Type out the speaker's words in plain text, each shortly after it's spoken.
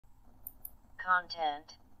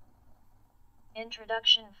content.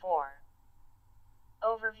 Introduction 4.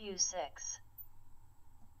 Overview 6.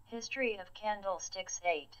 History of Candlesticks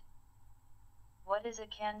 8. What is a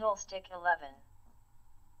candlestick? 11.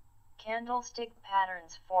 Candlestick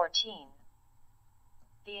patterns 14.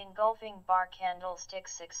 The engulfing bar candlestick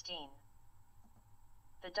 16.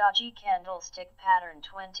 The doji candlestick pattern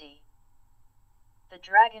 20. The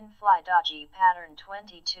dragonfly doji pattern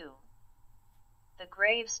 22. The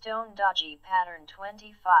gravestone doji pattern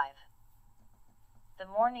 25. The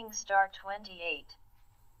morning star 28.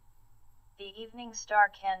 The evening star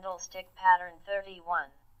candlestick pattern 31.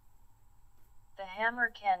 The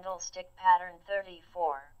hammer candlestick pattern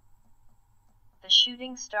 34. The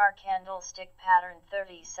shooting star candlestick pattern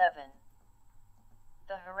 37.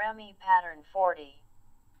 The harami pattern 40.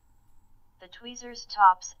 The tweezers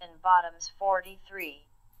tops and bottoms 43.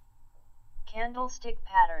 Candlestick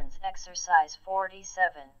patterns exercise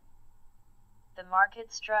 47. The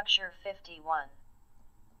market structure 51.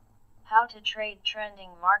 How to trade trending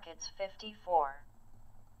markets 54.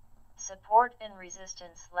 Support and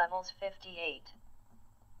resistance levels 58.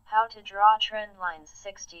 How to draw trend lines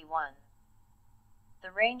 61.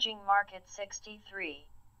 The ranging market 63.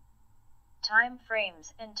 Time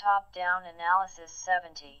frames and top-down analysis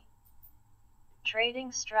 70.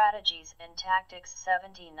 Trading strategies and tactics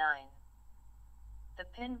 79. The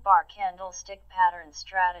pin bar candlestick pattern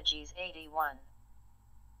strategies 81.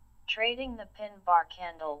 Trading the pin bar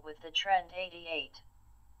candle with the trend 88.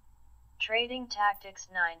 Trading tactics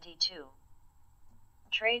 92.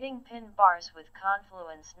 Trading pin bars with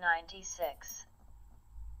confluence 96.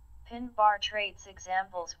 Pin bar trades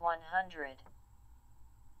examples 100.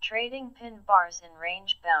 Trading pin bars in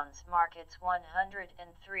range bounds markets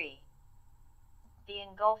 103. The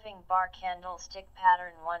engulfing bar candlestick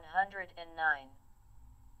pattern 109.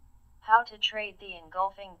 How to trade the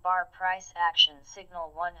engulfing bar price action signal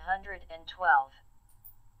 112.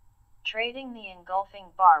 Trading the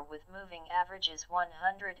engulfing bar with moving averages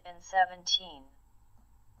 117.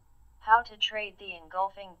 How to trade the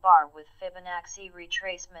engulfing bar with Fibonacci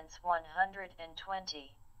retracements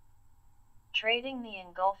 120. Trading the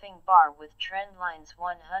engulfing bar with trend lines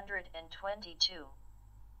 122.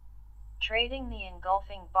 Trading the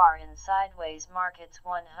engulfing bar in sideways markets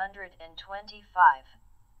 125.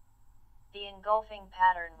 The engulfing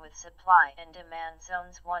pattern with supply and demand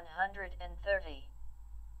zones 130.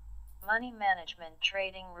 Money management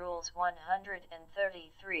trading rules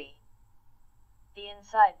 133. The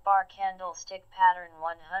inside bar candlestick pattern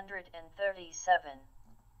 137.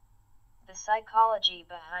 The psychology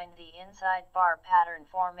behind the inside bar pattern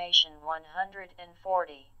formation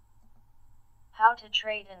 140. How to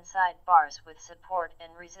trade inside bars with support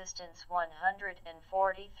and resistance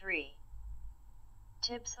 143.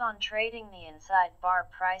 Tips on trading the inside bar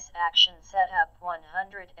price action setup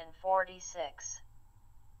 146.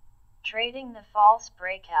 Trading the false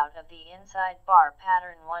breakout of the inside bar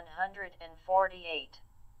pattern 148.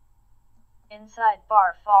 Inside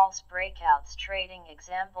bar false breakouts trading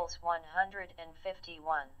examples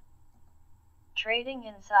 151. Trading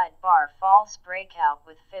inside bar false breakout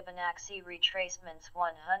with Fibonacci retracements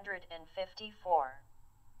 154.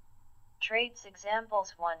 Trades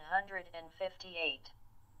examples 158.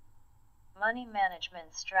 Money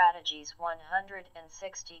management strategies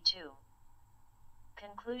 162.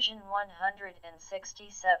 Conclusion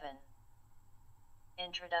 167.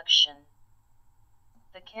 Introduction.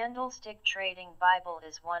 The Candlestick Trading Bible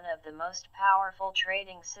is one of the most powerful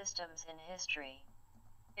trading systems in history.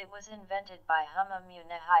 It was invented by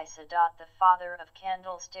Humam-Nahai Sadat, the father of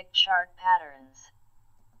candlestick chart patterns.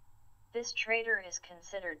 This trader is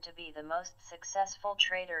considered to be the most successful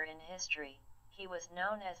trader in history. He was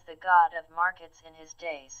known as the god of markets in his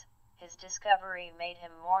days. His discovery made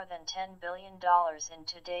him more than $10 billion in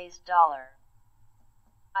today's dollar.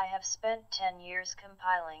 I have spent 10 years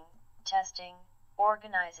compiling, testing,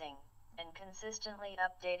 organizing, and consistently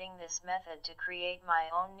updating this method to create my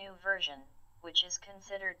own new version, which is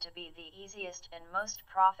considered to be the easiest and most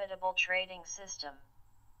profitable trading system.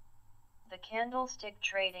 The Candlestick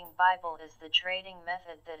Trading Bible is the trading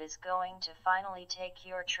method that is going to finally take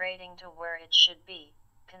your trading to where it should be: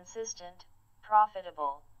 consistent,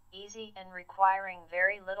 profitable, easy, and requiring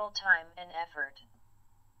very little time and effort.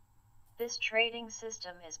 This trading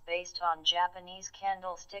system is based on Japanese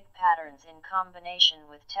candlestick patterns in combination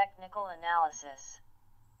with technical analysis.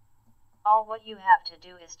 All what you have to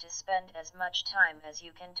do is to spend as much time as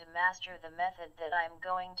you can to master the method that I am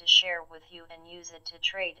going to share with you and use it to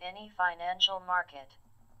trade any financial market.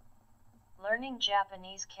 Learning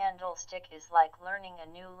Japanese candlestick is like learning a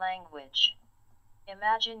new language.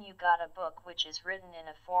 Imagine you got a book which is written in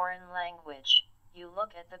a foreign language. You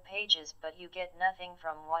look at the pages but you get nothing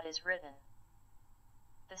from what is written.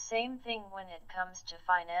 The same thing when it comes to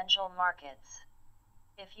financial markets.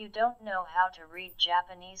 If you don't know how to read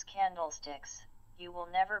Japanese candlesticks, you will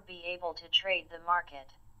never be able to trade the market.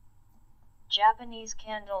 Japanese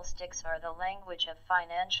candlesticks are the language of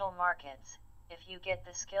financial markets. If you get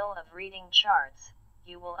the skill of reading charts,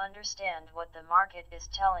 you will understand what the market is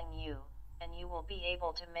telling you, and you will be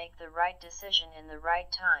able to make the right decision in the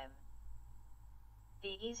right time.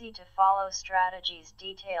 The easy-to-follow strategies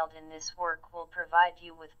detailed in this work will provide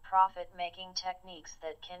you with profit-making techniques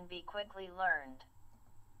that can be quickly learned.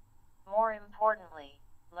 More importantly,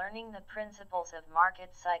 learning the principles of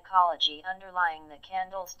market psychology underlying the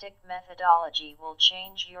candlestick methodology will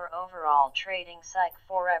change your overall trading psyche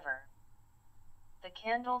forever. The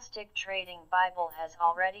Candlestick Trading Bible has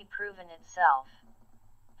already proven itself.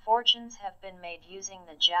 Fortunes have been made using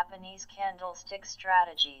the Japanese candlestick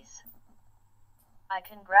strategies. I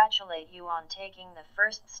congratulate you on taking the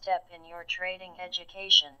first step in your trading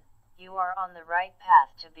education. You are on the right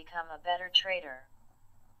path to become a better trader.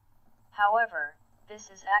 However, this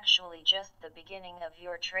is actually just the beginning of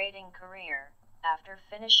your trading career. After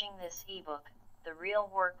finishing this ebook, the real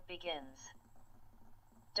work begins.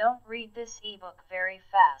 Don't read this ebook very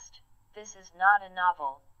fast. This is not a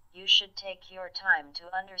novel. You should take your time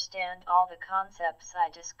to understand all the concepts I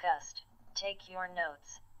discussed, take your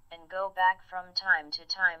notes, and go back from time to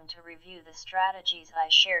time to review the strategies I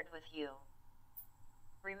shared with you.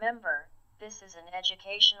 Remember, this is an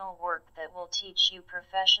educational work that will teach you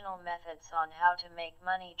professional methods on how to make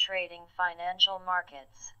money trading financial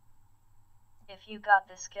markets. If you got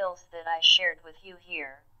the skills that I shared with you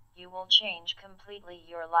here, you will change completely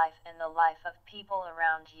your life and the life of people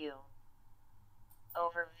around you.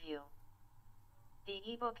 Overview. The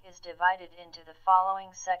ebook is divided into the following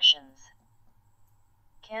sections.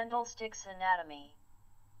 Candlesticks Anatomy.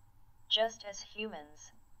 Just as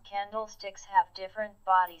humans, candlesticks have different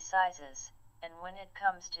body sizes, and when it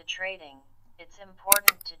comes to trading, it's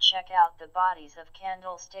important to check out the bodies of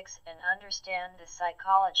candlesticks and understand the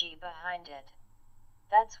psychology behind it.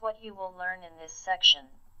 That's what you will learn in this section.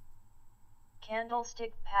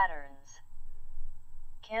 Candlestick patterns.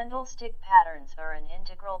 Candlestick patterns are an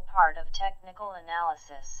integral part of technical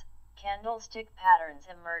analysis. Candlestick patterns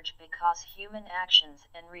emerge because human actions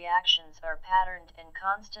and reactions are patterned and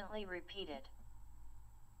constantly repeated.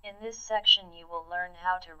 In this section you will learn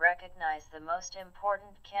how to recognize the most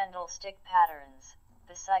important candlestick patterns,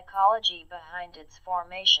 the psychology behind its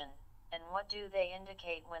formation, and what do they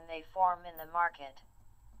indicate when they form in the market.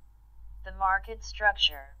 The market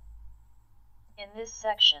structure. In this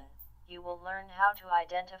section, you will learn how to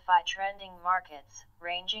identify trending markets,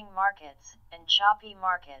 ranging markets, and choppy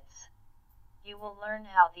markets. You will learn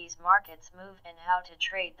how these markets move and how to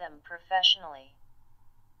trade them professionally.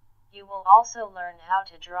 You will also learn how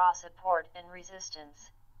to draw support and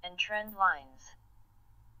resistance, and trend lines.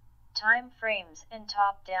 Time frames and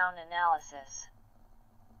top-down analysis.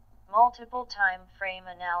 Multiple time frame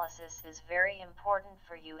analysis is very important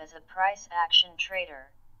for you as a price action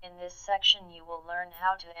trader. In this section you will learn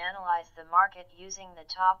how to analyze the market using the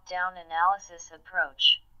top-down analysis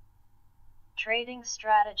approach. Trading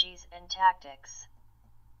strategies and tactics.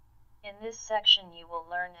 In this section you will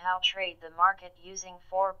learn how to trade the market using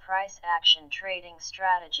 4 price action trading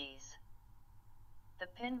strategies. The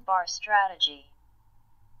pin bar strategy,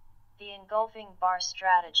 the engulfing bar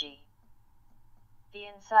strategy, the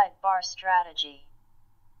inside bar strategy,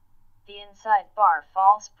 the inside bar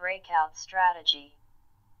false breakout strategy.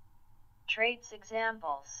 Trades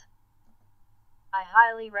examples. I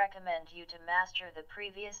highly recommend you to master the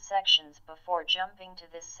previous sections before jumping to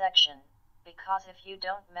this section, because if you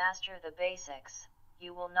don't master the basics,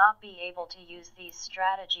 you will not be able to use these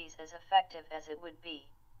strategies as effective as it would be.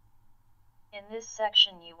 In this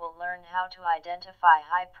section you will learn how to identify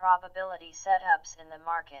high probability setups in the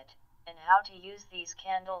market, and how to use these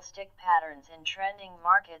candlestick patterns in trending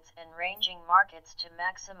markets and ranging markets to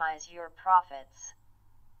maximize your profits.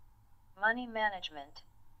 Money management.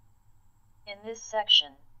 In this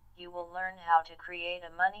section, you will learn how to create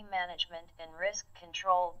a money management and risk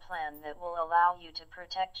control plan that will allow you to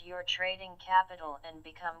protect your trading capital and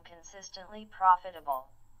become consistently profitable.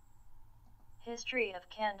 History of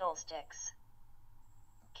candlesticks.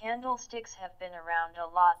 Candlesticks have been around a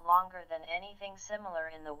lot longer than anything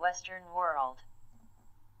similar in the Western world.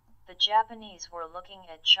 The Japanese were looking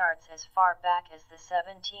at charts as far back as the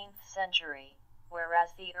 17th century, whereas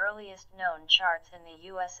the earliest known charts in the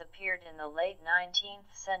US appeared in the late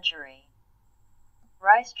 19th century.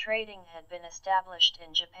 Rice trading had been established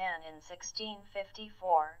in Japan in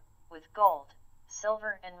 1654, with gold,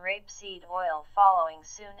 silver and rapeseed oil following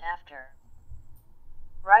soon after.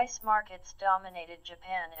 Rice markets dominated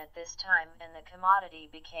Japan at this time, and the commodity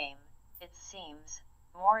became, it seems,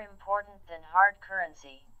 more important than hard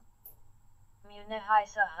currency.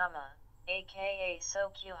 Munehisa Hama, aka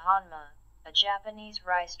Sokyu Hanma, a Japanese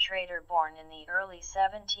rice trader born in the early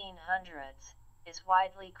 1700s, is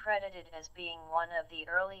widely credited as being one of the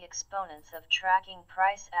early exponents of tracking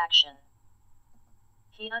price action.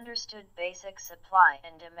 He understood basic supply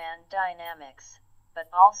and demand dynamics, but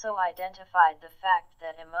also identified the fact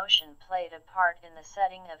that emotion played a part in the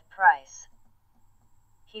setting of price.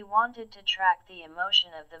 He wanted to track the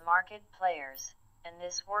emotion of the market players, and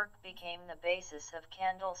this work became the basis of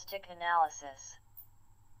candlestick analysis.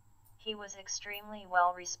 He was extremely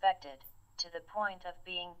well respected, to the point of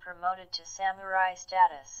being promoted to samurai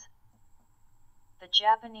status. The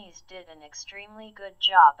Japanese did an extremely good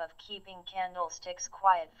job of keeping candlesticks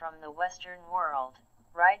quiet from the Western world,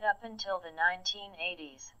 right up until the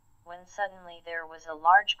 1980s, when suddenly there was a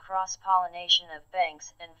large cross-pollination of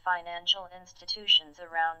banks and financial institutions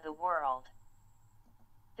around the world.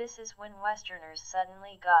 This is when Westerners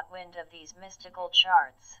suddenly got wind of these mystical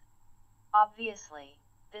charts. Obviously,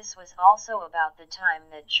 this was also about the time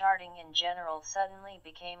that charting in general suddenly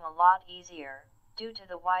became a lot easier, due to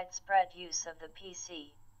the widespread use of the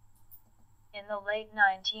PC. In the late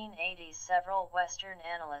 1980s, several Western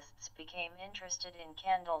analysts became interested in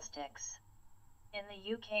candlesticks. In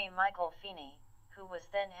the UK, Michael Feeney, who was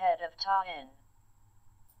then head of TA in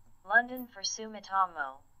London for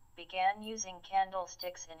Sumitomo, began using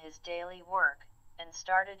candlesticks in his daily work, and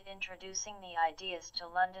started introducing the ideas to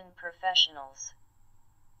London professionals.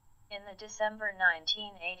 In the December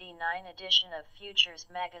 1989 edition of Futures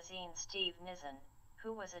magazine, Steve Nissen,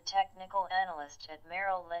 who was a technical analyst at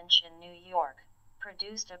Merrill Lynch in New York,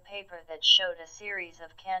 produced a paper that showed a series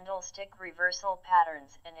of candlestick reversal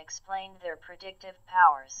patterns and explained their predictive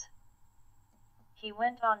powers. He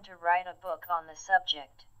went on to write a book on the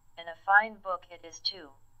subject, and a fine book it is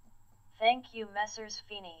too. Thank you, Messrs.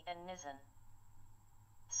 Feeney and Nissen.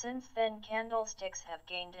 Since then, candlesticks have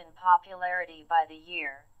gained in popularity by the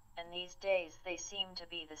year, and these days they seem to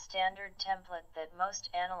be the standard template that most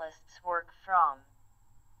analysts work from.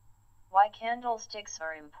 Why candlesticks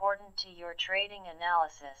are important to your trading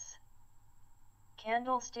analysis?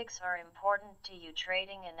 Candlesticks are important to your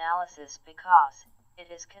trading analysis because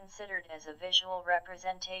it is considered as a visual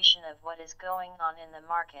representation of what is going on in the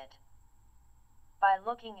market. By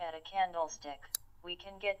looking at a candlestick, we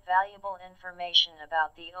can get valuable information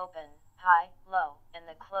about the open, high, low, and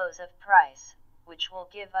the close of price, which will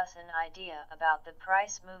give us an idea about the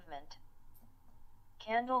price movement.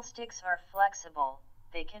 Candlesticks are flexible.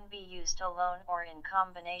 They can be used alone or in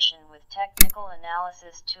combination with technical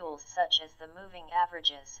analysis tools such as the moving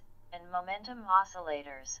averages and momentum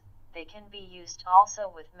oscillators. They can be used also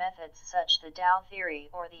with methods such as the Dow theory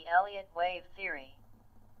or the Elliott wave theory.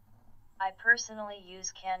 I personally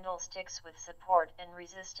use candlesticks with support and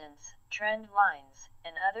resistance, trend lines,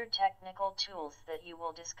 and other technical tools that you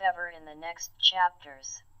will discover in the next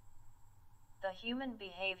chapters. The human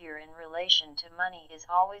behavior in relation to money is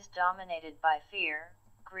always dominated by fear,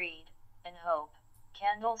 greed, and hope.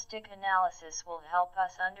 Candlestick analysis will help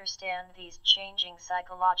us understand these changing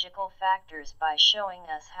psychological factors by showing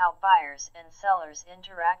us how buyers and sellers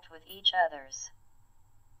interact with each other.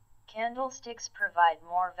 Candlesticks provide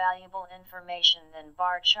more valuable information than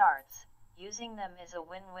bar charts. Using them is a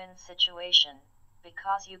win-win situation,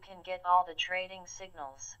 because you can get all the trading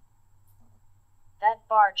signals that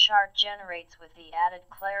bar chart generates with the added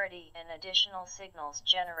clarity and additional signals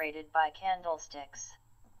generated by candlesticks.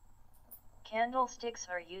 Candlesticks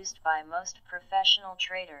are used by most professional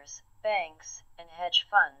traders, banks, and hedge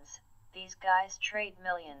funds. These guys trade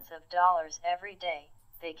millions of dollars every day.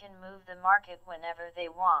 They can move the market whenever they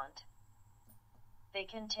want. They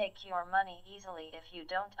can take your money easily if you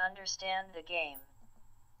don't understand the game.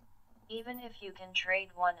 Even if you can trade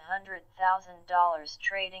 $100,000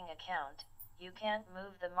 trading account, you can't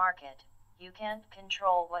move the market. You can't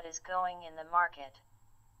control what is going in the market.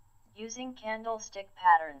 Using candlestick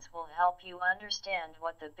patterns will help you understand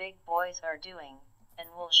what the big boys are doing, and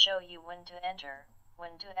will show you when to enter,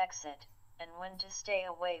 when to exit, and when to stay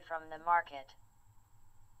away from the market.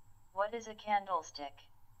 What is a candlestick?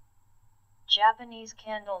 Japanese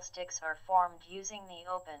candlesticks are formed using the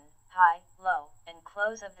open, high, low, and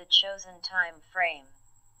close of the chosen time frame.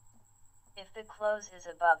 If the close is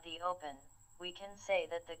above the open, we can say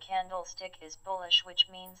that the candlestick is bullish, which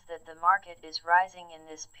means that the market is rising in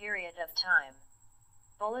this period of time.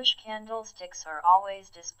 Bullish candlesticks are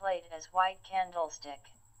always displayed as white candlestick.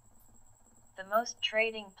 The most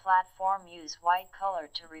trading platforms use white color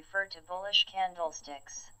to refer to bullish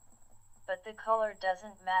candlesticks. But the color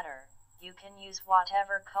doesn't matter, you can use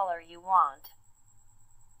whatever color you want.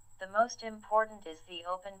 The most important is the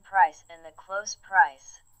open price and the close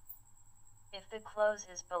price. If the close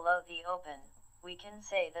is below the open, we can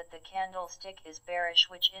say that the candlestick is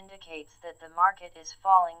bearish, which indicates that the market is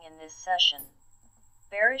falling in this session.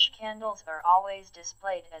 Bearish candles are always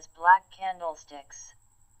displayed as black candlesticks.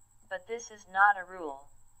 But this is not a rule.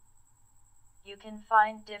 You can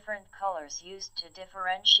find different colors used to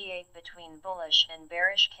differentiate between bullish and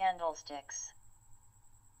bearish candlesticks.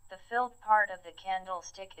 The filled part of the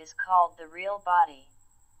candlestick is called the real body.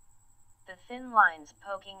 The thin lines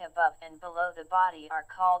poking above and below the body are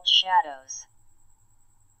called shadows.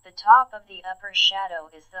 The top of the upper shadow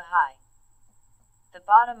is the high. The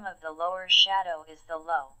bottom of the lower shadow is the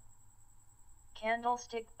low.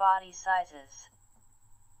 Candlestick body sizes.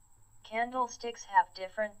 Candlesticks have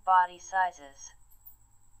different body sizes.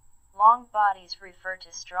 Long bodies refer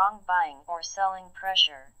to strong buying or selling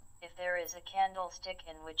pressure. If there is a candlestick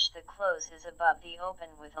in which the close is above the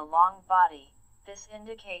open with a long body, this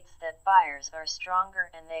indicates that buyers are stronger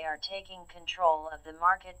and they are taking control of the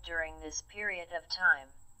market during this period of time.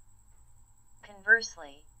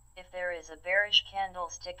 Conversely, if there is a bearish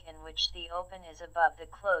candlestick in which the open is above the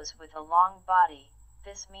close with a long body,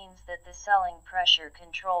 this means that the selling pressure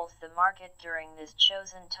controls the market during this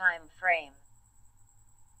chosen time frame.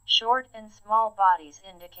 Short and small bodies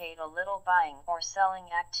indicate a little buying or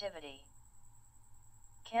selling activity.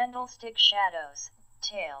 Candlestick shadows,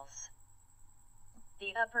 tails.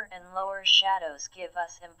 The upper and lower shadows give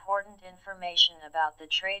us important information about the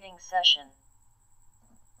trading session.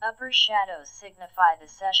 Upper shadows signify the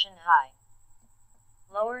session high.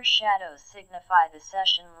 Lower shadows signify the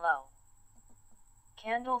session low.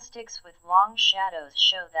 Candlesticks with long shadows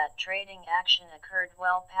show that trading action occurred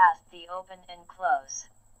well past the open and close.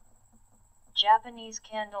 Japanese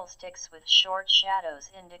candlesticks with short shadows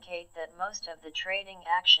indicate that most of the trading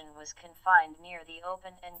action was confined near the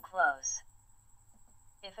open and close.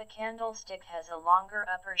 If a candlestick has a longer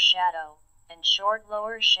upper shadow and short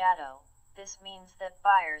lower shadow, this means that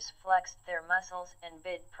buyers flexed their muscles and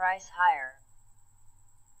bid price higher.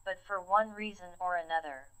 But for one reason or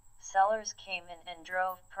another, sellers came in and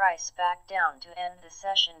drove price back down to end the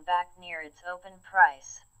session back near its open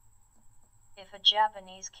price. If a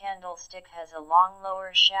Japanese candlestick has a long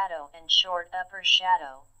lower shadow and short upper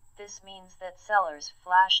shadow, this means that sellers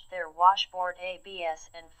flashed their washboard ABS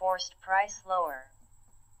and forced price lower.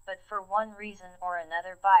 But for one reason or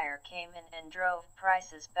another, buyer came in and drove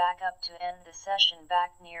prices back up to end the session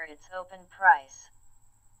back near its open price.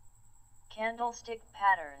 Candlestick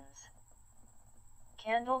patterns.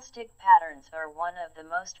 Candlestick patterns are one of the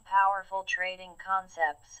most powerful trading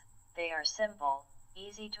concepts. They are simple,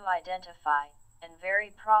 easy to identify, and very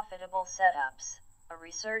profitable setups. A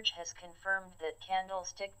research has confirmed that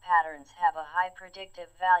candlestick patterns have a high predictive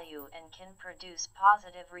value and can produce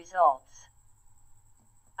positive results.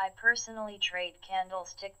 I personally trade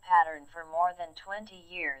candlestick pattern for more than 20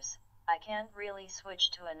 years. I can't really switch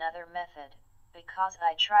to another method, because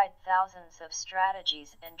I tried thousands of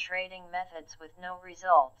strategies and trading methods with no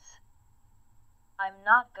results. I'm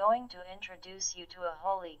not going to introduce you to a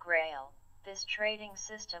holy grail. This trading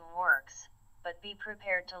system works, but be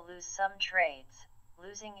prepared to lose some trades.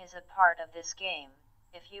 Losing is a part of this game.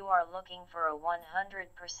 If you are looking for a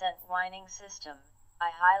 100% winning system, I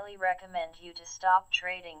highly recommend you to stop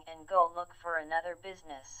trading and go look for another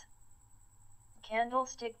business.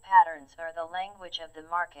 Candlestick patterns are the language of the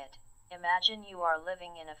market. Imagine you are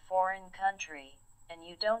living in a foreign country, and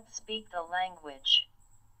you don't speak the language.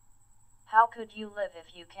 How could you live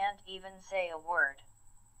if you can't even say a word?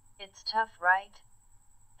 It's tough, right?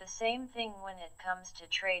 The same thing when it comes to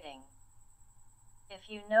trading. If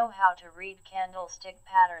you know how to read candlestick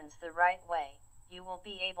patterns the right way, you will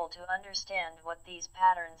be able to understand what these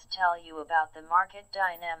patterns tell you about the market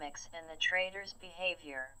dynamics and the trader's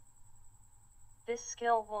behavior. This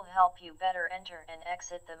skill will help you better enter and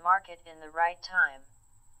exit the market in the right time.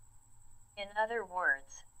 In other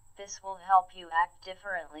words, this will help you act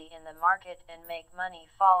differently in the market and make money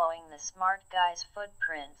following the smart guy's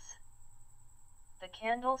footprints. The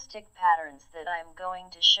candlestick patterns that I'm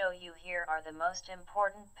going to show you here are the most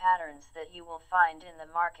important patterns that you will find in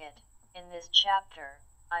the market. In this chapter,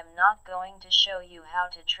 I'm not going to show you how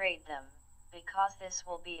to trade them, because this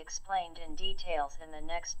will be explained in details in the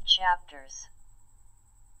next chapters.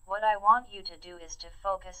 What I want you to do is to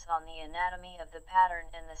focus on the anatomy of the pattern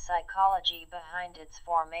and the psychology behind its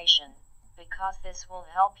formation, because this will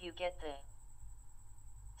help you get the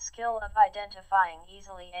skill of identifying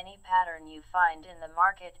easily any pattern you find in the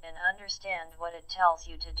market and understand what it tells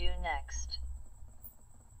you to do next.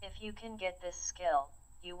 If you can get this skill,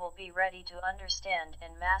 you will be ready to understand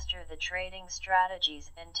and master the trading strategies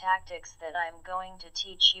and tactics that I am going to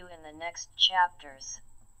teach you in the next chapters.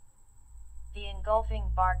 The engulfing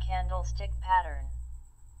bar candlestick pattern.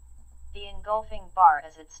 The engulfing bar,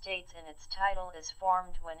 as it states in its title, is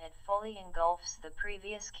formed when it fully engulfs the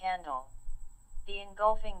previous candle. The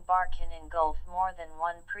engulfing bar can engulf more than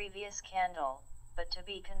one previous candle, but to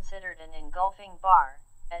be considered an engulfing bar,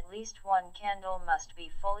 at least one candle must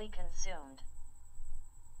be fully consumed.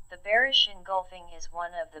 The bearish engulfing is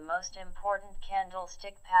one of the most important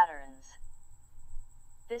candlestick patterns.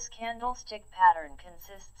 This candlestick pattern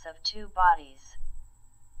consists of two bodies.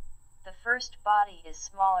 The first body is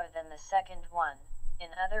smaller than the second one. In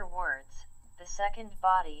other words, the second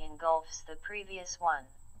body engulfs the previous one.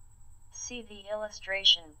 See the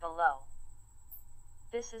illustration below.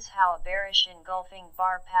 This is how a bearish engulfing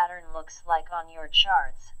bar pattern looks like on your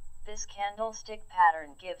charts. This candlestick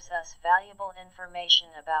pattern gives us valuable information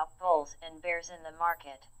about bulls and bears in the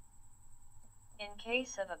market. In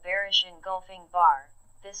case of a bearish engulfing bar,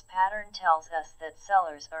 this pattern tells us that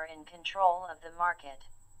sellers are in control of the market.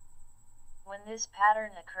 When this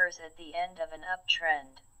pattern occurs at the end of an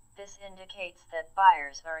uptrend, this indicates that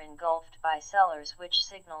buyers are engulfed by sellers, which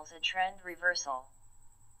signals a trend reversal.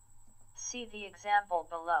 See the example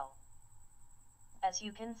below. As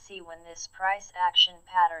you can see, when this price action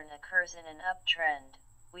pattern occurs in an uptrend,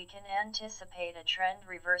 we can anticipate a trend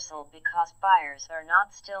reversal because buyers are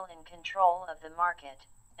not still in control of the market,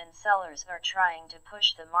 and sellers are trying to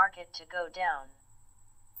push the market to go down.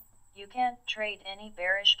 You can't trade any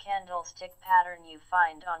bearish candlestick pattern you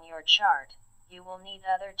find on your chart. You will need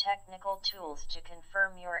other technical tools to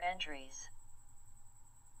confirm your entries.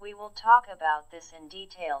 We will talk about this in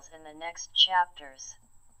details in the next chapters.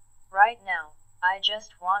 Right now, I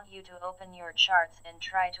just want you to open your charts and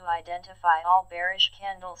try to identify all bearish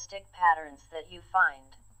candlestick patterns that you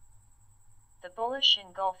find. The bullish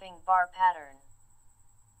engulfing bar pattern.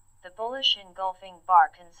 The bullish engulfing bar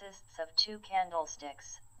consists of two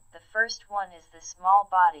candlesticks. The first one is the small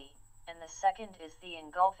body, and the second is the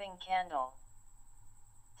engulfing candle.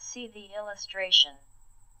 See the illustration.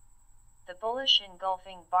 The bullish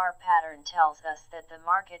engulfing bar pattern tells us that the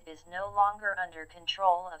market is no longer under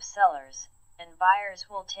control of sellers, and buyers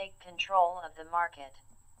will take control of the market.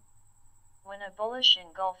 When a bullish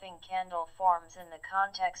engulfing candle forms in the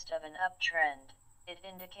context of an uptrend, it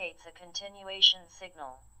indicates a continuation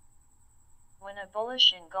signal. When a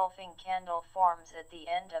bullish engulfing candle forms at the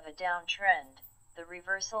end of a downtrend, the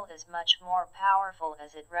reversal is much more powerful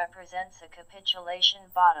as it represents a capitulation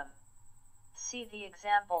bottom. See the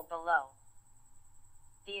example below.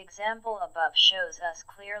 The example above shows us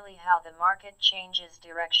clearly how the market changes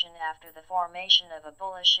direction after the formation of a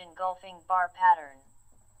bullish engulfing bar pattern.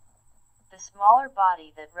 The smaller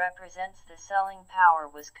body that represents the selling power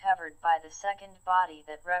was covered by the second body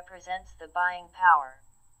that represents the buying power.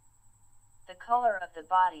 The color of the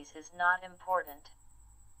bodies is not important.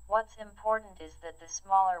 What's important is that the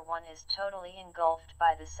smaller one is totally engulfed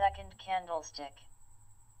by the second candlestick.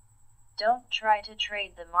 Don't try to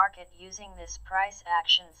trade the market using this price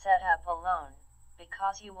action setup alone,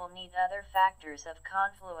 because you will need other factors of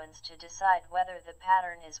confluence to decide whether the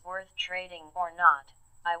pattern is worth trading or not.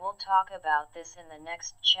 I will talk about this in the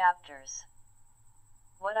next chapters.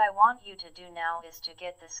 What I want you to do now is to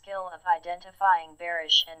get the skill of identifying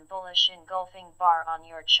bearish and bullish engulfing bar on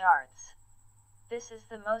your charts. This is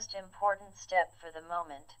the most important step for the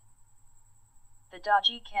moment. The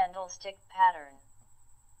doji candlestick pattern.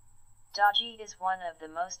 Doji is one of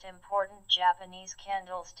the most important Japanese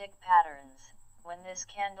candlestick patterns. When this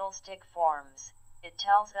candlestick forms, it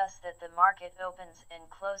tells us that the market opens and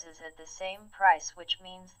closes at the same price, which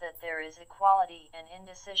means that there is equality and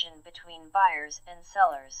indecision between buyers and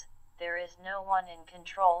sellers. There is no one in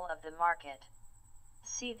control of the market.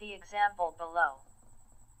 See the example below.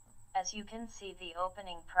 As you can see, the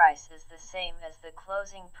opening price is the same as the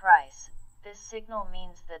closing price. This signal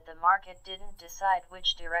means that the market didn't decide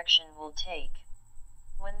which direction will take.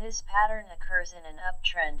 When this pattern occurs in an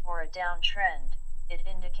uptrend or a downtrend, it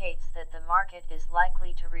indicates that the market is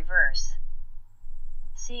likely to reverse.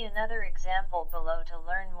 See another example below to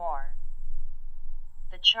learn more.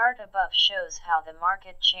 The chart above shows how the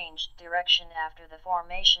market changed direction after the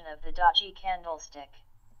formation of the doji candlestick.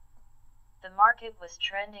 The market was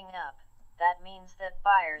trending up. That means that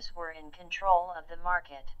buyers were in control of the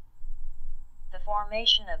market. The The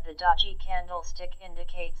formation of the doji candlestick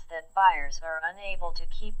indicates that buyers are unable to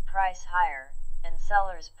keep price higher, and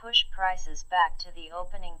sellers push prices back to the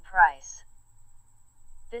opening price.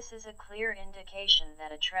 This is a clear indication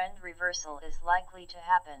that a trend reversal is likely to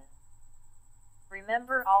happen.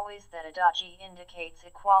 Remember always that a doji indicates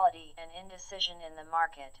equality and indecision in the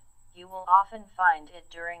market. You will often find it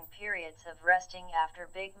during periods of resting after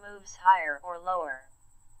big moves higher or lower.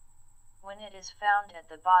 When it is found at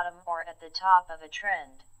the bottom or at the top of a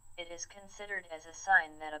trend, it is considered as a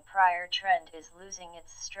sign that a prior trend is losing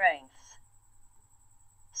its strengths.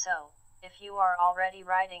 So, if you are already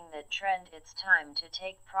riding that trend, it's time to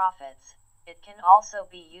take profits. It can also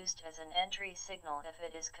be used as an entry signal if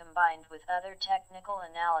it is combined with other technical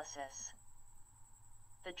analysis.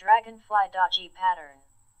 The Dragonfly Doji Pattern.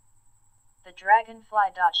 The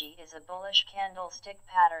Dragonfly Doji is a bullish candlestick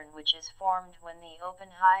pattern which is formed when the open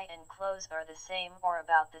high and close are the same or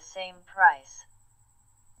about the same price.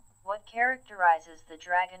 What characterizes the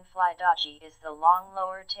Dragonfly Doji is the long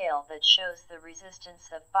lower tail that shows the resistance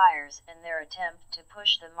of buyers and their attempt to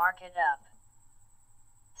push the market up.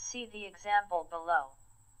 See the example below.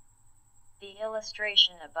 The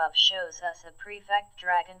illustration above shows us a perfect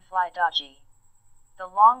Dragonfly Doji. The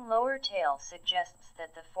long lower tail suggests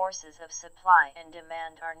that the forces of supply and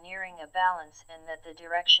demand are nearing a balance and that the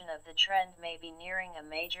direction of the trend may be nearing a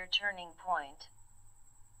major turning point.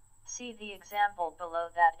 See the example below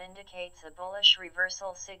that indicates a bullish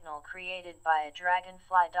reversal signal created by a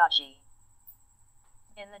Dragonfly Doji.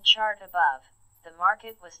 In the chart above, the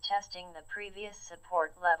market was testing the previous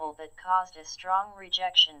support level that caused a strong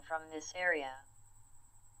rejection from this area.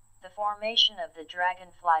 The formation of the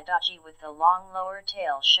Dragonfly Doji with the long lower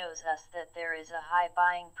tail shows us that there is a high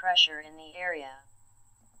buying pressure in the area.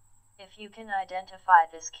 If you can identify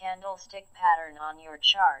this candlestick pattern on your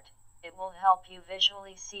chart, it will help you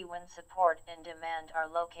visually see when support and demand are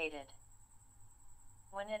located.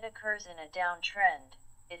 When it occurs in a downtrend,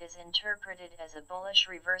 it is interpreted as a bullish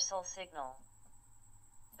reversal signal.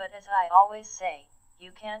 But as I always say,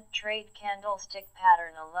 you can't trade candlestick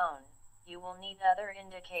pattern alone. You will need other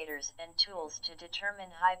indicators and tools to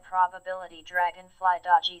determine high probability Dragonfly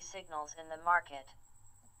Doji signals in the market.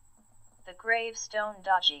 The Gravestone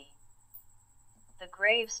Doji. The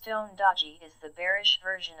Gravestone Doji is the bearish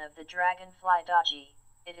version of the Dragonfly Doji.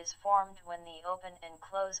 It is formed when the open and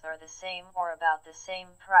close are the same or about the same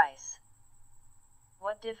price.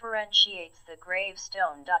 What differentiates the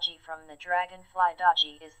Gravestone Doji from the Dragonfly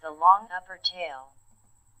Doji is the long upper tail.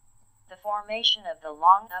 The formation of the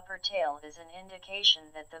long upper tail is an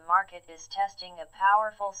indication that the market is testing a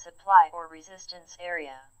powerful supply or resistance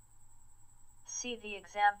area. See the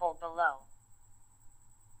example below.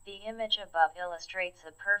 The image above illustrates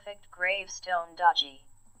a perfect Gravestone Doji.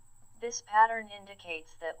 This pattern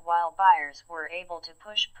indicates that while buyers were able to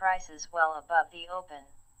push prices well above the open,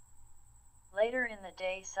 later in the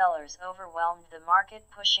day sellers overwhelmed the market,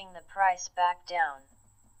 pushing the price back down.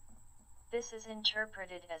 This is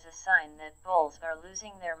interpreted as a sign that bulls are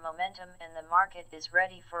losing their momentum and the market is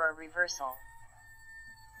ready for a reversal.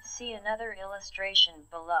 See another illustration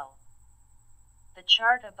below. The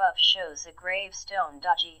chart above shows a Gravestone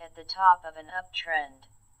Doji at the top of an uptrend,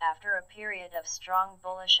 after a period of strong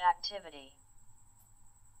bullish activity.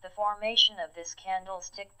 The formation of this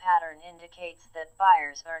candlestick pattern indicates that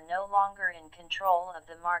buyers are no longer in control of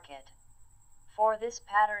the market. For this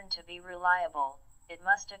pattern to be reliable, it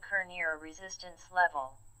must occur near a resistance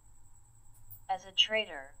level. As a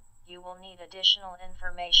trader, you will need additional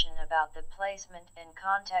information about the placement and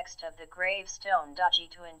context of the Gravestone Doji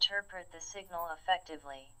to interpret the signal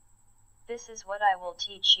effectively. This is what I will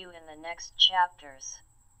teach you in the next chapters.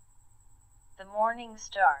 The Morning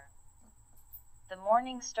Star. The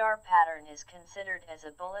Morning Star pattern is considered as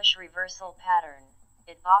a bullish reversal pattern.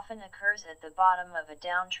 It often occurs at the bottom of a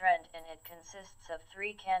downtrend and it consists of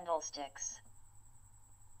 3 candlesticks.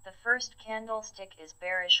 The first candlestick is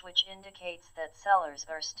bearish, which indicates that sellers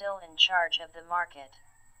are still in charge of the market.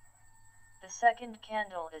 The second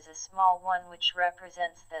candle is a small one, which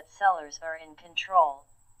represents that sellers are in control,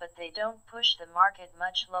 but they don't push the market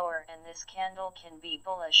much lower, and this candle can be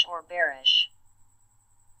bullish or bearish.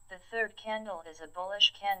 The third candle is a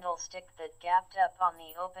bullish candlestick that gapped up on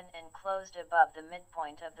the open and closed above the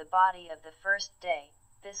midpoint of the body of the first day.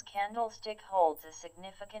 This candlestick holds a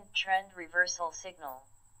significant trend reversal signal.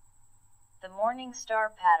 The Morning Star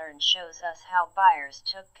pattern shows us how buyers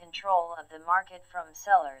took control of the market from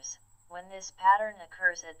sellers. When this pattern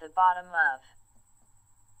occurs at the bottom of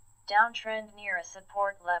downtrend near a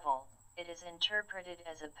support level, it is interpreted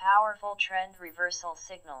as a powerful trend reversal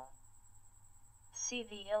signal. See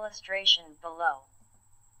the illustration below.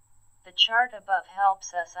 The chart above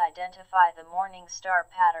helps us identify the morning star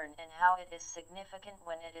pattern and how it is significant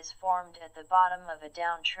when it is formed at the bottom of a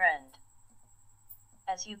downtrend.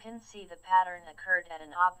 As you can see, the pattern occurred at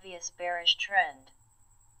an obvious bearish trend.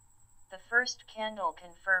 The first candle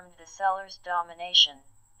confirmed the seller's domination,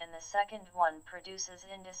 and the second one produces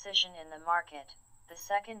indecision in the market. The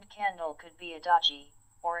second candle could be a doji,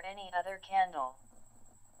 or any other candle.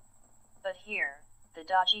 But here, the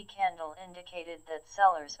doji candle indicated that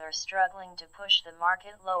sellers are struggling to push the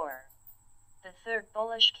market lower. The third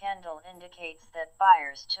bullish candle indicates that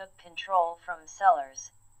buyers took control from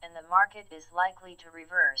sellers, and the market is likely to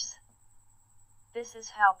reverse. This is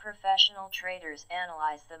how professional traders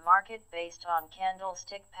analyze the market based on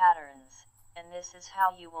candlestick patterns, and this is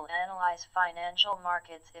how you will analyze financial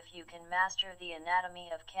markets if you can master the anatomy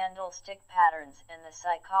of candlestick patterns and the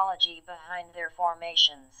psychology behind their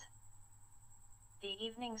formations. The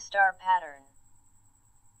evening star pattern.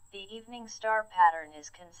 The evening star pattern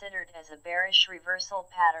is considered as a bearish reversal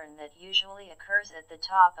pattern that usually occurs at the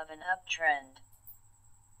top of an uptrend.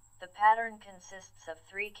 The pattern consists of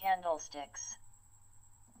 3 candlesticks.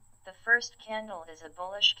 The first candle is a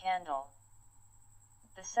bullish candle.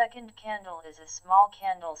 The second candle is a small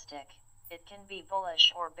candlestick. It can be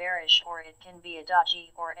bullish or bearish, or it can be a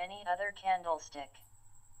doji or any other candlestick.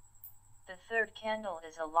 The third candle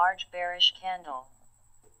is a large bearish candle.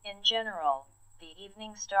 In general, the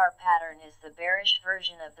evening star pattern is the bearish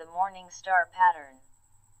version of the morning star pattern.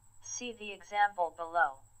 See the example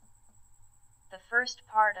below. The first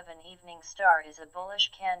part of an evening star is a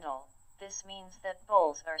bullish candle. This means that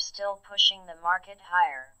bulls are still pushing the market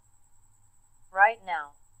higher. Right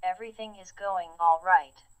now, everything is going all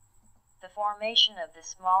right. The formation of the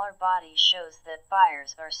smaller body shows that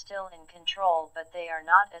buyers are still in control, but they are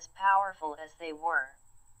not as powerful as they were.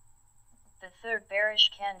 The third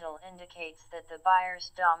bearish candle indicates that the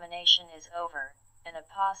buyer's domination is over, and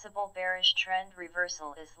a possible bearish trend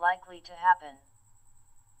reversal is likely to happen.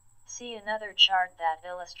 See another chart that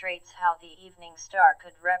illustrates how the evening star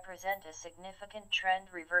could represent a significant trend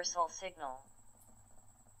reversal signal.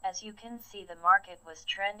 As you can see, the market was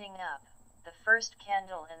trending up. The first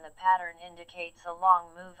candle in the pattern indicates a long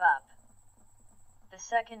move up. The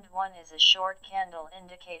second one is a short candle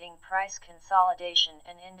indicating price consolidation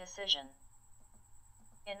and indecision.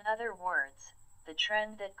 In other words, the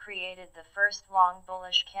trend that created the first long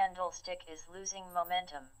bullish candlestick is losing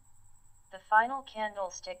momentum. The final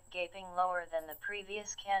candlestick gaping lower than the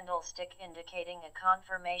previous candlestick, indicating a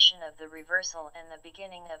confirmation of the reversal and the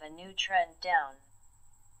beginning of a new trend down.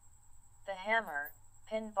 The hammer,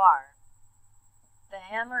 pin bar. The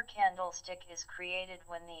hammer candlestick is created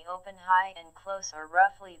when the open high and close are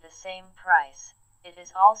roughly the same price. It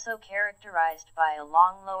is also characterized by a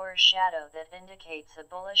long lower shadow that indicates a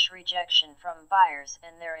bullish rejection from buyers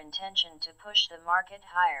and their intention to push the market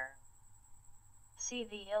higher. See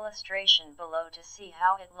the illustration below to see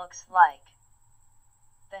how it looks like.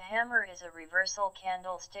 The hammer is a reversal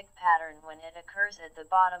candlestick pattern when it occurs at the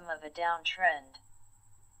bottom of a downtrend.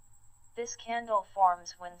 This candle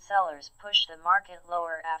forms when sellers push the market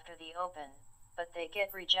lower after the open, but they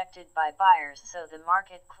get rejected by buyers, so the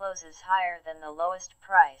market closes higher than the lowest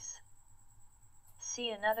price. See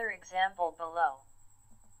another example below.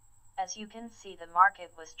 As you can see, the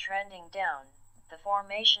market was trending down. The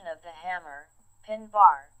formation of the hammer, pin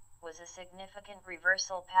bar, was a significant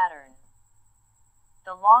reversal pattern.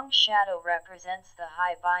 The long shadow represents the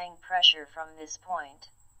high buying pressure from this point.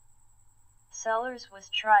 Sellers was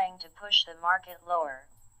trying to push the market lower,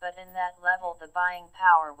 but in that level the buying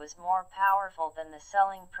power was more powerful than the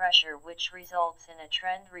selling pressure, which results in a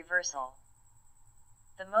trend reversal.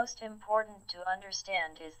 The most important to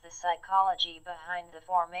understand is the psychology behind the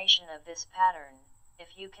formation of this pattern.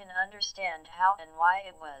 If you can understand how and why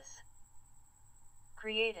it was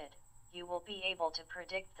created, you will be able to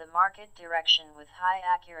predict the market direction with high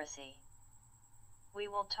accuracy. We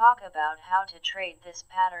will talk about how to trade this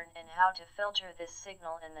pattern and how to filter this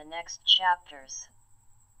signal in the next chapters.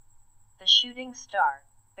 The shooting star,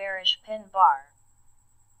 bearish pin bar.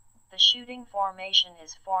 The shooting formation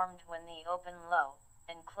is formed when the open low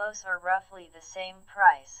and close are roughly the same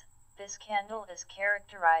price. This candle is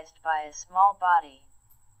characterized by a small body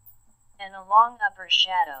and a long upper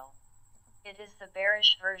shadow. It is the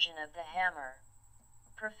bearish version of the hammer.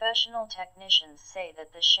 Professional technicians say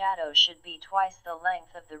that the shadow should be twice the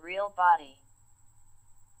length of the real body.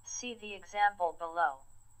 See the example below.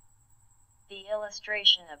 The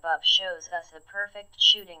illustration above shows us a perfect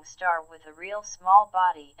shooting star with a real small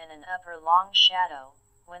body and an upper long shadow.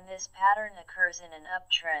 When this pattern occurs in an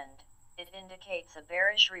uptrend, it indicates a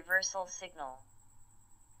bearish reversal signal.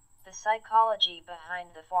 The psychology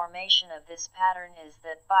behind the formation of this pattern is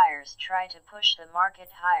that buyers try to push the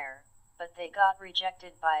market higher, but they got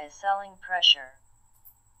rejected by a selling pressure.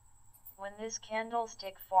 When this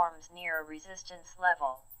candlestick forms near a resistance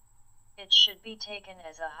level, it should be taken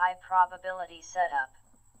as a high probability setup.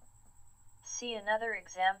 See another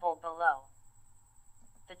example below.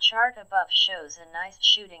 The chart above shows a nice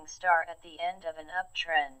shooting star at the end of an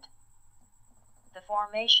uptrend. The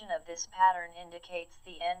formation of this pattern indicates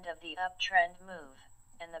the end of the uptrend move,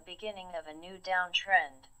 and the beginning of a new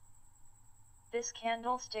downtrend. This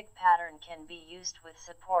candlestick pattern can be used with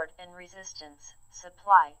support and resistance,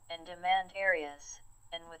 supply and demand areas,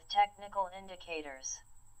 and with technical indicators.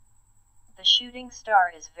 The shooting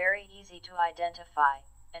star is very easy to identify,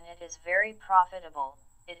 and it is very profitable.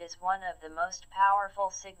 It is one of the most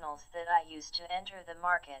powerful signals that I use to enter the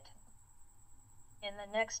market. In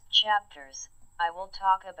the next chapters, I will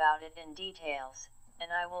talk about it in details,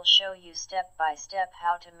 and I will show you step by step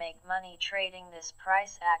how to make money trading this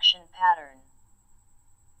price action pattern.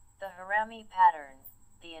 The harami pattern,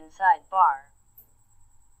 the inside bar.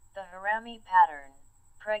 The harami pattern,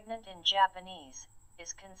 pregnant in Japanese,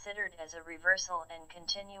 is considered as a reversal and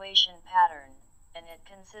continuation pattern, and it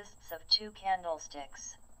consists of two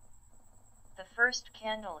candlesticks. The first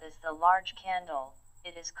candle is the large candle,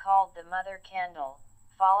 it is called the mother candle,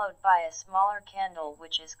 followed by a smaller candle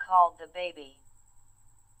which is called the baby.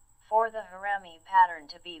 For the harami pattern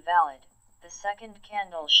to be valid, the second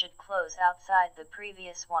candle should close outside the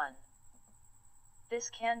previous one. This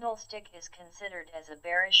candlestick is considered as a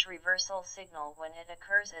bearish reversal signal when it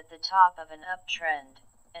occurs at the top of an uptrend,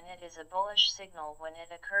 and it is a bullish signal when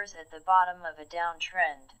it occurs at the bottom of a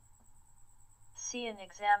downtrend. See an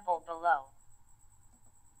example below.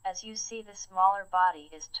 As you see, the smaller body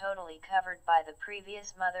is totally covered by the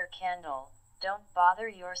previous mother candle. Don't bother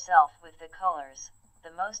yourself with the colors. The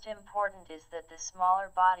most important is that the smaller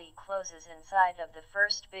body closes inside of the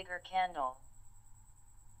first bigger candle.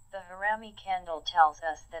 The harami candle tells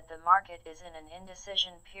us that the market is in an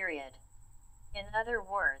indecision period. In other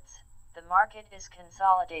words, the market is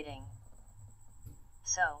consolidating.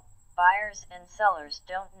 So, buyers and sellers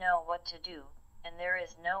don't know what to do, and there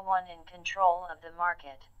is no one in control of the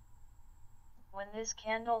market. When this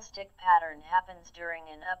candlestick pattern happens during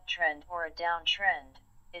an uptrend or a downtrend,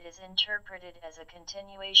 it is interpreted as a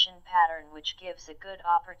continuation pattern which gives a good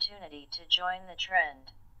opportunity to join the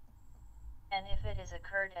trend. And if it has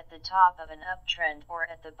occurred at the top of an uptrend or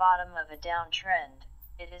at the bottom of a downtrend,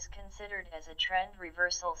 it is considered as a trend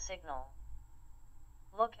reversal signal.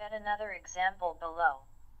 Look at another example below.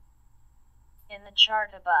 In the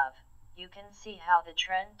chart above, you can see how the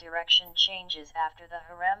trend direction changes after the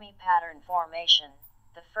harami pattern formation.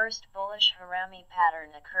 The first bullish harami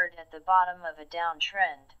pattern occurred at the bottom of a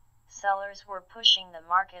downtrend. Sellers were pushing the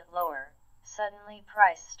market lower. Suddenly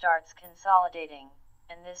price starts consolidating,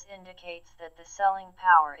 and this indicates that the selling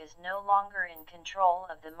power is no longer in control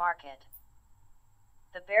of the market.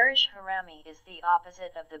 The bearish harami is the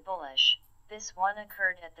opposite of the bullish. This one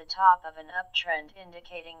occurred at the top of an uptrend,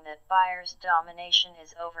 indicating that buyers' domination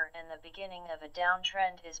is over and the beginning of a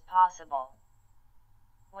downtrend is possible.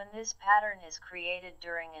 When this pattern is created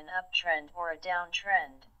during an uptrend or a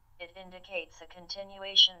downtrend, it indicates a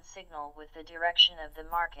continuation signal with the direction of the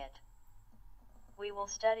market. We will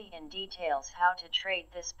study in details how to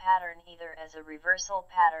trade this pattern either as a reversal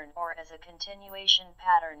pattern or as a continuation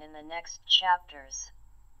pattern in the next chapters.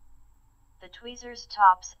 The tweezers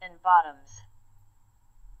tops and bottoms.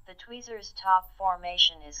 The tweezers top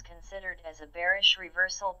formation is considered as a bearish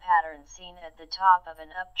reversal pattern seen at the top of an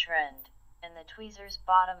uptrend, and the tweezers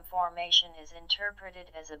bottom formation is interpreted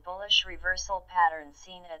as a bullish reversal pattern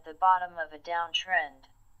seen at the bottom of a downtrend.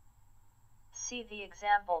 See the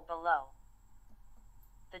example below.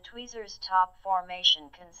 The tweezers top formation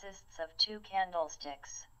consists of two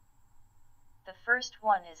candlesticks. The first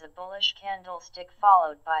one is a bullish candlestick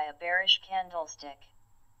followed by a bearish candlestick,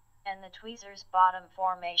 and the tweezers bottom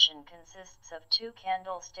formation consists of two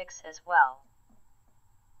candlesticks as well.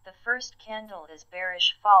 The first candle is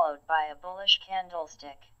bearish followed by a bullish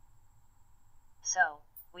candlestick. So,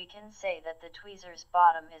 we can say that the tweezers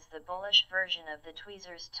bottom is the bullish version of the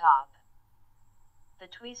tweezers top. The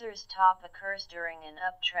tweezers top occurs during an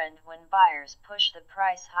uptrend when buyers push the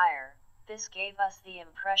price higher. This gave us the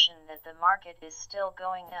impression that the market is still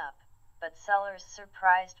going up, but sellers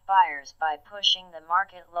surprised buyers by pushing the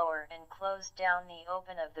market lower and closed down the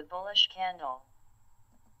open of the bullish candle.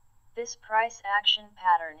 This price action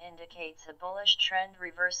pattern indicates a bullish trend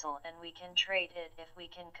reversal, and we can trade it if we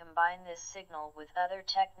can combine this signal with other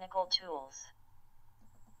technical tools.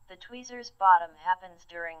 The tweezers bottom happens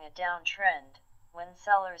during a downtrend. When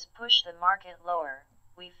sellers push the market lower,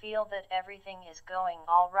 we feel that everything is going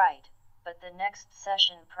all right, but the next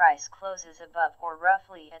session price closes above or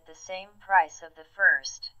roughly at the same price of the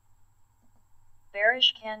first.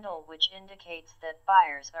 Bearish candle, which indicates that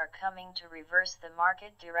buyers are coming to reverse the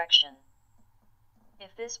market direction.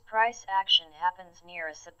 If this price action happens near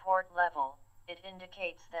a support level, it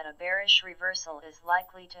indicates that a bearish reversal is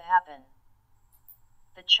likely to happen.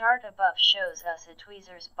 The chart above shows us a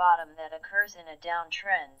tweezer's bottom that occurs in a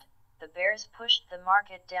downtrend. The bears pushed the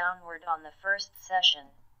market downward on the first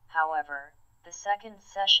session. However, the second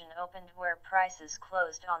session opened where prices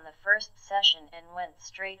closed on the first session and went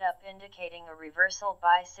straight up, indicating a reversal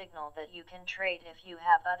buy signal that you can trade if you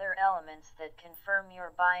have other elements that confirm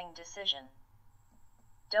your buying decision.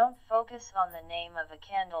 Don't focus on the name of a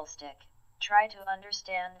candlestick. Try to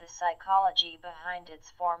understand the psychology behind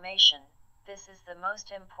its formation. This is the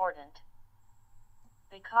most important.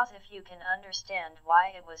 Because if you can understand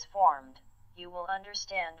why it was formed, you will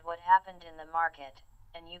understand what happened in the market,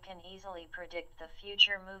 and you can easily predict the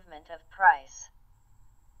future movement of price.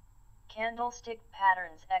 Candlestick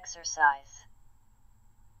patterns exercise.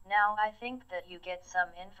 Now I think that you get some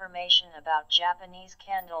information about Japanese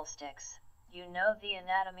candlesticks. You know the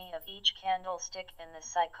anatomy of each candlestick and the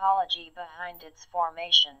psychology behind its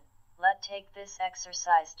formation. Let's take this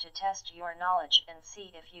exercise to test your knowledge and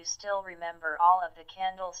see if you still remember all of the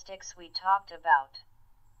candlesticks we talked about.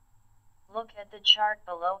 Look at the chart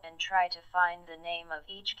below and try to find the name of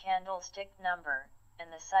each candlestick number,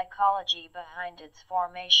 and the psychology behind its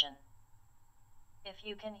formation. If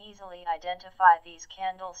you can easily identify these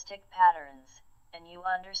candlestick patterns, and you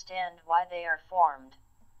understand why they are formed,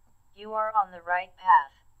 you are on the right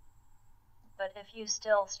path. But if you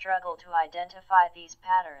still struggle to identify these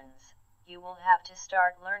patterns, you will have to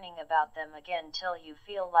start learning about them again till you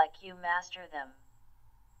feel like you master them.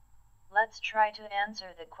 Let's try to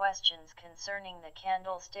answer the questions concerning the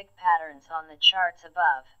candlestick patterns on the charts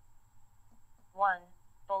above. 1.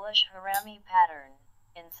 Bullish Harami pattern,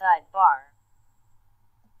 inside bar.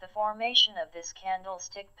 The formation of this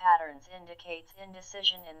candlestick patterns indicates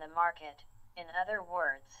indecision in the market. In other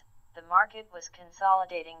words, the market was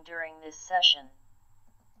consolidating during this session.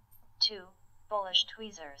 2. Bullish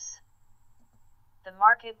tweezers. The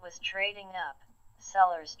market was trading up.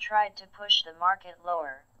 Sellers tried to push the market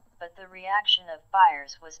lower, but the reaction of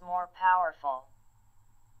buyers was more powerful.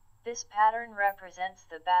 This pattern represents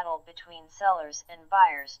the battle between sellers and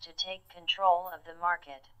buyers to take control of the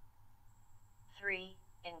market. 3.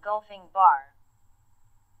 Engulfing bar.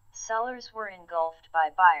 Sellers were engulfed by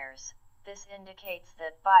buyers. This indicates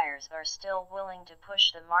that buyers are still willing to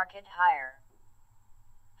push the market higher.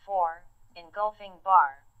 4. Engulfing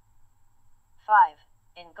bar. 5.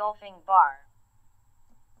 Engulfing bar.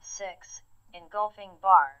 6. Engulfing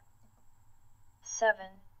bar. 7.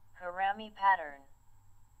 Harami pattern.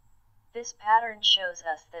 This pattern shows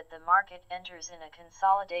us that the market enters in a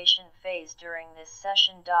consolidation phase during this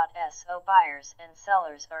session. So buyers and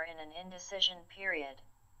sellers are in an indecision period,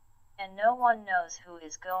 and no one knows who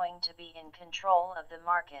is going to be in control of the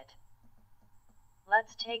market.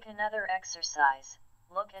 Let's take another exercise.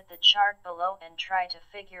 Look at the chart below and try to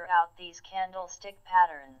figure out these candlestick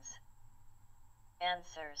patterns.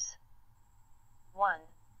 Answers. 1.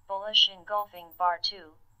 Bullish engulfing bar. 2.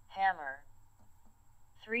 Hammer.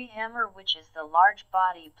 3. Hammer, which is the large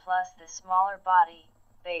body plus the smaller body,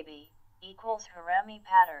 baby, equals Harami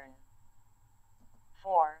pattern.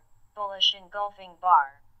 4. Bullish engulfing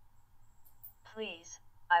bar. Please,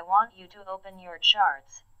 I want you to open your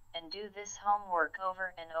charts, and do this homework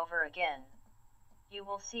over and over again. You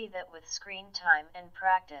will see that with screen time and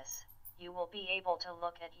practice, you will be able to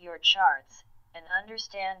look at your charts, and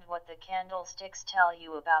understand what the candlesticks tell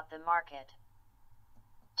you about the market.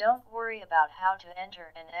 Don't worry about how to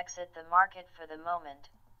enter and exit the market for the moment.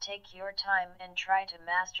 Take your time and try to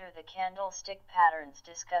master the candlestick patterns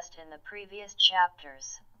discussed in the previous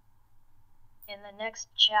chapters. In the next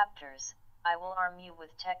chapters, I will arm you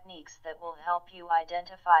with techniques that will help you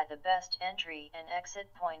identify the best entry and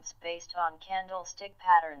exit points based on candlestick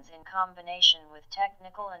patterns in combination with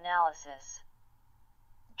technical analysis.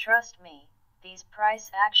 Trust me, these price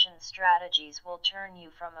action strategies will turn you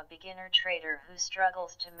from a beginner trader who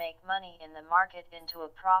struggles to make money in the market into a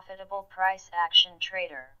profitable price action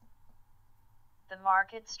trader. The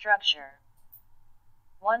market structure.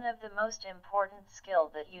 One of the most important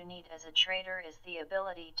skills that you need as a trader is the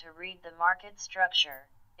ability to read the market structure.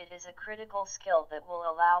 It is a critical skill that will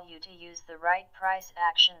allow you to use the right price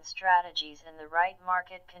action strategies in the right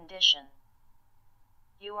market condition.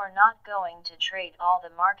 You are not going to trade all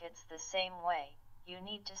the markets the same way. You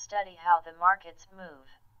need to study how the markets move,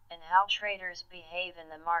 and how traders behave in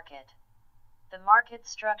the market. The market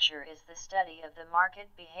structure is the study of the market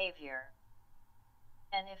behavior.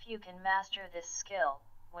 And if you can master this skill,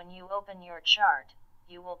 when you open your chart,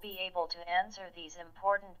 you will be able to answer these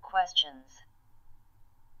important questions.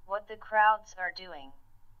 What the crowds are doing.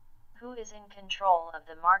 Who is in control of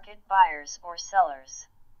the market, buyers or sellers?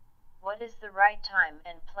 What is the right time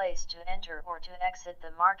and place to enter or to exit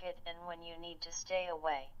the market, and when you need to stay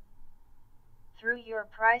away? Through your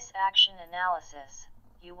price action analysis,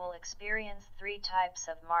 you will experience 3 types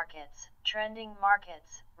of markets: trending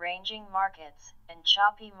markets, ranging markets, and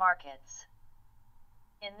choppy markets.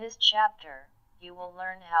 In this chapter, you will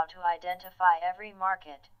learn how to identify every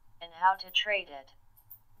market, and how to trade it.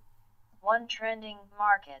 1. Trending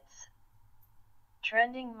markets.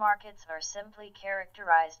 Trending markets are simply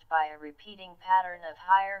characterized by a repeating pattern of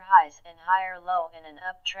higher highs and higher low in an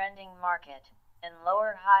uptrending market, and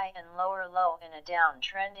lower high and lower low in a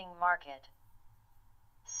downtrending market.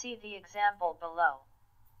 See the example below.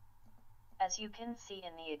 As you can see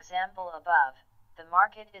in the example above, the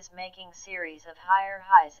market is making series of higher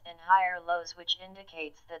highs and higher lows, which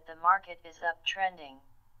indicates that the market is uptrending.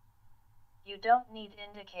 You don't need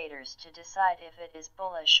indicators to decide if it is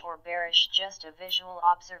bullish or bearish. Just a visual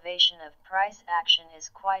observation of price action is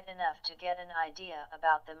quite enough to get an idea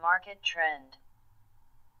about the market trend.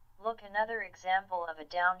 Look, another example of a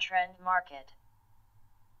downtrend market.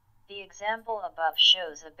 The example above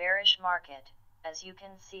shows a bearish market. As you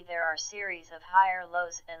can see, there are series of higher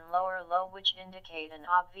lows and lower low, which indicate an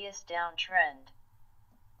obvious downtrend.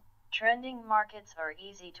 Trending markets are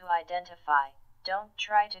easy to identify. Don't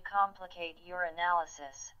try to complicate your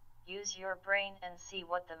analysis. Use your brain and see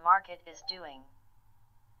what the market is doing.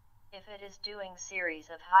 If it is doing series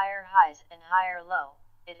of higher highs and higher low,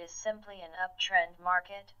 it is simply an uptrend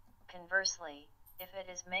market. Conversely, if it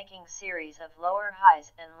is making series of lower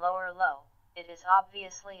highs and lower low, it is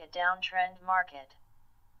obviously a downtrend market.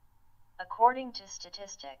 According to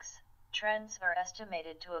statistics, trends are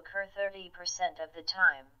estimated to occur 30% of the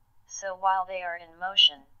time, so while they are in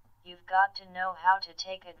motion, you've got to know how to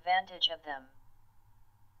take advantage of them.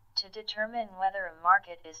 To determine whether a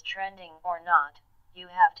market is trending or not, you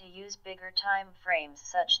have to use bigger time frames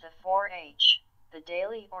such the 4H, the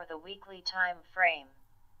daily or the weekly time frame.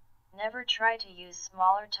 Never try to use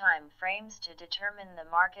smaller time frames to determine the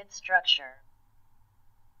market structure.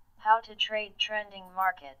 How to trade trending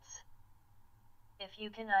markets. If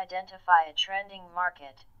you can identify a trending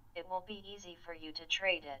market, it will be easy for you to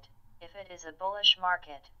trade it. If it is a bullish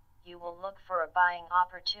market, you will look for a buying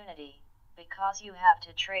opportunity, because you have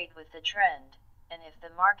to trade with the trend, and if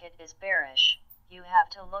the market is bearish, you have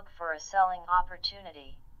to look for a selling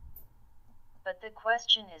opportunity. But the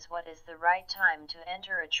question is, what is the right time to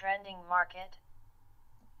enter a trending market?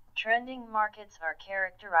 Trending markets are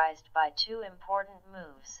characterized by 2 important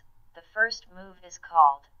moves. The first move is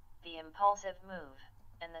called the impulsive move,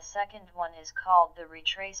 and the second one is called the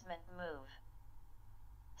retracement move.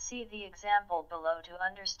 See the example below to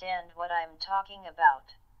understand what I'm talking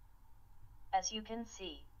about. As you can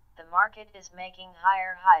see, the market is making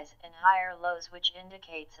higher highs and higher lows, which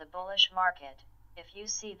indicates a bullish market. If you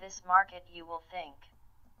see this market, you will think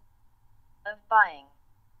of buying.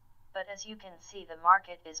 But as you can see, the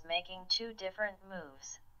market is making 2 different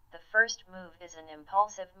moves. The first move is an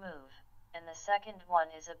impulsive move, and the second one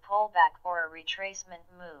is a pullback or a retracement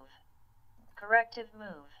move. Corrective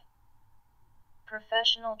move.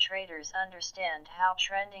 Professional traders understand how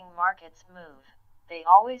trending markets move. They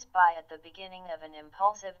always buy at the beginning of an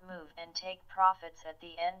impulsive move and take profits at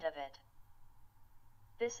the end of it.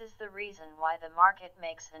 This is the reason why the market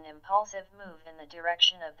makes an impulsive move in the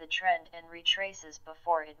direction of the trend and retraces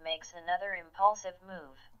before it makes another impulsive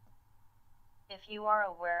move. If you are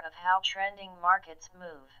aware of how trending markets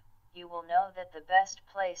move, you will know that the best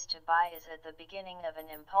place to buy is at the beginning of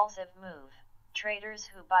an impulsive move. Traders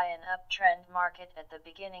who buy an uptrend market at the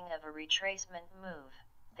beginning of a retracement move,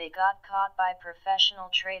 they got caught by professional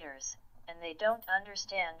traders, and they don't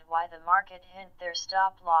understand why the market hit their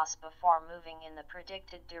stop loss before moving in the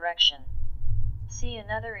predicted direction. See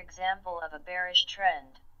another example of a bearish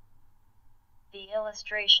trend. The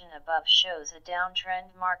illustration above shows a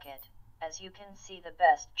downtrend market. As you can see, the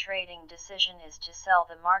best trading decision is to sell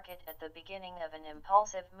the market at the beginning of an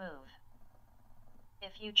impulsive move.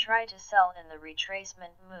 If you try to sell in the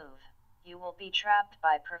retracement move, you will be trapped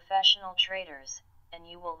by professional traders, and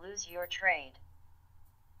you will lose your trade.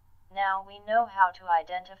 Now we know how to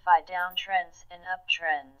identify downtrends and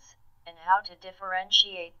uptrends, and how to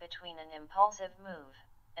differentiate between an impulsive move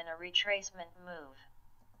and a retracement move.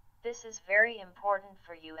 This is very important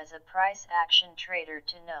for you as a price action trader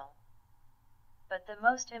to know. But the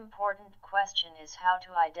most important question is how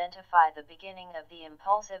to identify the beginning of the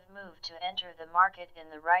impulsive move to enter the market in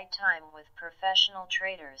the right time with professional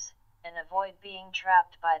traders, and avoid being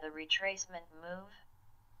trapped by the retracement move.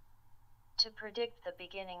 To predict the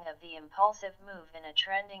beginning of the impulsive move in a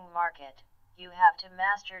trending market, you have to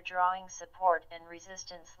master drawing support and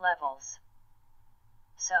resistance levels.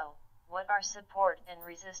 So, what are support and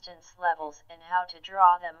resistance levels and how to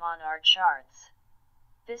draw them on our charts?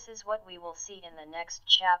 This is what we will see in the next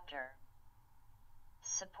chapter.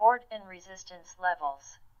 Support and resistance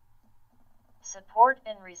levels. Support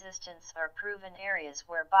and resistance are proven areas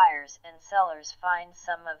where buyers and sellers find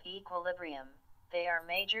some of equilibrium. They are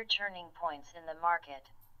major turning points in the market.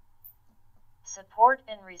 Support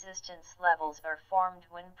and resistance levels are formed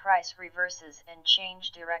when price reverses and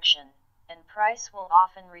change direction, and price will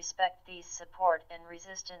often respect these support and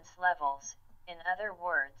resistance levels. In other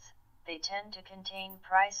words, they tend to contain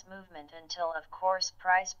price movement until, of course,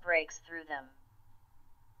 price breaks through them.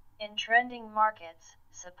 In trending markets,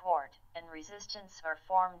 support and resistance are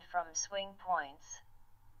formed from swing points.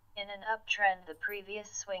 In an uptrend, the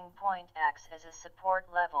previous swing point acts as a support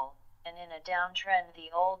level, and in a downtrend,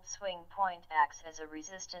 the old swing point acts as a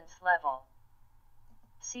resistance level.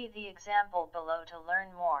 See the example below to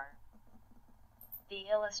learn more. The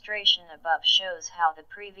illustration above shows how the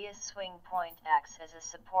previous swing point acts as a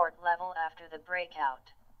support level after the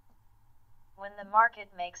breakout. When the market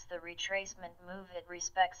makes the retracement move, it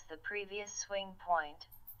respects the previous swing point,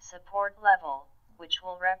 support level, which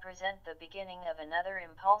will represent the beginning of another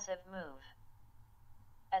impulsive move.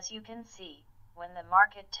 As you can see, when the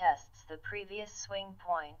market tests the previous swing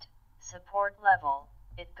point, support level,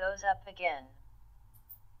 it goes up again.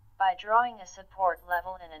 By drawing a support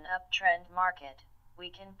level in an uptrend market, we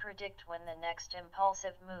can predict when the next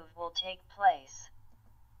impulsive move will take place.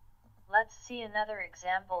 Let's see another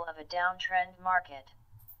example of a downtrend market.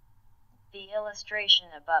 The illustration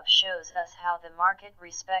above shows us how the market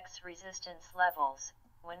respects resistance levels,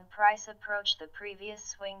 when price approaches the previous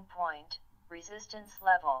swing point, resistance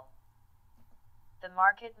level. The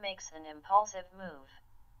market makes an impulsive move.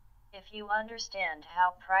 If you understand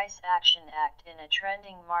how price action acts in a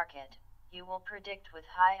trending market, you will predict with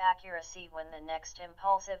high accuracy when the next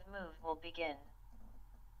impulsive move will begin.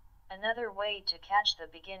 Another way to catch the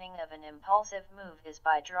beginning of an impulsive move is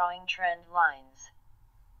by drawing trend lines.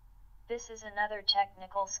 This is another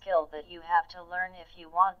technical skill that you have to learn if you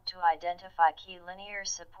want to identify key linear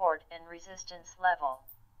support and resistance level.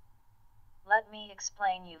 Let me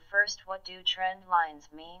explain you first what do trend lines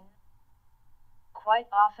mean. Quite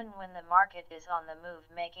often when the market is on the move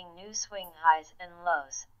making new swing highs and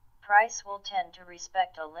lows, price will tend to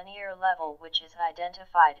respect a linear level which is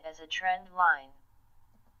identified as a trend line.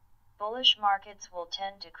 Bullish markets will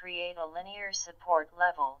tend to create a linear support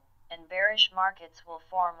level, and bearish markets will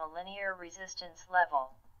form a linear resistance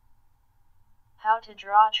level. How to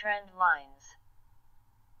draw trend lines.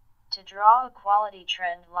 To draw a quality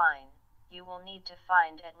trend line, you will need to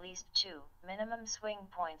find at least 2 minimum swing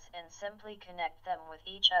points and simply connect them with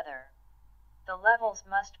each other. The levels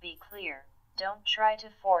must be clear. Don't try to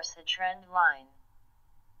force a trend line.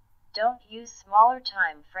 Don't use smaller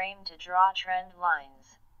time frame to draw trend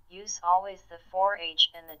lines. Use always the 4H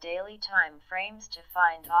and the daily time frames to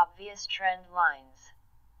find obvious trend lines.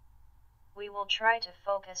 We will try to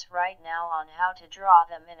focus right now on how to draw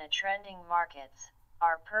them in a trending markets.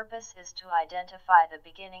 Our purpose is to identify the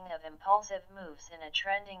beginning of impulsive moves in a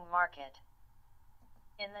trending market.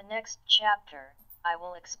 In the next chapter, I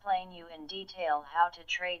will explain you in detail how to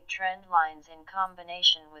trade trend lines in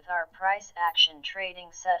combination with our price action trading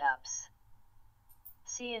setups.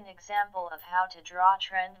 See an example of how to draw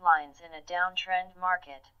trend lines in a downtrend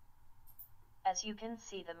market. As you can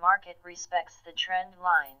see, the market respects the trend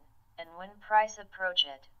line, and when price approach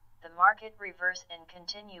it, the market reverse and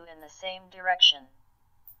continue in the same direction.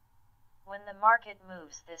 When the market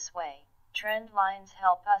moves this way, trend lines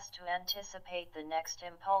help us to anticipate the next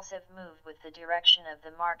impulsive move with the direction of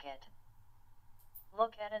the market.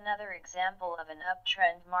 Look at another example of an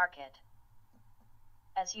uptrend market.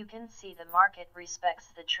 As you can see, the market respects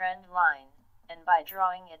the trend line, and by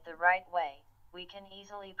drawing it the right way, we can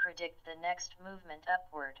easily predict the next movement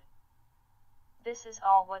upward. This is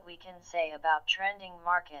all what we can say about trending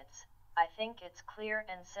markets. I think it's clear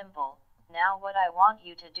and simple. Now what I want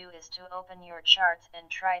you to do is to open your charts and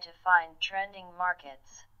try to find trending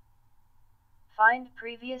markets. Find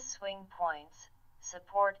previous swing points,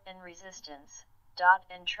 support and resistance,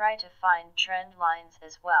 and try to find trend lines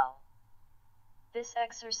as well. This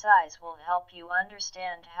exercise will help you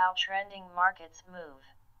understand how trending markets move,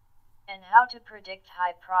 and how to predict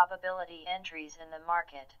high probability entries in the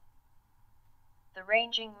market. The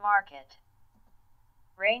ranging market.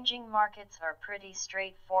 Ranging markets are pretty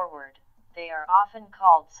straightforward. They are often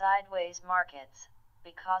called sideways markets,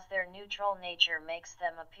 because their neutral nature makes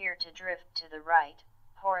them appear to drift to the right,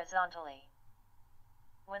 horizontally.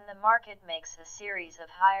 When the market makes a series of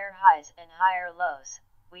higher highs and higher lows,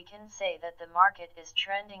 we can say that the market is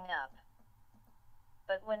trending up.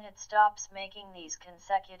 But when it stops making these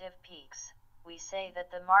consecutive peaks, we say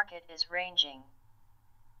that the market is ranging.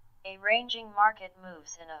 A ranging market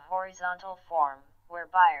moves in a horizontal form, where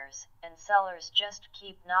buyers and sellers just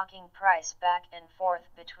keep knocking price back and forth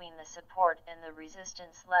between the support and the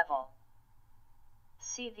resistance level.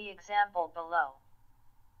 See the example below.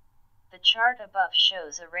 The chart above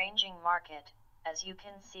shows a ranging market. As you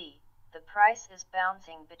can see, the price is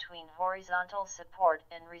bouncing between horizontal support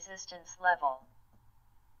and resistance level.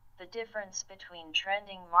 The difference between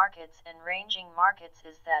trending markets and ranging markets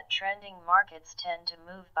is that trending markets tend to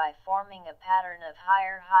move by forming a pattern of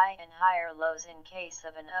higher high and higher lows in case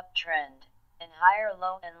of an uptrend, and higher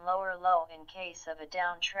low and lower low in case of a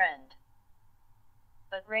downtrend.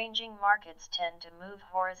 But ranging markets tend to move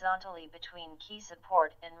horizontally between key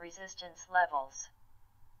support and resistance levels.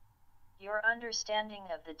 Your understanding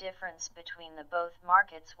of the difference between the both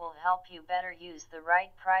markets will help you better use the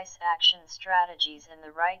right price action strategies in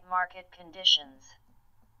the right market conditions.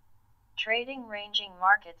 Trading ranging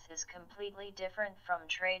markets is completely different from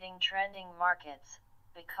trading trending markets,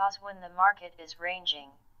 because when the market is ranging,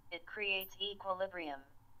 it creates equilibrium.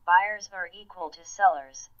 Buyers are equal to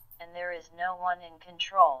sellers, and there is no one in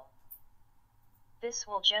control. This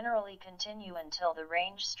will generally continue until the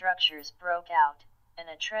range structures broke out, and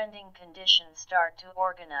a trending condition start to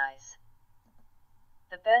organize.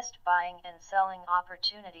 The best buying and selling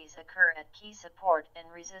opportunities occur at key support and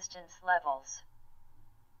resistance levels.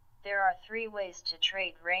 There are 3 ways to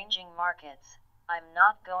trade ranging markets. I'm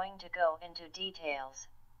not going to go into details,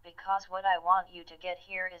 because what I want you to get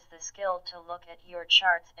here is the skill to look at your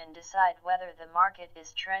charts and decide whether the market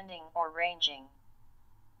is trending or ranging.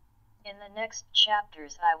 In the next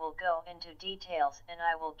chapters I will go into details and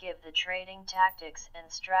I will give the trading tactics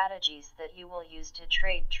and strategies that you will use to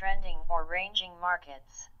trade trending or ranging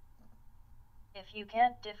markets. If you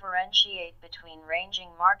can't differentiate between ranging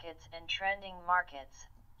markets and trending markets,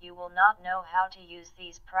 you will not know how to use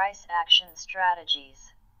these price action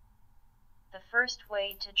strategies. The first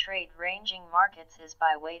way to trade ranging markets is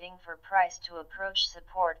by waiting for price to approach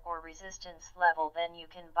support or resistance level. Then you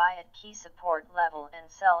can buy at key support level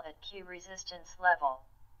and sell at key resistance level.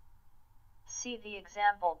 See the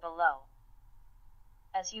example below.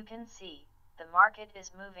 As you can see, the market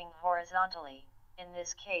is moving horizontally. In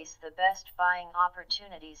this case, the best buying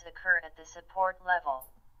opportunities occur at the support level,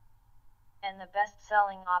 and the best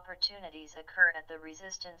selling opportunities occur at the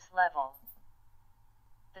resistance level.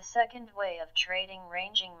 The second way of trading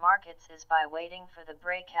ranging markets is by waiting for the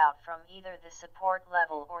breakout from either the support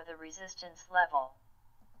level or the resistance level.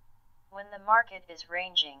 When the market is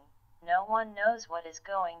ranging, no one knows what is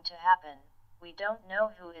going to happen. We don't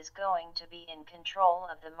know who is going to be in control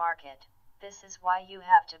of the market. This is why you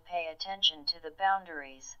have to pay attention to the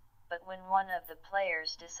boundaries. But when one of the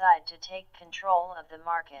players decide to take control of the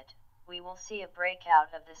market, we will see a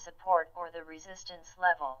breakout of the support or the resistance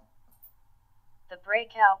level. The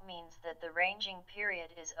breakout means that the ranging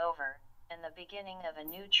period is over, and the beginning of a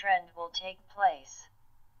new trend will take place.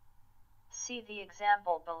 See the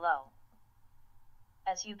example below.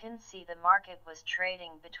 As you can see, the market was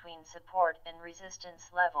trading between support and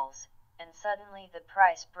resistance levels, and suddenly the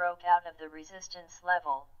price broke out of the resistance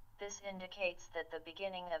level. This indicates that the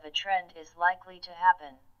beginning of a trend is likely to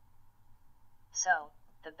happen. So,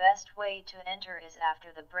 the best way to enter is after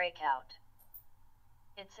the breakout.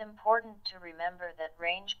 It's important to remember that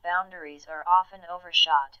range boundaries are often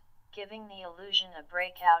overshot, giving the illusion a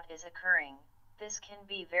breakout is occurring. This can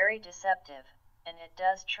be very deceptive, and it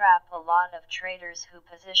does trap a lot of traders who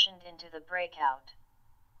positioned into the breakout.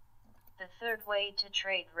 The third way to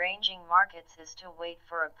trade ranging markets is to wait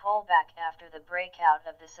for a pullback after the breakout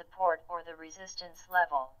of the support or the resistance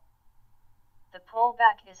level. The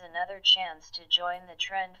pullback is another chance to join the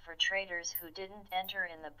trend for traders who didn't enter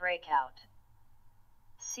in the breakout.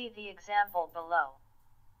 See the example below.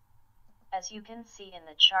 As you can see in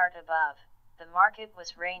the chart above, the market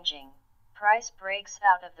was ranging. Price breaks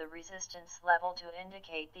out of the resistance level to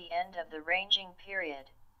indicate the end of the ranging period,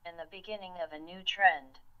 and the beginning of a new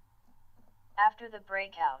trend. After the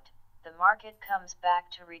breakout, the market comes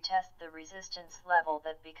back to retest the resistance level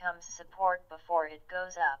that becomes support before it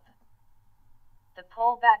goes up. The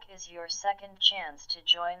pullback is your second chance to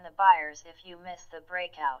join the buyers if you miss the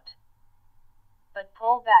breakout. But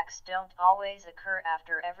pullbacks don't always occur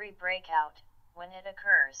after every breakout. When it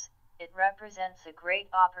occurs, it represents a great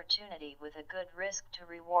opportunity with a good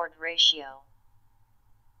risk-to-reward ratio.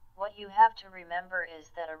 What you have to remember is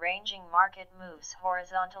that a ranging market moves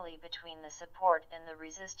horizontally between the support and the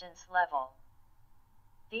resistance level.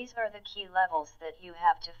 These are the key levels that you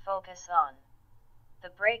have to focus on. The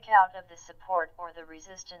breakout of the support or the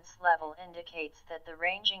resistance level indicates that the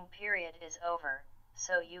ranging period is over,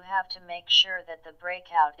 so you have to make sure that the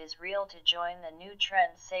breakout is real to join the new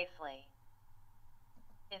trend safely.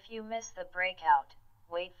 If you miss the breakout,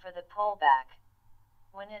 wait for the pullback.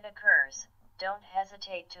 When it occurs, don't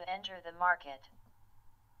hesitate to enter the market.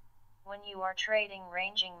 When you are trading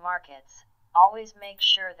ranging markets, always make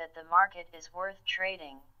sure that the market is worth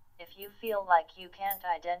trading. If you feel like you can't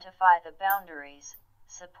identify the boundaries,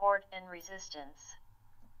 support and resistance,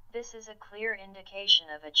 this is a clear indication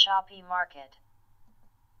of a choppy market.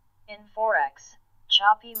 In Forex,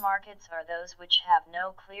 choppy markets are those which have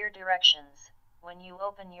no clear directions. When you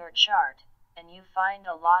open your chart, and you find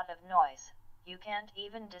a lot of noise, you can't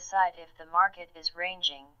even decide if the market is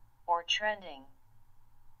ranging or trending.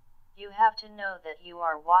 You have to know that you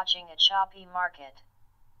are watching a choppy market.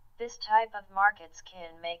 This type of markets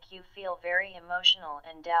can make you feel very emotional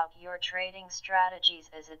and doubt your trading strategies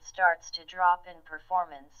as it starts to drop in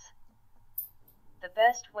performance. The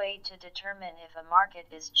best way to determine if a market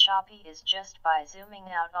is choppy is just by zooming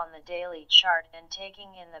out on the daily chart and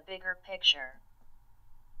taking in the bigger picture.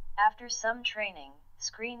 After some training,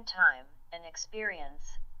 screen time, and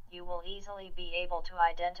experience, you will easily be able to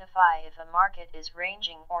identify if a market is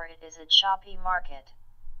ranging or it is a choppy market.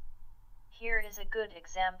 Here is a good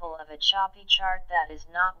example of a choppy chart that is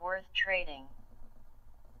not worth trading.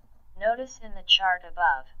 Notice in the chart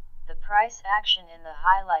above, the price action in the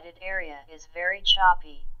highlighted area is very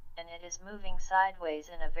choppy, and it is moving sideways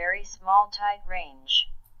in a very small tight range.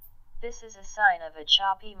 This is a sign of a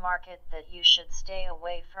choppy market that you should stay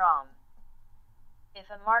away from. If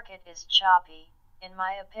a market is choppy, in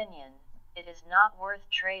my opinion, it is not worth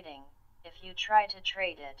trading. If you try to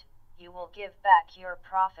trade it, you will give back your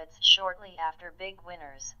profits shortly after big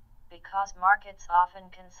winners, because markets often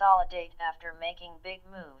consolidate after making big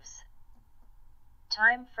moves.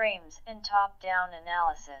 Time frames and top-down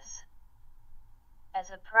analysis. As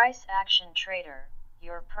a price action trader,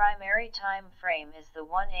 your primary time frame is the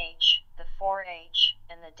 1H, the 4H,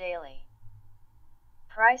 and the daily.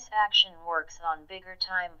 Price action works on bigger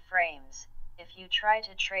time frames. If you try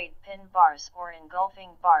to trade pin bars or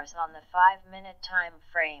engulfing bars on the 5-minute time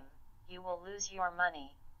frame, you will lose your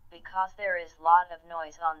money, because there is lot of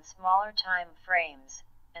noise on smaller time frames,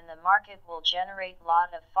 and the market will generate lot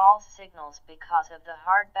of false signals because of the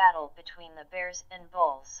hard battle between the bears and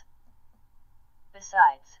bulls.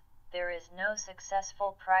 Besides, there is no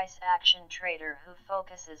successful price action trader who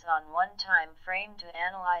focuses on one time frame to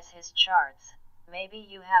analyze his charts. Maybe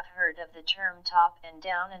you have heard of the term top and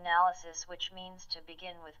down analysis, which means to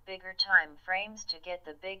begin with bigger time frames to get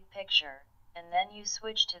the big picture, and then you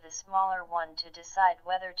switch to the smaller one to decide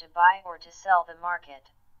whether to buy or to sell the market.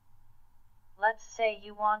 Let's say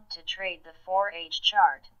you want to trade the 4H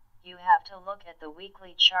chart. You have to look at the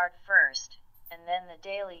weekly chart first, and then the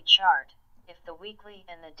daily chart. If the weekly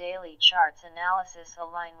and the daily charts analysis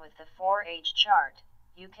align with the 4H chart,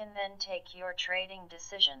 you can then take your trading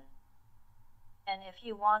decision. And if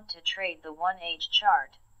you want to trade the 1H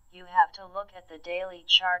chart, you have to look at the daily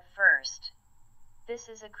chart first. This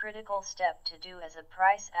is a critical step to do as a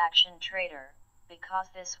price action trader, because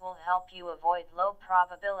this will help you avoid low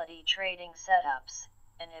probability trading setups,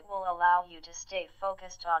 and it will allow you to stay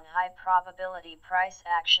focused on high probability price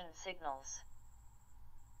action signals.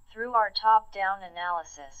 Through our top-down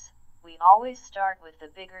analysis, we always start with the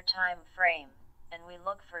bigger time frame, and we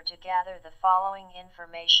look for to gather the following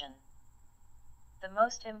information. The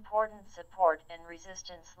most important support and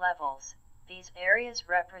resistance levels. These areas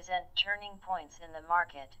represent turning points in the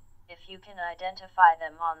market. If you can identify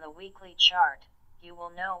them on the weekly chart, you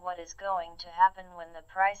will know what is going to happen when the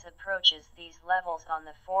price approaches these levels on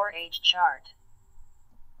the 4H chart.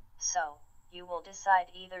 So, you will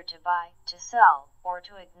decide either to buy, to sell, or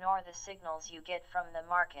to ignore the signals you get from the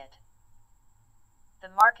market. The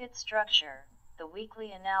market structure. The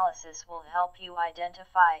weekly analysis will help you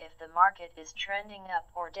identify if the market is trending up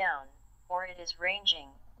or down, or it is ranging,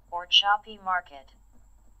 or choppy market.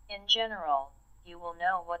 In general, you will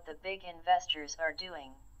know what the big investors are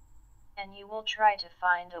doing, and you will try to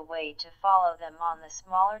find a way to follow them on the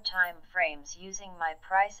smaller time frames using my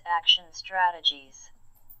price action strategies.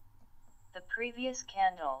 The previous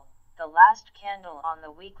candle, the last candle on the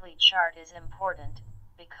weekly chart, is important,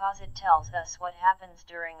 because it tells us what happens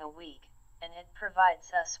during a week. and it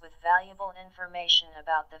provides us with valuable information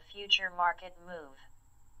about the future market move.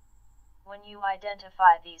 When you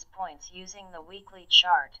identify these points using the weekly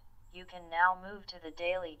chart, you can now move to the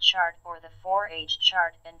daily chart or the 4H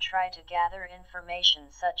chart and try to gather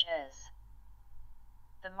information such as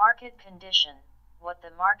the market condition, what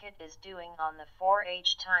the market is doing on the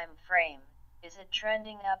 4H time frame, is it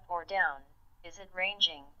trending up or down, is it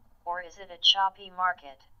ranging, or is it a choppy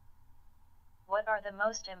market? What are the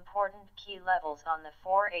most important key levels on the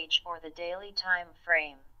 4H or the daily time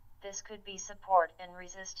frame? This could be support and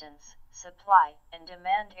resistance, supply and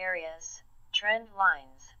demand areas, trend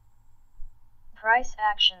lines. Price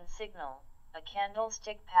action signal, a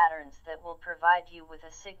candlestick patterns that will provide you with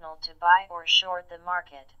a signal to buy or short the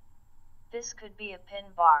market. This could be a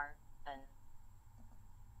pin bar, an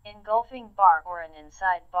engulfing bar or an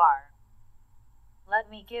inside bar. Let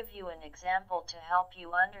me give you an example to help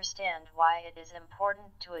you understand why it is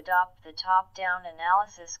important to adopt the top-down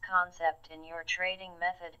analysis concept in your trading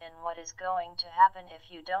method and what is going to happen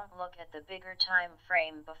if you don't look at the bigger time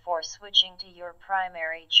frame before switching to your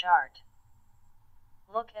primary chart.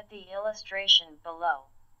 Look at the illustration below.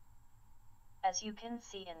 As you can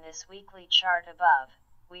see in this weekly chart above,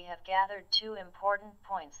 we have gathered two important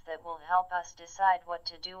points that will help us decide what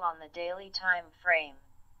to do on the daily time frame.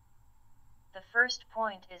 The first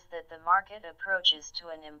point is that the market approaches to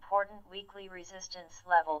an important weekly resistance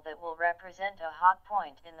level that will represent a hot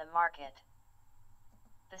point in the market.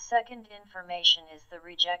 The second information is the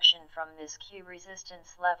rejection from this key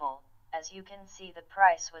resistance level. As you can see, the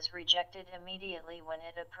price was rejected immediately when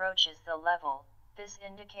it approaches the level. This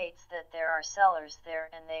indicates that there are sellers there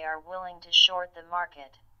and they are willing to short the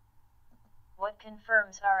market. What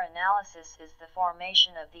confirms our analysis is the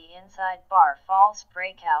formation of the inside bar false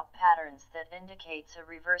breakout patterns that indicates a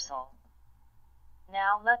reversal.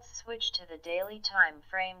 Now let's switch to the daily time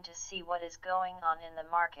frame to see what is going on in the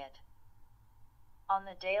market. On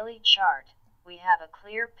the daily chart, we have a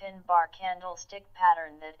clear pin bar candlestick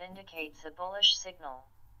pattern that indicates a bullish signal.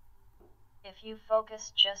 If you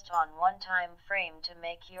focus just on one time frame to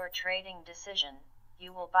make your trading decision,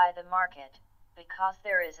 you will buy the market, because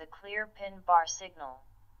there is a clear pin bar signal.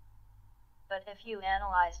 But if you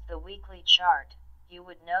analyzed the weekly chart, you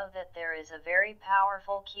would know that there is a very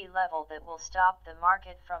powerful key level that will stop the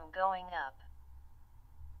market from going up.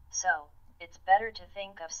 So, it's better to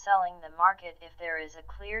think of selling the market if there is a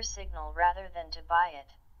clear signal rather than to buy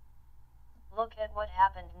it. Look at what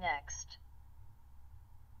happened next.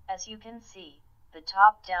 As you can see, the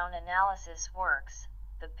top-down analysis works.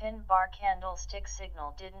 The pin bar candlestick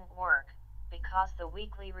signal didn't work, because the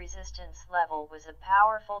weekly resistance level was a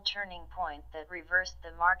powerful turning point that reversed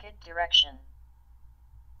the market direction.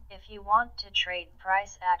 If you want to trade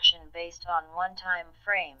price action based on one time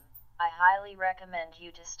frame, I highly recommend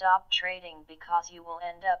you to stop trading because you will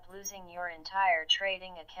end up losing your entire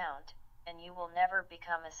trading account, and you will never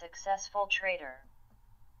become a successful trader.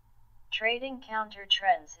 Trading counter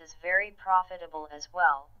trends is very profitable as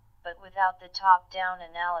well, but without the top-down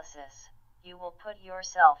analysis, you will put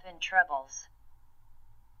yourself in troubles.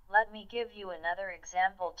 Let me give you another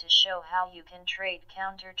example to show how you can trade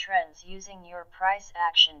counter trends using your price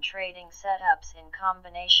action trading setups in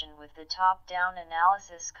combination with the top-down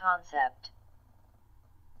analysis concept.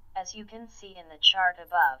 As you can see in the chart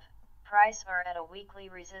above, price are at a weekly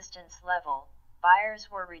resistance level.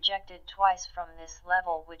 Buyers were rejected twice from this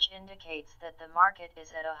level, which indicates that the market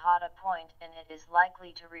is at a hot point and it is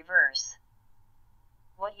likely to reverse.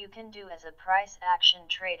 What you can do as a price action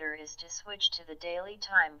trader is to switch to the daily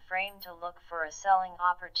time frame to look for a selling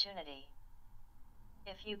opportunity.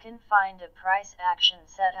 If you can find a price action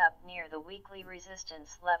setup near the weekly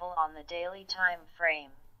resistance level on the daily time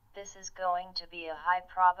frame, this is going to be a high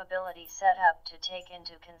probability setup to take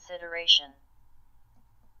into consideration.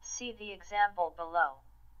 See the example below.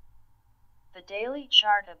 The daily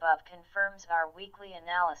chart above confirms our weekly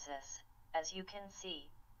analysis. As you can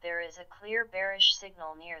see, there is a clear bearish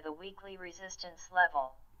signal near the weekly resistance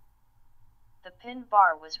level. The pin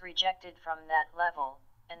bar was rejected from that level,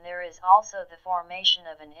 and there is also the formation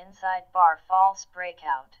of an inside bar false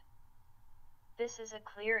breakout. This is a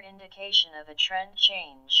clear indication of a trend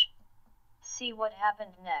change. See what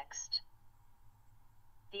happened next.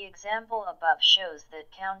 The example above shows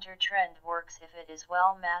that counter trend works if it is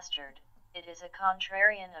well mastered. It is a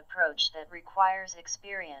contrarian approach that requires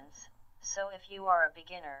experience. So if you are a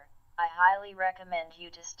beginner, I highly recommend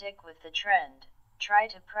you to stick with the trend. Try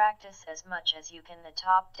to practice as much as you can the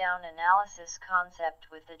top-down analysis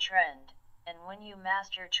concept with the trend, and when you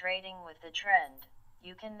master trading with the trend,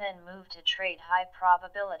 you can then move to trade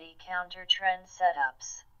high-probability counter-trend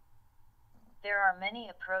setups. There are many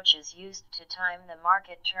approaches used to time the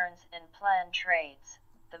market turns and plan trades.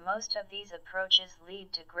 The most of these approaches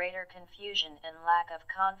lead to greater confusion and lack of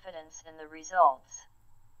confidence in the results.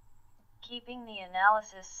 Keeping the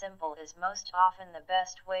analysis simple is most often the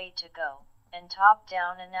best way to go, and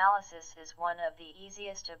top-down analysis is one of the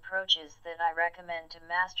easiest approaches that I recommend to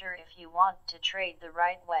master if you want to trade the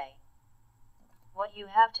right way. What you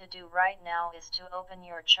have to do right now is to open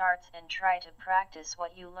your charts and try to practice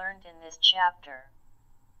what you learned in this chapter.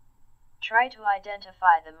 Try to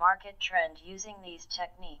identify the market trend using these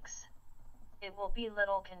techniques. It will be a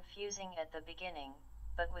little confusing at the beginning,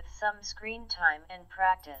 but with some screen time and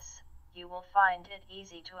practice, you will find it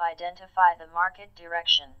easy to identify the market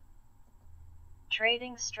direction.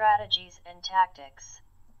 Trading strategies and tactics.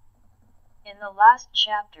 In the last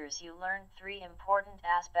chapters you learned 3 important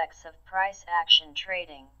aspects of price action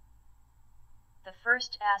trading. The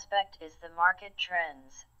first aspect is the market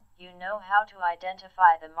trends. You know how to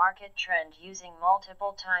identify the market trend using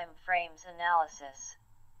multiple time frames analysis.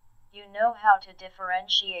 You know how to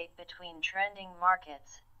differentiate between trending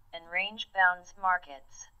markets and range-bound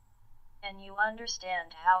markets. And you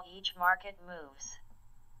understand how each market moves.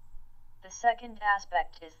 The second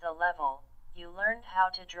aspect is the level. You learned how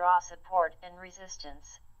to draw support and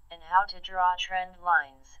resistance, and how to draw trend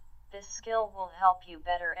lines. This skill will help you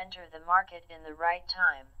better enter the market in the right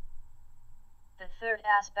time. The third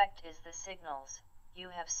aspect is the signals. You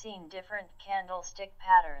have seen different candlestick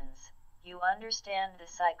patterns. You understand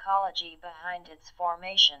the psychology behind its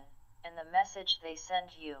formation, and the message they send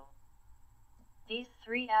you. These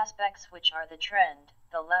 3 aspects, which are the trend,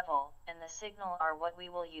 the level, and the signal, are what we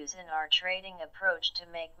will use in our trading approach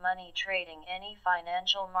to make money trading any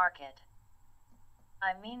financial market.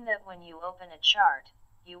 I mean that when you open a chart,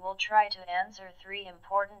 you will try to answer 3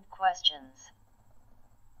 important questions.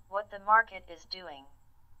 What the market is doing.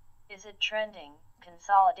 Is it trending,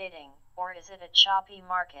 consolidating, or is it a choppy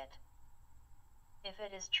market? If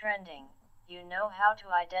it is trending, you know how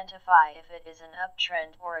to identify if it is an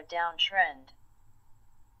uptrend or a downtrend.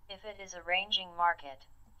 If it is a ranging market,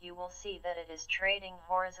 you will see that it is trading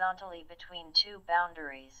horizontally between 2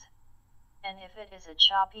 boundaries. And if it is a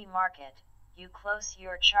choppy market, you close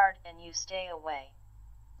your chart and you stay away.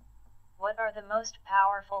 What are the most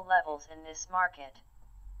powerful levels in this market?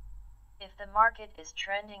 If the market is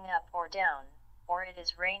trending up or down, or it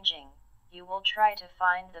is ranging, you will try to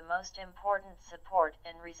find the most important support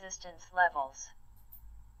and resistance levels.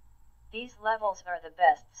 These levels are the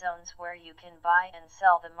best zones where you can buy and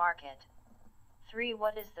sell the market. 3.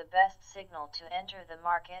 What is the best signal to enter the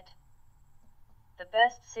market? The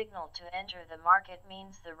best signal to enter the market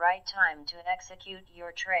means the right time to execute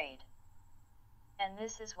your trade. And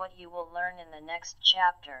this is what you will learn in the next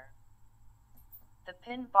chapter. The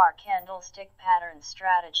pin bar candlestick pattern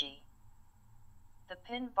strategy. The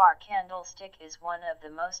pin bar candlestick is one of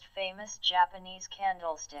the most famous Japanese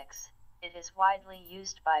candlesticks. It is widely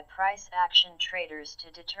used by price action traders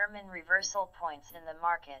to determine reversal points in the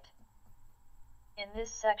market. In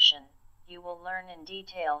this section, you will learn in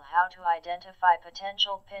detail how to identify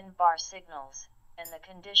potential pin bar signals, and the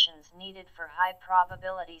conditions needed for high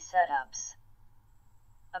probability setups.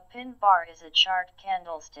 A pin bar is a chart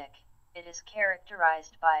candlestick. It is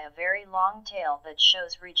characterized by a very long tail that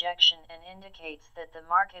shows rejection and indicates that the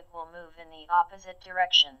market will move in the opposite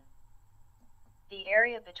direction. The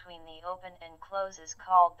area between the open and close is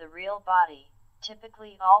called the real body.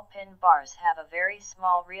 Typically all pin bars have a very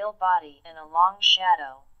small real body and a long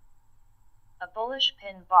shadow. A bullish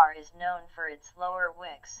pin bar is known for its lower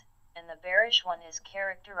wicks, and the bearish one is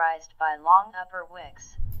characterized by long upper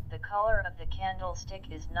wicks. The color of the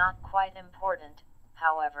candlestick is not quite important,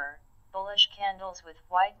 however. Bullish candles with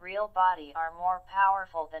white real body are more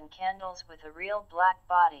powerful than candles with a real black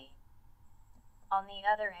body. On the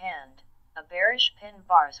other hand, a bearish pin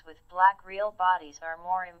bars with black real bodies are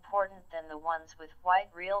more important than the ones with white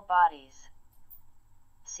real bodies.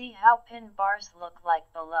 See how pin bars look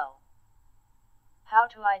like below. How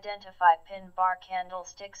to identify pin bar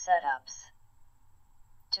candlestick setups.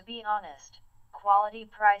 To be honest, quality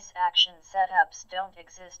price action setups don't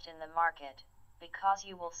exist in the market, because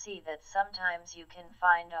you will see that sometimes you can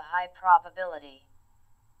find a high probability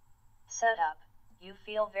setup. You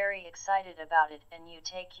feel very excited about it and you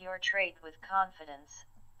take your trade with confidence,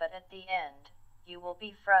 but at the end, you will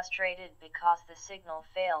be frustrated because the signal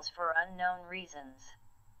fails for unknown reasons.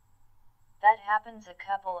 That happens a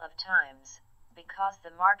couple of times, because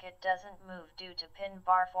the market doesn't move due to pin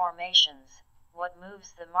bar formations. What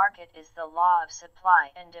moves the market is the law of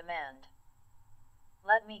supply and demand.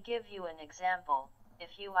 Let me give you an example.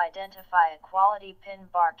 if you identify a quality pin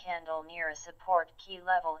bar candle near a support key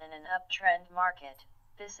level in an uptrend market,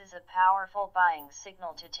 this is a powerful buying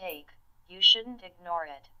signal to take. You shouldn't ignore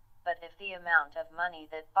it, but if the amount of money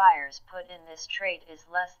that buyers put in this trade is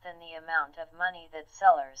less than the amount of money that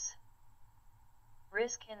sellers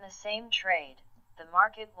risk in the same trade, the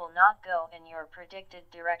market will not go in your predicted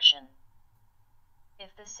direction.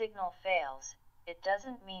 If the signal fails, it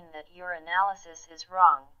doesn't mean that your analysis is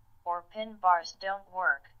wrong, or pin bars don't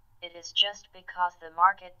work, it is just because the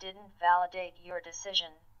market didn't validate your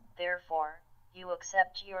decision. Therefore, you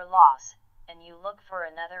accept your loss, and you look for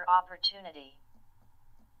another opportunity.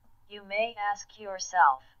 You may ask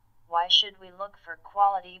yourself, why should we look for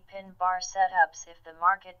quality pin bar setups if the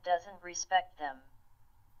market doesn't respect them?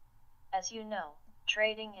 As you know,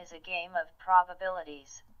 trading is a game of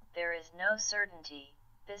probabilities. There is no certainty.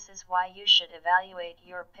 This is why you should evaluate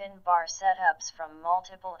your pin bar setups from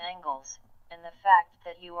multiple angles, and the fact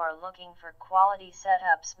that you are looking for quality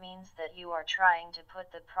setups means that you are trying to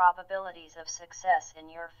put the probabilities of success in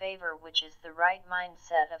your favor, which is the right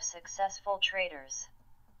mindset of successful traders.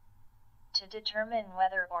 To determine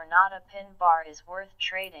whether or not a pin bar is worth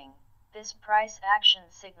trading, this price action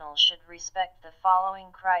signal should respect the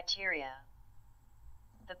following criteria.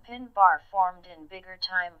 The pin bar formed in bigger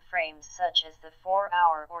time frames such as the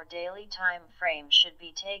 4-hour or daily time frame should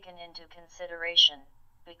be taken into consideration,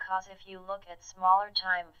 because if you look at smaller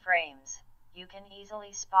time frames, you can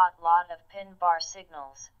easily spot lot of pin bar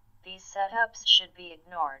signals. These setups should be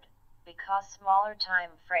ignored, because smaller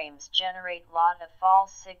time frames generate lot of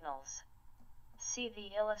false signals. See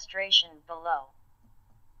the illustration below.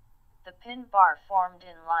 The pin bar formed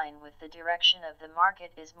in line with the direction of the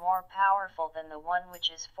market is more powerful than the one which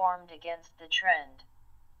is formed against the trend.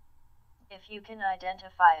 If you can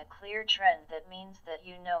identify a clear trend, that means that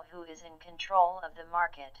you know who is in control of the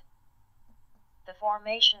market. The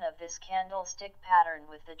formation of this candlestick pattern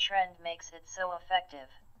with the trend makes it so effective.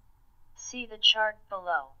 See the chart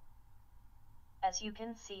below. As you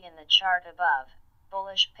can see in the chart above,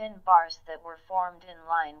 bullish pin bars that were formed in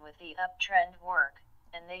line with the uptrend work,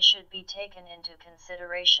 and they should be taken into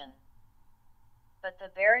consideration. But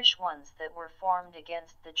the bearish ones that were formed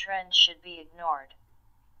against the trend should be ignored.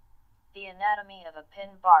 The anatomy of a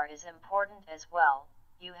pin bar is important as well.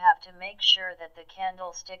 You have to make sure that the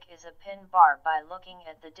candlestick is a pin bar by looking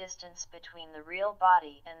at the distance between the real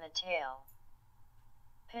body and the tail.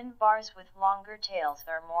 Pin bars with longer tails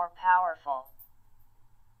are more powerful.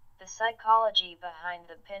 The psychology behind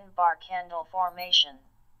the pin bar candle formation.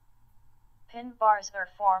 Pin bars are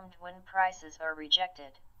formed when prices are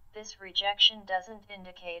rejected. This rejection doesn't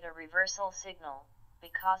indicate a reversal signal,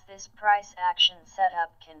 because this price action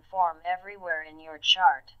setup can form everywhere in your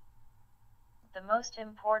chart. The most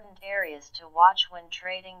important areas to watch when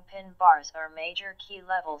trading pin bars are major key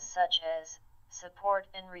levels such as support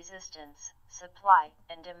and resistance, supply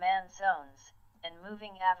and demand zones, and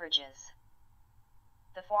moving averages.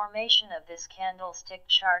 The formation of this candlestick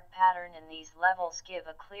chart pattern in these levels give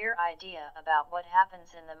a clear idea about what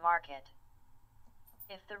happens in the market.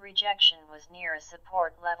 If the rejection was near a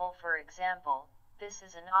support level, for example, this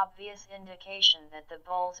is an obvious indication that the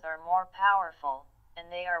bulls are more powerful,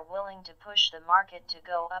 and they are willing to push the market to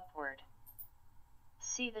go upward.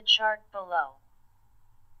 See the chart below.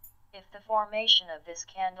 If the formation of this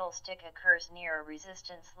candlestick occurs near a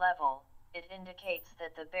resistance level, it indicates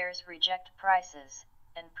that the bears reject prices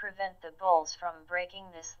and prevent the bulls from breaking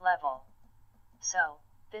this level. So,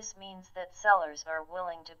 this means that sellers are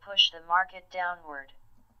willing to push the market downward.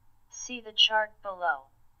 See the chart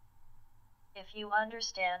below. If you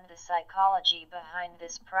understand the psychology behind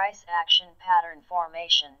this price action pattern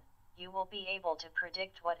formation, you will be able to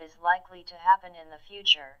predict what is likely to happen in the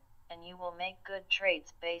future, and you will make good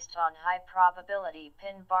trades based on high probability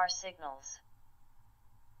pin bar signals.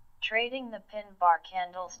 Trading the pin bar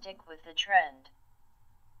candlestick with the trend.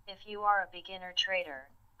 If you are a beginner trader,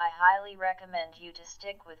 I highly recommend you to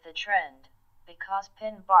stick with the trend, because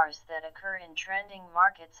pin bars that occur in trending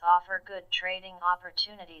markets offer good trading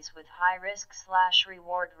opportunities with high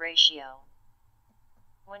risk/reward ratio.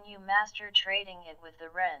 When you master trading it with the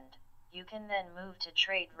rend, you can then move to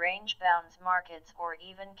trade range-bound markets or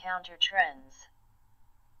even counter trends.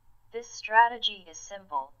 This strategy is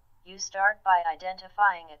simple. You start by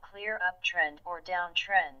identifying a clear uptrend or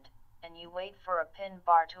downtrend, and you wait for a pin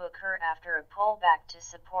bar to occur after a pullback to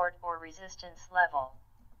support or resistance level.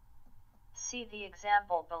 See the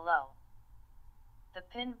example below. The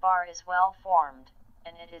pin bar is well formed,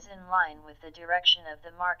 and it is in line with the direction of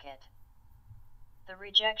the market. The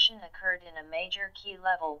rejection occurred in a major key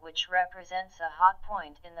level which represents a hot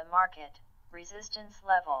point in the market, resistance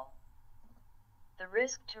level. The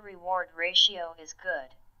risk-to-reward ratio is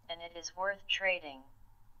good, and it is worth trading.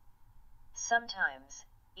 Sometimes,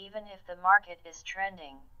 even if the market is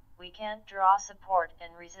trending, we can't draw support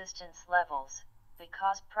and resistance levels,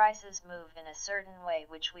 because prices move in a certain way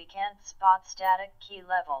which we can't spot static key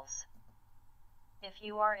levels. If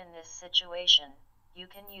you are in this situation, you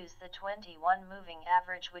can use the 21 moving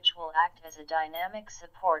average, which will act as a dynamic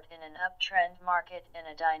support in an uptrend market and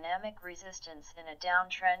a dynamic resistance in a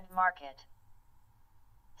downtrend market.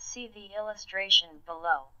 See the illustration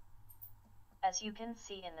below. As you can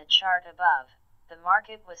see in the chart above, the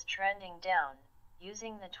market was trending down.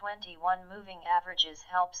 Using the 21 moving averages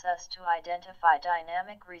helps us to identify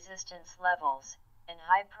dynamic resistance levels and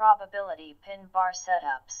high probability pin bar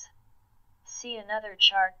setups. See another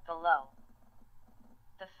chart below.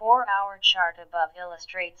 The 4-hour chart above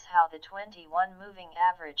illustrates how the 21 moving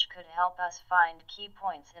average could help us find key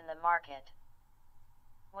points in the market.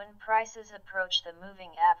 When prices approach the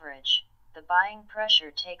moving average, the buying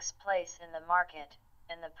pressure takes place in the market,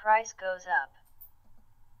 and the price goes up.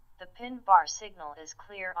 The pin bar signal is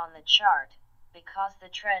clear on the chart, because the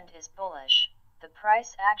trend is bullish. The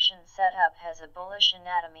price action setup has a bullish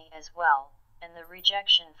anatomy as well, and the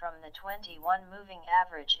rejection from the 21 moving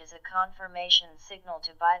average is a confirmation signal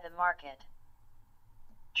to buy the market.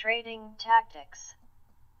 Trading tactics.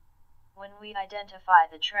 When we identify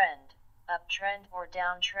the trend, uptrend or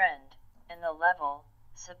downtrend, and the level,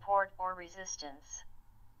 support or resistance,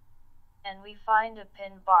 and we find a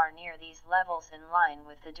pin bar near these levels in line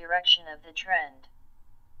with the direction of the trend,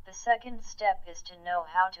 the second step is to know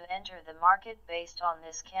how to enter the market based on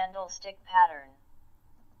this candlestick pattern.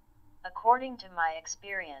 According to my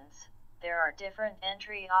experience, there are different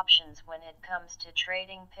entry options when it comes to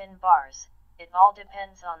trading pin bars. It all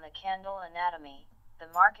depends on the candle anatomy, the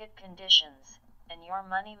market conditions, and your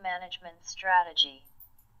money management strategy.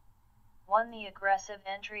 1. The aggressive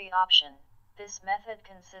entry option. This method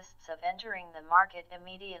consists of entering the market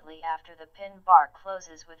immediately after the pin bar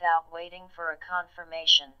closes without waiting for a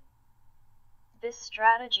confirmation. This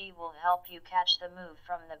strategy will help you catch the move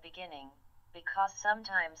from the beginning, because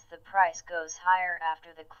sometimes the price goes higher after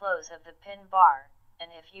the close of the pin bar,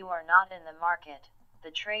 and if you are not in the market,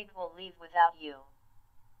 the trade will leave without you.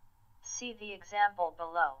 See the example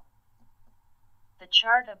below. The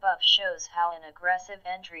chart above shows how an aggressive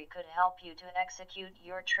entry could help you to execute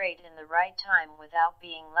your trade in the right time without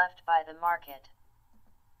being left by the market.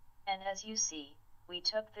 And as you see, we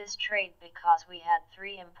took this trade because we had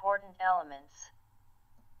 3 important elements.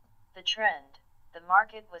 The trend. The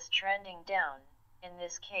market was trending down. In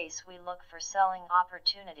this case we look for selling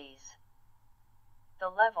opportunities. The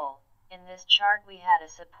level. In this chart we had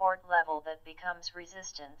a support level that becomes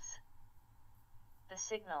resistance. The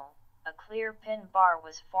signal. A clear pin bar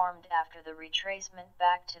was formed after the retracement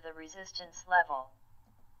back to the resistance level.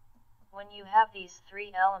 When you have these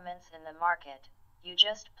 3 elements in the market, you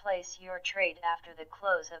just place your trade after the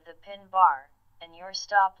close of the pin bar, and your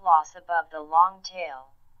stop loss above the long tail.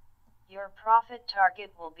 Your profit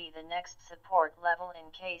target will be the next support level in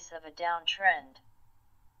case of a downtrend.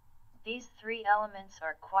 These 3 elements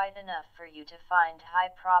are quite enough for you to find high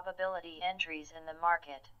probability entries in the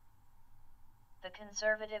market. The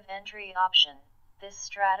conservative entry option. This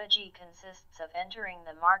strategy consists of entering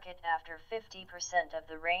the market after 50% of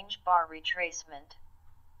the range bar retracement.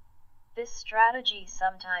 This strategy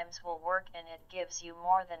sometimes will work and it gives you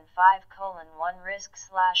more than 5:1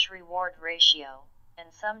 risk/reward ratio,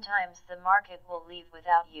 and sometimes the market will leave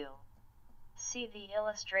without you. See the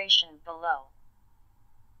illustration below.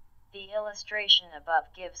 The illustration above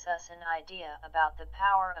gives us an idea about the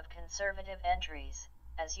power of conservative entries.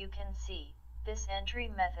 As you can see, this entry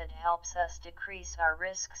method helps us decrease our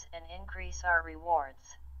risks and increase our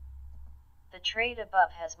rewards. The trade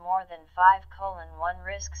above has more than 5:1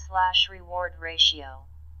 risk/reward ratio.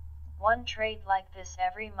 One trade like this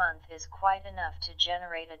every month is quite enough to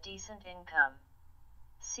generate a decent income.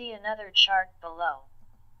 See another chart below.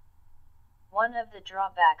 One of the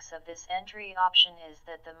drawbacks of this entry option is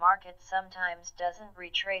that the market sometimes doesn't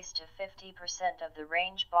retrace to 50% of the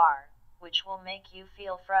range bar, which will make you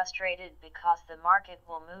feel frustrated because the market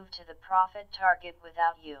will move to the profit target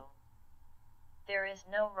without you. There is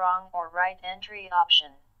no wrong or right entry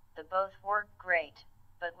option, the both work great,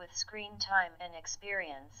 but with screen time and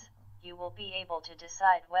experience, you will be able to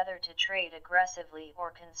decide whether to trade aggressively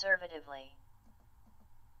or conservatively.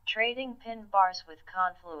 Trading pin bars with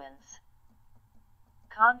confluence.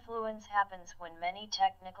 Confluence happens when many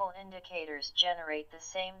technical indicators generate the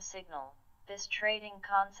same signal. This trading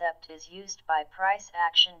concept is used by price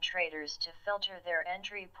action traders to filter their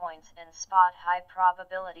entry points and spot high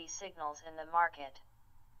probability signals in the market.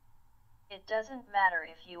 It doesn't matter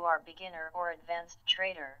if you are beginner or advanced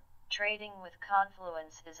trader, trading with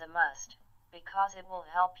confluence is a must, because it will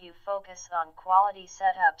help you focus on quality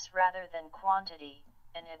setups rather than quantity,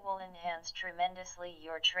 and it will enhance tremendously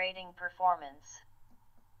your trading performance.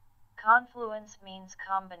 Confluence means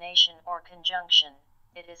combination or conjunction.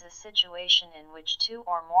 It is a situation in which two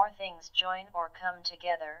or more things join or come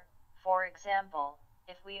together. For example,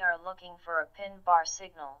 if we are looking for a pin bar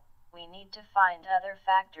signal, we need to find other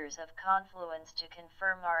factors of confluence to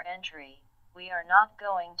confirm our entry. We are not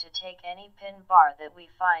going to take any pin bar that we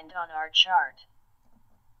find on our chart.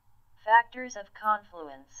 Factors of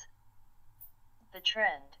confluence. The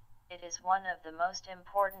trend. It is one of the most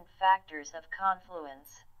important factors of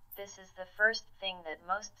confluence. This is the first thing that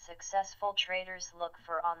most successful traders look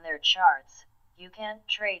for on their charts. You can't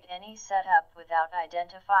trade any setup without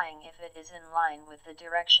identifying if it is in line with the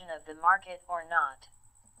direction of the market or not.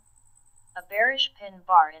 A bearish pin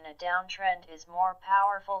bar in a downtrend is more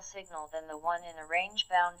powerful signal than the one in a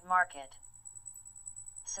range-bound market.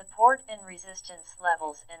 Support and resistance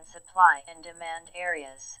levels and supply and demand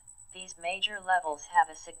areas. These major levels have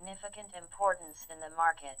a significant importance in the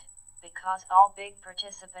market, because all big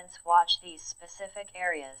participants watch these specific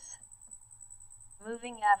areas.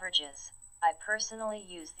 Moving averages. I personally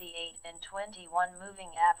use the 8 and 21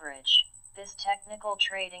 moving average. This technical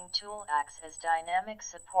trading tool acts as dynamic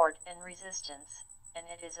support and resistance, and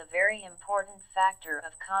it is a very important factor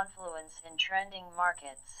of confluence in trending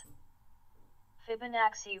markets.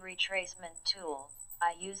 Fibonacci retracement tool.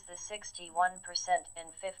 I use the 61%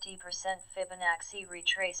 and 50% Fibonacci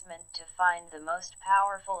retracement to find the most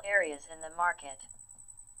powerful areas in the market.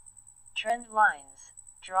 Trend lines.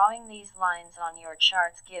 Drawing these lines on your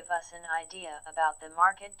charts give us an idea about the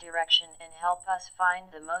market direction and help us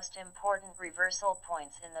find the most important reversal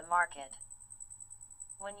points in the market.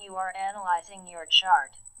 When you are analyzing your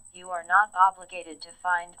chart, you are not obligated to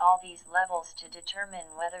find all these levels to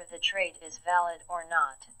determine whether the trade is valid or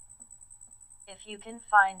not. If you can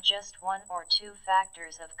find just one or two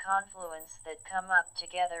factors of confluence that come up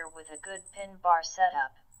together with a good pin bar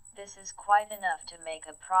setup, this is quite enough to make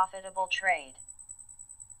a profitable trade.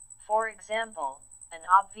 For example, an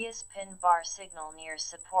obvious pin bar signal near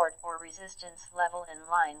support or resistance level in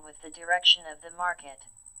line with the direction of the market.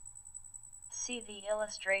 See the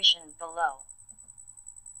illustration below.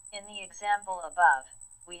 In the example above,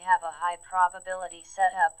 we have a high probability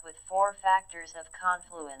setup with four factors of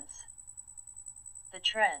confluence. The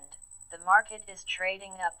trend. The market is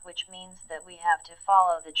trading up, which means that we have to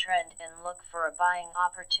follow the trend and look for a buying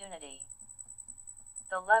opportunity.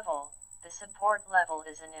 The level. The support level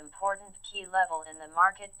is an important key level in the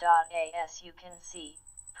market. As you can see,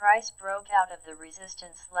 price broke out of the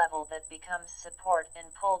resistance level that becomes support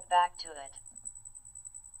and pulled back to it.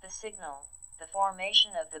 The signal. The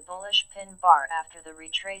formation of the bullish pin bar after the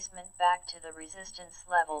retracement back to the resistance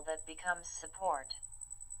level that becomes support.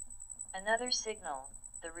 Another signal.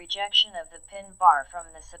 The rejection of the pin bar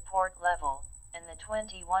from the support level, and the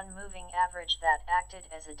 21 moving average that acted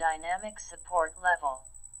as a dynamic support level.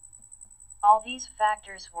 All these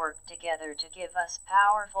factors work together to give us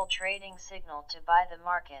powerful trading signal to buy the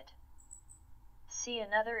market. See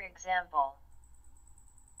another example.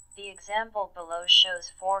 The example below shows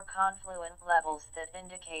four confluent levels that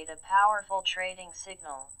indicate a powerful trading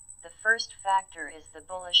signal. The first factor is the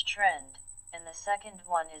bullish trend, and the second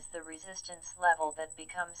one is the resistance level that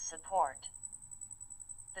becomes support.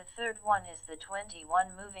 The third one is the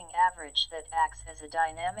 21 moving average that acts as a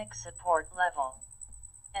dynamic support level.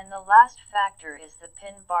 And the last factor is the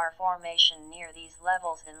pin bar formation near these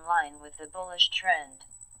levels in line with the bullish trend.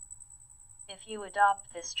 If you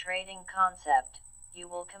adopt this trading concept, you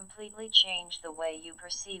will completely change the way you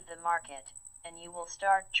perceive the market, and you will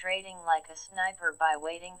start trading like a sniper by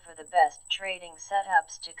waiting for the best trading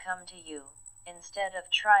setups to come to you, instead of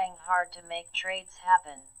trying hard to make trades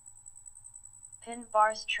happen. Pin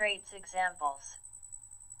bars trades examples.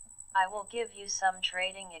 I will give you some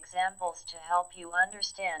trading examples to help you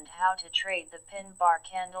understand how to trade the pin bar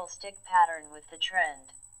candlestick pattern with the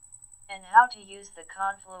trend, and how to use the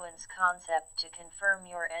confluence concept to confirm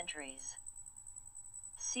your entries.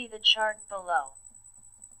 See the chart below.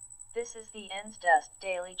 This is the Candlestick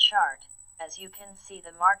daily chart. As you can see,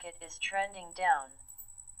 the market is trending down.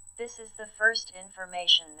 This is the first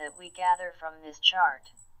information that we gather from this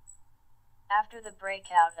chart. After the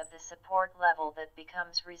breakout of the support level that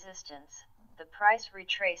becomes resistance, the price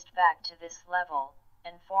retraced back to this level,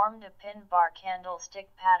 and formed a pin bar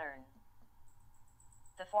candlestick pattern.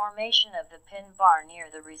 The formation of the pin bar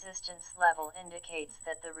near the resistance level indicates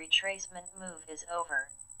that the retracement move is over,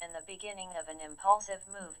 and the beginning of an impulsive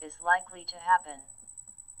move is likely to happen.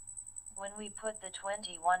 When we put the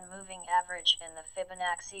 21 moving average and the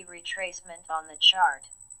Fibonacci retracement on the chart,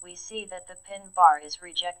 we see that the pin bar is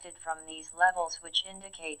rejected from these levels, which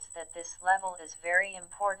indicates that this level is very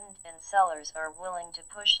important and sellers are willing to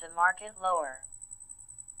push the market lower.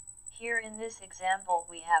 Here in this example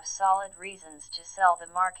we have solid reasons to sell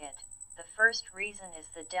the market. The first reason is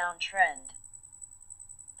the downtrend.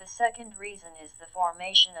 The second reason is the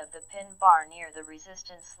formation of the pin bar near the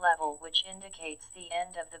resistance level, which indicates the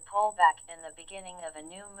end of the pullback and the beginning of a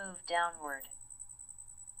new move downward.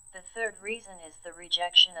 The third reason is the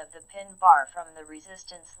rejection of the pin bar from the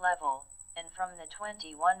resistance level, and from the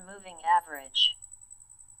 21 moving average.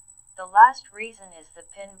 The last reason is the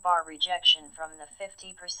pin bar rejection from the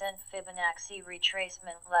 50% Fibonacci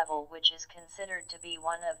retracement level, which is considered to be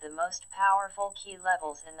one of the most powerful key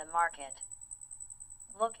levels in the market.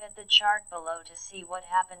 Look at the chart below to see what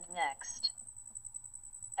happened next.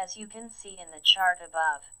 As you can see in the chart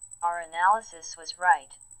above, our analysis was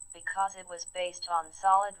right, because it was based on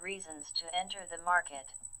solid reasons to enter the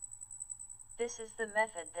market. This is the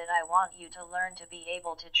method that I want you to learn to be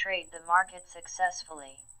able to trade the market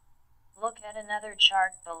successfully. Look at another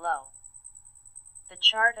chart below. The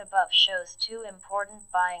chart above shows two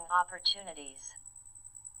important buying opportunities.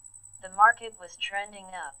 The market was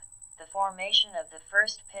trending up. The formation of the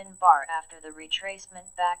first pin bar after the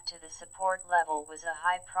retracement back to the support level was a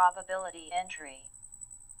high probability entry.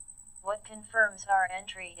 What confirms our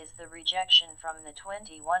entry is the rejection from the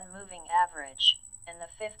 21 moving average, and the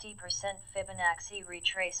 50% Fibonacci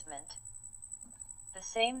retracement. The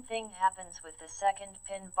same thing happens with the second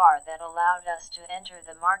pin bar that allowed us to enter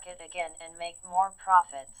the market again and make more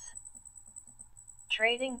profits.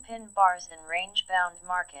 Trading pin bars in range-bound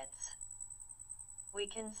markets. We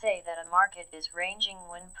can say that a market is ranging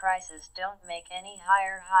when prices don't make any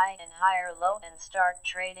higher high and higher low and start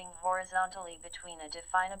trading horizontally between a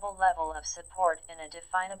definable level of support and a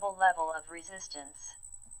definable level of resistance.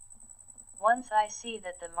 Once I see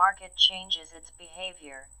that the market changes its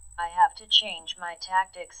behavior, I have to change my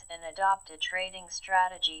tactics and adopt a trading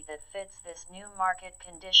strategy that fits this new market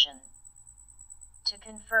condition. To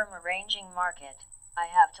confirm a ranging market, I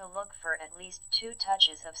have to look for at least 2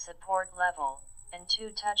 touches of support level, and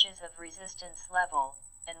 2 touches of resistance level,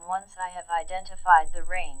 and once I have identified the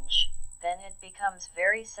range, then it becomes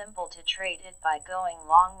very simple to trade it by going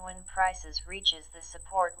long when prices reaches the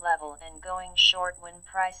support level and going short when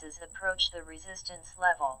prices approach the resistance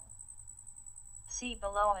level. See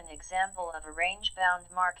below an example of a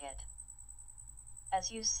range-bound market.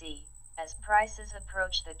 As you see, as prices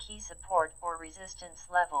approach the key support or resistance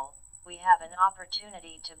level, we have an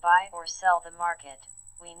opportunity to buy or sell the market.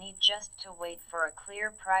 We need just to wait for a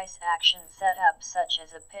clear price action setup such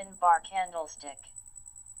as a pin bar candlestick.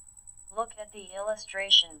 Look at the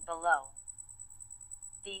illustration below.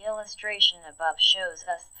 The illustration above shows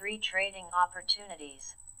us 3 trading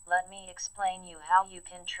opportunities. Let me explain you how you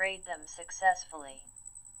can trade them successfully.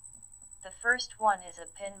 The first one is a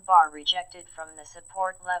pin bar rejected from the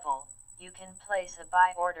support level. You can place a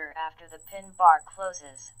buy order after the pin bar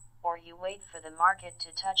closes, or you wait for the market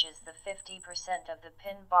to touches the 50% of the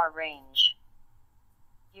pin bar range.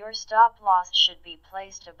 Your stop loss should be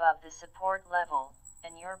placed above the support level,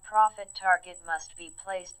 and your profit target must be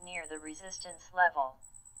placed near the resistance level.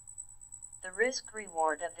 The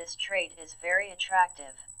risk-reward of this trade is very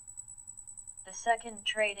attractive. The second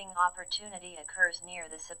trading opportunity occurs near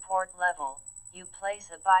the support level. You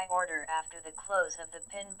place a buy order after the close of the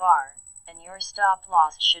pin bar, and your stop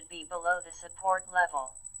loss should be below the support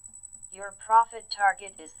level. Your profit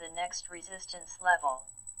target is the next resistance level.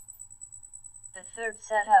 The third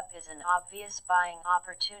setup is an obvious buying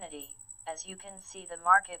opportunity. As you can see, the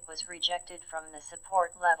market was rejected from the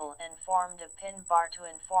support level and formed a pin bar to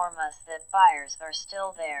inform us that buyers are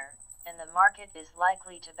still there, and the market is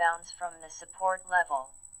likely to bounce from the support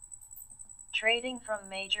level. Trading from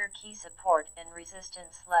major key support and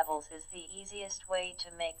resistance levels is the easiest way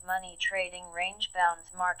to make money trading range-bound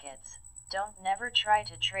markets. Don't never try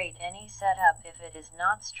to trade any setup if it is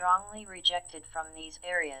not strongly rejected from these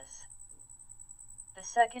areas. The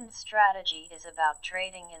second strategy is about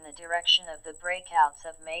trading in the direction of the breakouts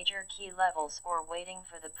of major key levels or waiting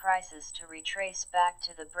for the prices to retrace back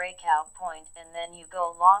to the breakout point and then you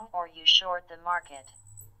go long or you short the market.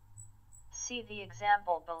 See the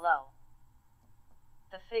example below.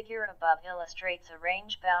 The figure above illustrates a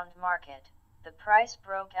range-bound market. The price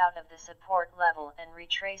broke out of the support level and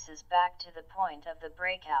retraces back to the point of the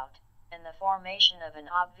breakout, and the formation of an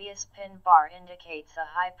obvious pin bar indicates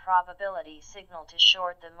a high probability signal to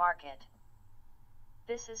short the market.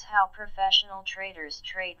 This is how professional traders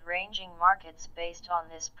trade ranging markets based on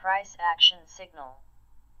this price action signal.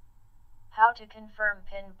 How to confirm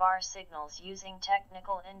pin bar signals using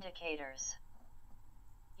technical indicators.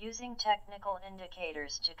 Using technical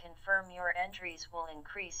indicators to confirm your entries will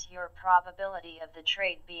increase your probability of the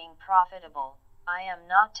trade being profitable. I am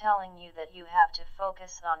not telling you that you have to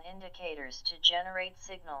focus on indicators to generate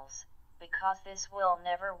signals, because this will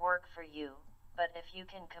never work for you, but if you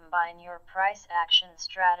can combine your price action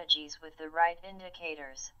strategies with the right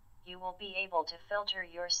indicators, you will be able to filter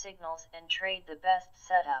your signals and trade the best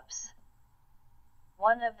setups.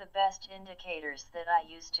 One of the best indicators that I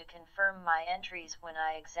use to confirm my entries when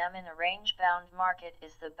I examine a range-bound market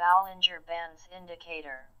is the Bollinger Bands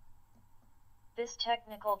indicator. This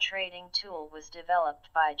technical trading tool was developed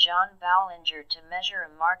by John Bollinger to measure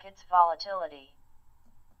a market's volatility.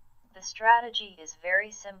 The strategy is very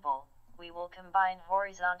simple. We will combine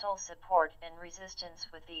horizontal support and resistance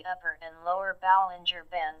with the upper and lower Bollinger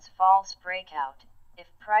Bands false breakout. If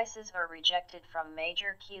prices are rejected from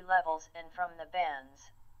major key levels and from the bands,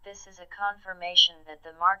 this is a confirmation that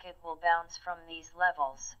the market will bounce from these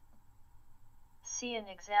levels. See an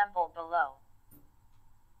example below.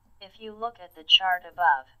 If you look at the chart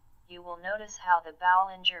above, you will notice how the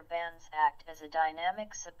Bollinger Bands act as a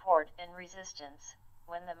dynamic support and resistance.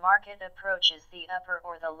 When the market approaches the upper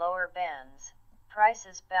or the lower bands,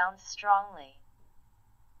 prices bounce strongly.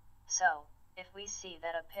 So, if we see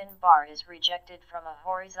that a pin bar is rejected from a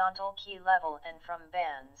horizontal key level and from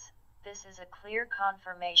bands, this is a clear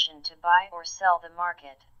confirmation to buy or sell the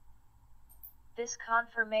market. This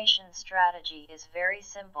confirmation strategy is very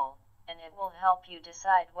simple, and it will help you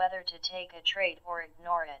decide whether to take a trade or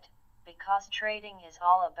ignore it, because trading is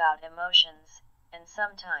all about emotions, and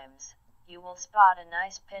sometimes, you will spot a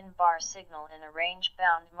nice pin bar signal in a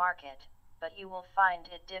range-bound market, but you will find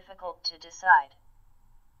it difficult to decide.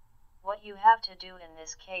 What you have to do in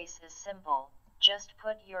this case is simple. Just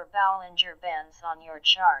put your Bollinger Bands on your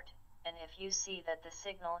chart, and if you see that the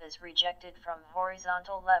signal is rejected from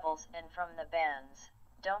horizontal levels and from the bands,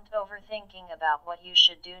 don't overthinking about what you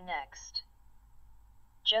should do next.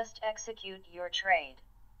 Just execute your trade,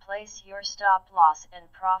 place your stop loss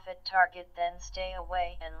and profit target, then stay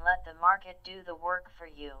away and let the market do the work for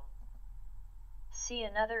you. See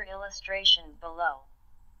another illustration below.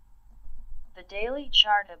 The daily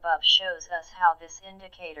chart above shows us how this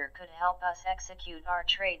indicator could help us execute our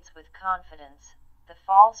trades with confidence. The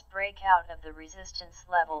false breakout of the resistance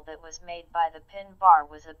level that was made by the pin bar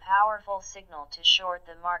was a powerful signal to short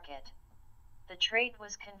the market. The trade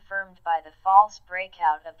was confirmed by the false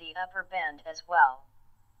breakout of the upper band as well.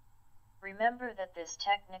 Remember that this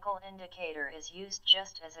technical indicator is used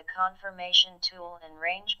just as a confirmation tool in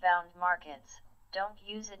range-bound markets. Don't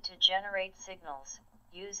use it to generate signals.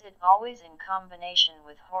 Use it always in combination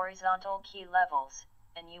with horizontal key levels,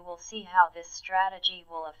 and you will see how this strategy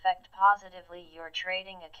will affect positively your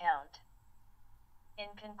trading account. In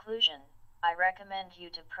conclusion, I recommend you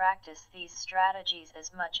to practice these strategies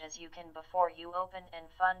as much as you can before you open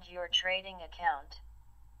and fund your trading account.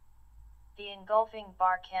 The engulfing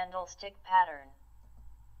bar candlestick pattern.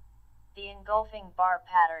 The engulfing bar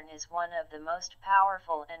pattern is one of the most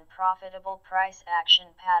powerful and profitable price action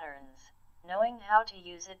patterns. Knowing how to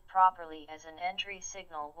use it properly as an entry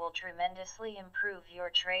signal will tremendously improve your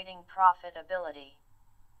trading profitability.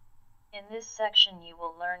 In this section you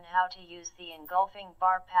will learn how to use the engulfing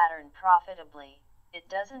bar pattern profitably. It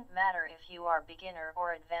doesn't matter if you are beginner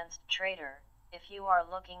or advanced trader. If you are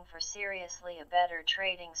looking for seriously a better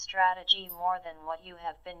trading strategy more than what you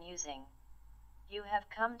have been using, you have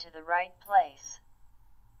come to the right place.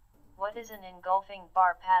 What is an engulfing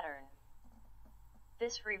bar pattern?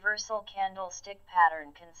 This reversal candlestick pattern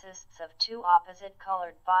consists of two opposite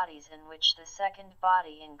colored bodies in which the second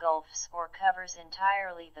body engulfs or covers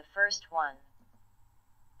entirely the first one.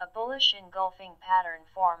 A bullish engulfing pattern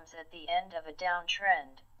forms at the end of a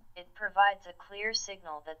downtrend. It provides a clear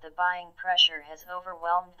signal that the buying pressure has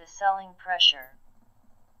overwhelmed the selling pressure.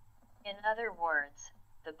 In other words,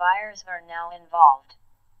 the buyers are now involved.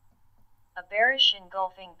 A bearish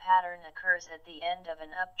engulfing pattern occurs at the end of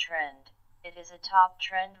an uptrend. It is a top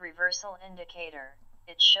trend reversal indicator.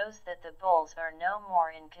 It shows that the bulls are no more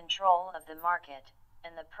in control of the market,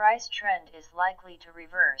 and the price trend is likely to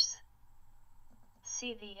reverse.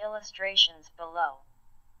 See the illustrations below.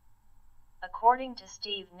 According to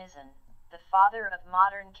Steve Nissen, the father of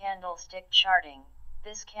modern candlestick charting,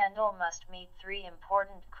 this candle must meet three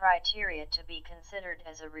important criteria to be considered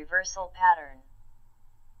as a reversal pattern.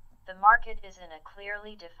 The market is in a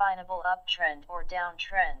clearly definable uptrend or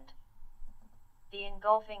downtrend. The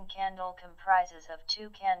engulfing candle comprises of two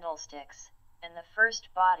candlesticks, and the first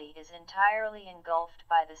body is entirely engulfed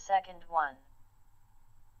by the second one.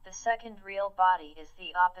 The second real body is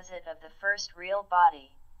the opposite of the first real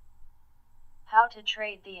body. How to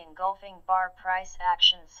trade the engulfing bar price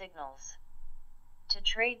action signals. To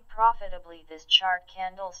trade profitably this chart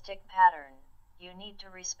candlestick pattern, you need to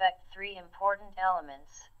respect three important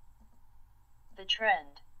elements. The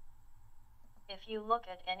trend. If you look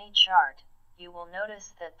at any chart, you will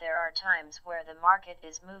notice that there are times where the market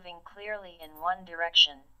is moving clearly in one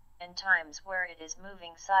direction, and times where it is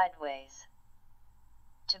moving sideways.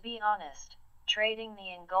 To be honest, trading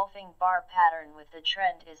the engulfing bar pattern with the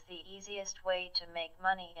trend is the easiest way to make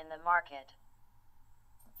money in the market.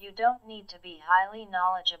 You don't need to be highly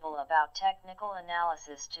knowledgeable about technical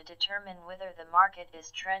analysis to determine whether the market is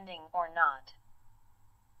trending or not.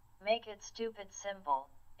 Make it stupid simple.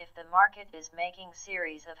 If the market is making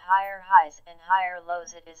series of higher highs and higher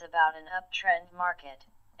lows, it is about an uptrend market,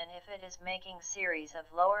 and if it is making series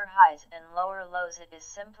of lower highs and lower lows, it is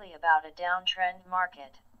simply about a downtrend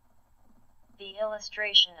market. The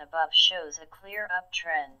illustration above shows a clear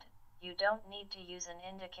uptrend. You don't need to use an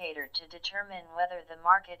indicator to determine whether the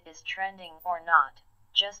market is trending or not,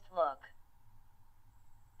 just look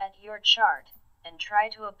at your chart and try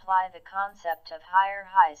to apply the concept of higher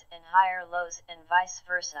highs and higher lows and vice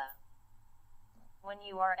versa. When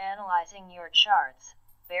you are analyzing your charts,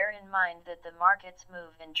 bear in mind that the markets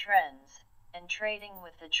move in trends, and trading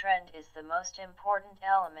with the trend is the most important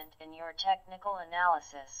element in your technical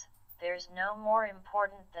analysis. There's no more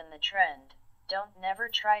important than the trend. Don't never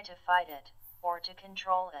try to fight it, or to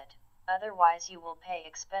control it, otherwise you will pay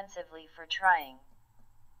expensively for trying.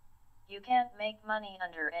 You can't make money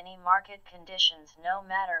under any market conditions, no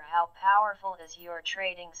matter how powerful is your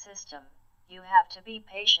trading system. You have to be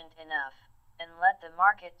patient enough, and let the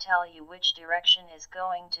market tell you which direction is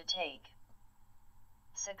going to take.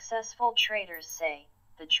 Successful traders say,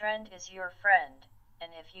 the trend is your friend,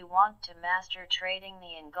 and if you want to master trading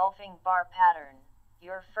the engulfing bar pattern,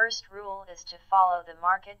 your first rule is to follow the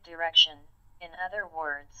market direction. In other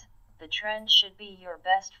words, the trend should be your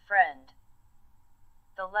best friend.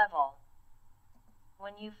 The level.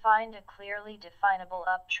 When you find a clearly definable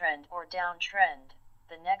uptrend or downtrend,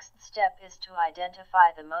 the next step is to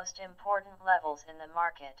identify the most important levels in the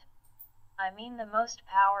market. I mean the most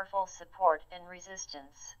powerful support and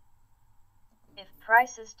resistance. If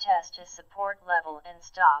prices test a support level and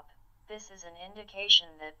stop, this is an indication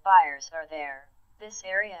that buyers are there. This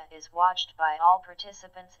area is watched by all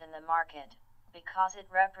participants in the market, because it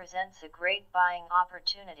represents a great buying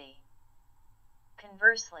opportunity.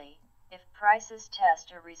 Conversely, if prices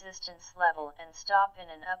test a resistance level and stop in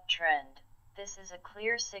an uptrend, this is a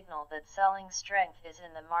clear signal that selling strength is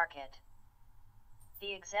in the market.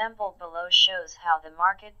 The example below shows how the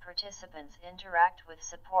market participants interact with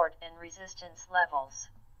support and resistance levels.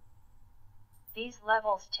 These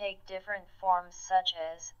levels take different forms such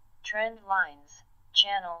as trend lines,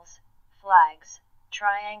 channels, flags,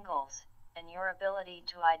 triangles, and your ability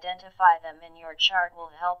to identify them in your chart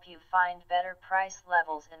will help you find better price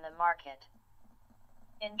levels in the market.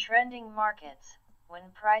 In trending markets,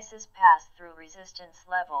 when prices pass through resistance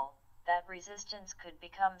level, that resistance could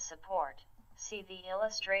become support. See the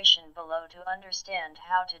illustration below to understand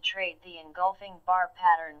how to trade the engulfing bar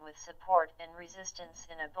pattern with support and resistance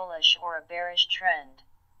in a bullish or a bearish trend.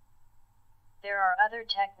 There are other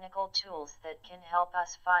technical tools that can help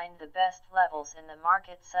us find the best levels in the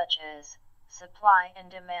market, such as supply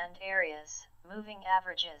and demand areas, moving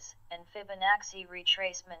averages, and Fibonacci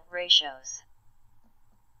retracement ratios.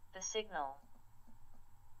 The signal.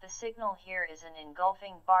 The signal here is an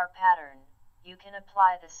engulfing bar pattern. You can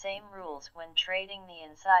apply the same rules when trading the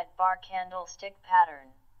inside bar candlestick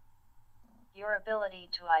pattern. Your ability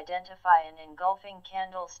to identify an engulfing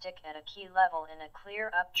candlestick at a key level in a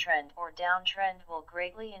clear uptrend or downtrend will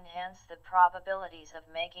greatly enhance the probabilities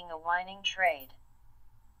of making a winning trade.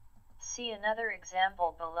 See another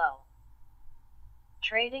example below.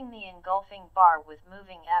 Trading the engulfing bar with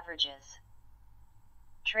moving averages.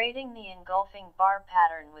 Trading the engulfing bar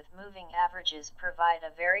pattern with moving averages provide a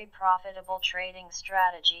very profitable trading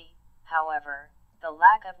strategy. However, the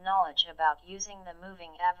lack of knowledge about using the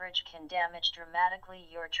moving average can damage dramatically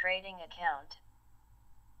your trading account.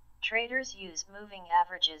 Traders use moving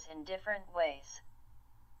averages in different ways.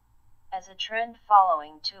 As a trend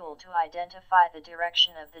following tool to identify the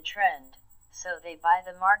direction of the trend, so they buy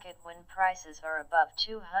the market when prices are above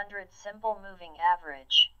 200 simple moving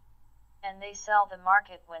average, and they sell the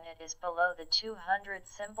market when it is below the 200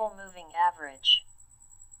 simple moving average.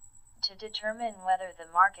 To determine whether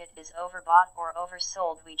the market is overbought or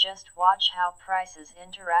oversold, we just watch how prices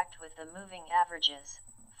interact with the moving averages.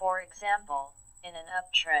 For example, in an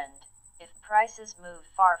uptrend, if prices move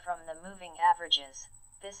far from the moving averages,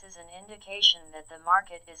 this is an indication that the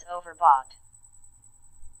market is overbought.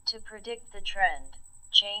 To predict the trend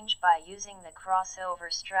change by using the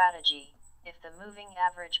crossover strategy, if the moving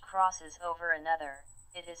average crosses over another,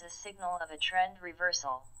 it is a signal of a trend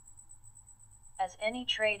reversal. As any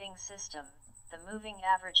trading system, the moving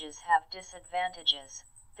averages have disadvantages.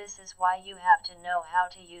 This is why you have to know how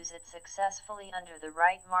to use it successfully under the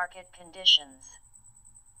right market conditions.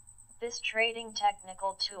 This trading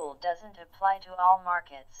technical tool doesn't apply to all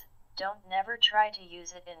markets. Don't never try to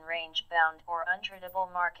use it in range-bound or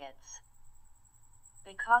untradable markets,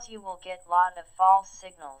 because you will get lot of false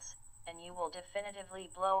signals, and you will definitively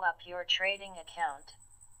blow up your trading account.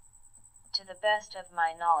 To the best of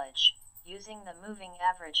my knowledge, using the moving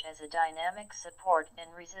average as a dynamic support and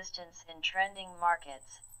resistance in trending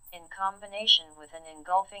markets, in combination with an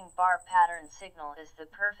engulfing bar pattern signal, is the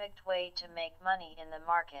perfect way to make money in the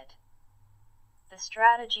market. The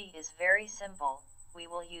strategy is very simple. We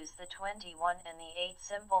will use the 21 and the 8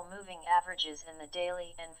 simple moving averages in the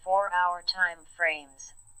daily and 4-hour time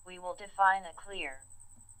frames. We will define a clear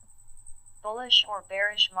bullish or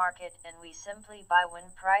bearish market, and we simply buy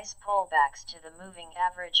when price pullbacks to the moving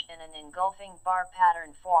average in an engulfing bar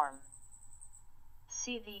pattern form.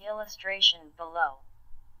 See the illustration below.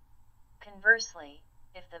 Conversely,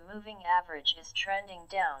 if the moving average is trending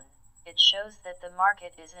down, it shows that the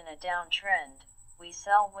market is in a downtrend. We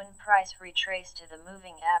sell when price retraces to the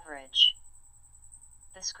moving average.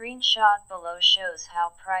 The screenshot below shows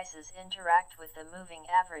how prices interact with the moving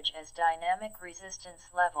average as dynamic resistance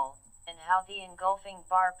level, and how the engulfing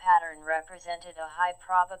bar pattern represented a high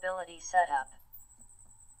probability setup.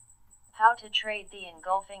 How to trade the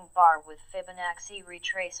engulfing bar with Fibonacci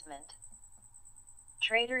retracement.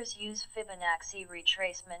 Traders use Fibonacci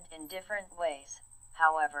retracement in different ways.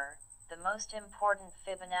 However, the most important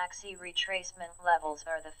Fibonacci retracement levels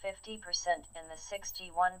are the 50% and the 61%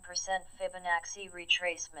 Fibonacci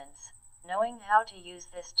retracements. Knowing how to use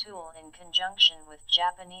this tool in conjunction with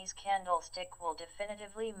Japanese candlestick will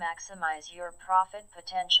definitively maximize your profit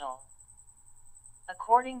potential.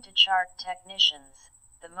 According to chart technicians,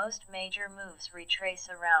 the most major moves retrace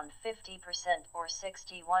around 50% or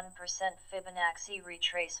 61% Fibonacci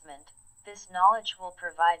retracement. This knowledge will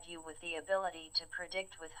provide you with the ability to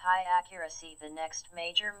predict with high accuracy the next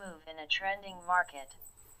major move in a trending market.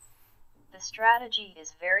 The strategy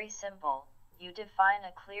is very simple. You define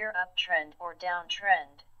a clear uptrend or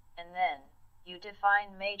downtrend, and then you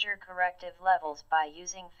define major corrective levels by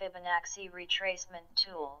using Fibonacci retracement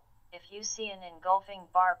tool. If you see an engulfing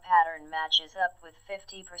bar pattern matches up with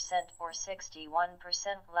 50% or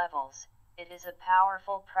 61% levels, it is a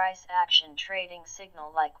powerful price action trading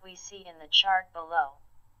signal like we see in the chart below.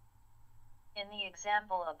 In the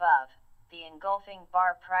example above, the engulfing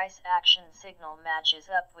bar price action signal matches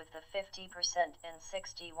up with the 50% and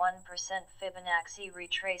 61% Fibonacci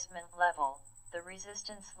retracement level. The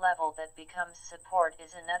resistance level that becomes support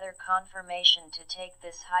is another confirmation to take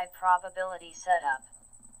this high probability setup.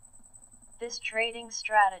 This trading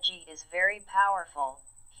strategy is very powerful.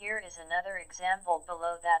 Here is another example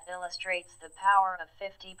below that illustrates the power of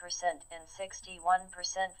 50% and 61%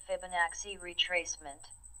 Fibonacci retracement.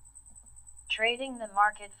 Trading the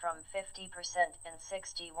market from 50% and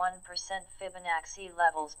 61% Fibonacci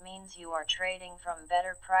levels means you are trading from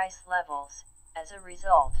better price levels. As a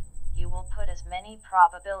result, you will put as many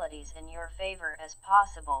probabilities in your favor as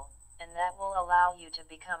possible, and that will allow you to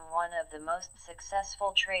become one of the most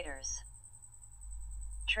successful traders.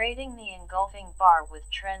 Trading the engulfing bar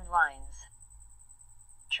with trend lines.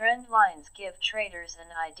 Trend lines give traders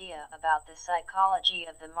an idea about the psychology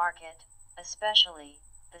of the market, especially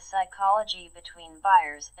the psychology between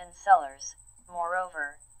buyers and sellers.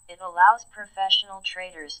 Moreover, it allows professional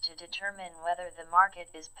traders to determine whether the market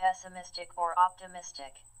is pessimistic or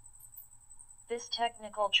optimistic. This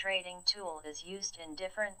technical trading tool is used in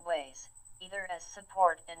different ways, either as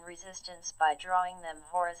support and resistance by drawing them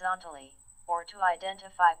horizontally, or to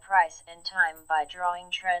identify price and time by drawing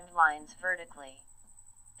trend lines vertically.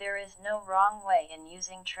 There is no wrong way in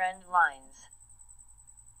using trend lines.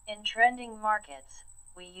 In trending markets,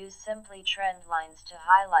 we use simply trend lines to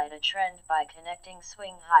highlight a trend by connecting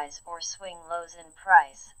swing highs or swing lows in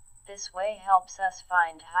price. This way helps us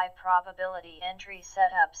find high probability entry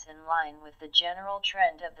setups in line with the general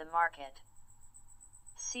trend of the market.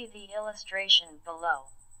 See the illustration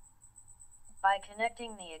below. By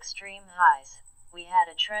connecting the extreme highs, we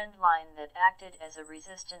had a trend line that acted as a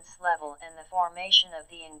resistance level, and the formation of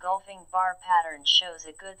the engulfing bar pattern shows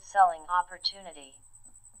a good selling opportunity.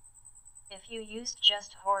 If you used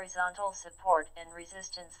just horizontal support and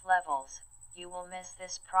resistance levels, you will miss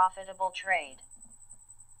this profitable trade.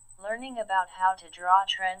 Learning about how to draw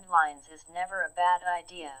trend lines is never a bad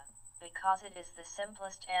idea, because it is the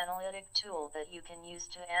simplest analytic tool that you can use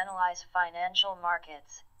to analyze financial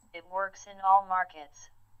markets. It works in all markets,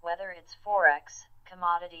 whether it's forex,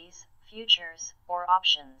 commodities, futures, or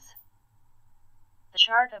options. The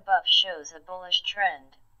chart above shows a bullish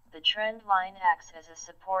trend. The trend line acts as a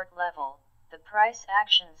support level. The price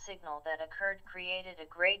action signal that occurred created a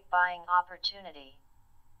great buying opportunity.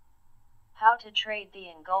 How to trade the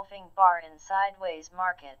engulfing bar in sideways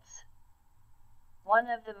markets. One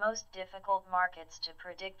of the most difficult markets to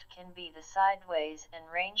predict can be the sideways and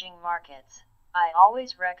ranging markets. I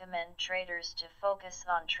always recommend traders to focus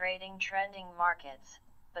on trading trending markets,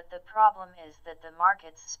 but the problem is that the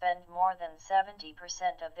markets spend more than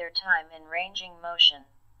 70% of their time in ranging motion.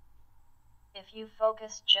 If you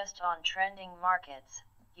focus just on trending markets,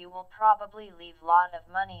 you will probably leave a lot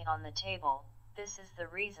of money on the table. This is the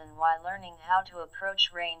reason why learning how to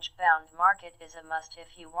approach range-bound market is a must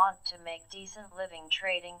if you want to make decent living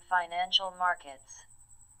trading financial markets.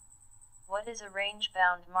 What is a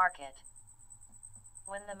range-bound market?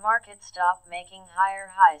 When the market stops making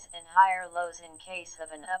higher highs and higher lows in case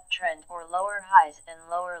of an uptrend or lower highs and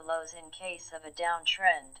lower lows in case of a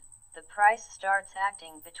downtrend, the price starts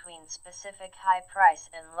acting between specific high price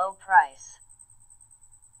and low price.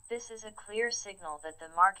 This is a clear signal that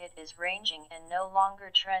the market is ranging and no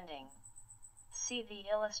longer trending. See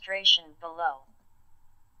the illustration below.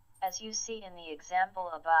 As you see in the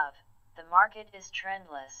example above, the market is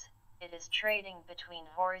trendless. It is trading between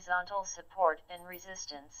horizontal support and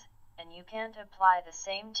resistance, and you can't apply the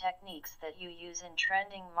same techniques that you use in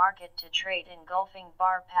trending market to trade engulfing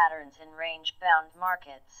bar patterns in range-bound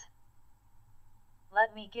markets.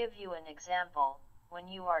 Let me give you an example. When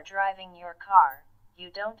you are driving your car, you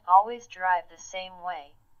don't always drive the same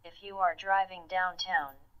way. If you are driving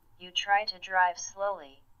downtown, you try to drive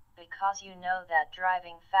slowly, because you know that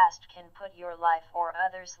driving fast can put your life or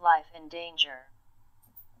others' life in danger.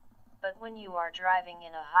 But when you are driving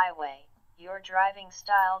in a highway, your driving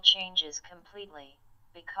style changes completely,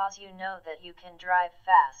 because you know that you can drive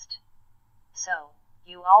fast. So,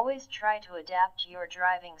 you always try to adapt your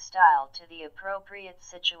driving style to the appropriate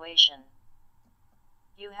situation.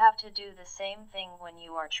 You have to do the same thing when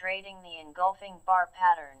you are trading the engulfing bar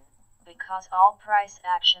pattern, because all price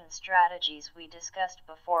action strategies we discussed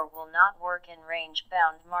before will not work in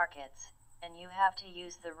range-bound markets, and you have to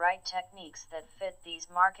use the right techniques that fit these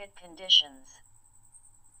market conditions.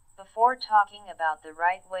 Before talking about the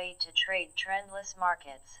right way to trade trendless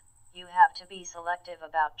markets, you have to be selective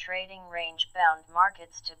about trading range-bound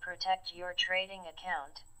markets to protect your trading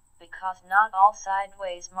account, because not all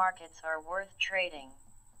sideways markets are worth trading.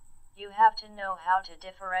 You have to know how to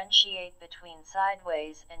differentiate between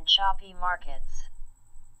sideways and choppy markets.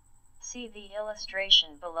 See the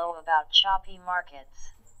illustration below about choppy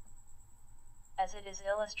markets. As it is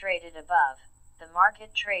illustrated above, the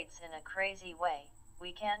market trades in a crazy way.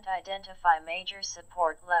 We can't identify major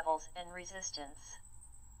support levels and resistance.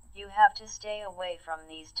 You have to stay away from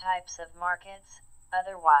these types of markets,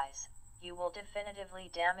 otherwise, you will definitively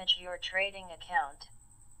damage your trading account.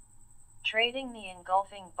 Trading the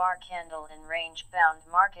engulfing bar candle in range-bound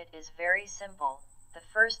market is very simple. The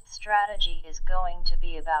first strategy is going to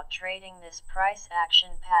be about trading this price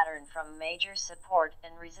action pattern from major support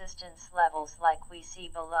and resistance levels like we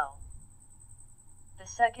see below. The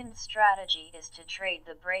second strategy is to trade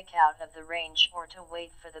the breakout of the range or to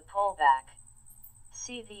wait for the pullback.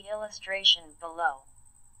 See the illustration below.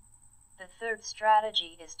 The third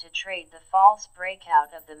strategy is to trade the false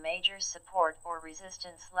breakout of the major support or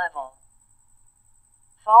resistance level.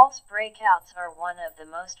 False breakouts are one of the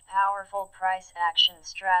most powerful price action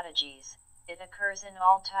strategies. It occurs in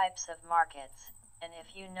all types of markets, and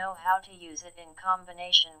if you know how to use it in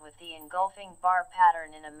combination with the engulfing bar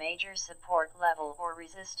pattern in a major support level or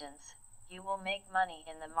resistance, you will make money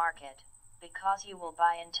in the market, because you will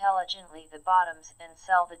buy intelligently the bottoms and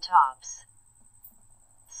sell the tops.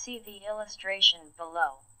 See the illustration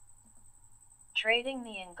below. Trading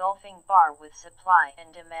the engulfing bar with supply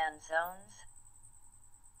and demand zones.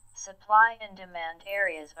 Supply and demand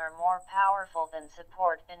areas are more powerful than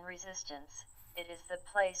support and resistance. It is the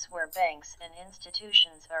place where banks and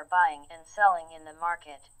institutions are buying and selling in the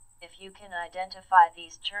market. If you can identify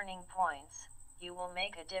these turning points, you will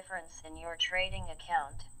make a difference in your trading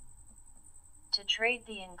account. To trade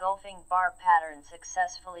the engulfing bar pattern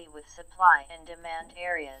successfully with supply and demand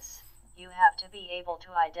areas, you have to be able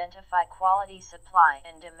to identify quality supply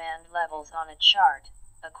and demand levels on a chart.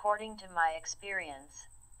 According to my experience,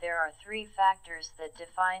 there are three factors that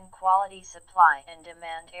define quality supply and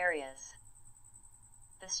demand areas.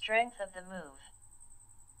 The strength of the move.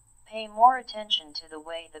 Pay more attention to the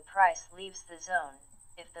way the price leaves the zone.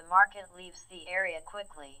 If the market leaves the area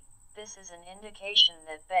quickly, this is an indication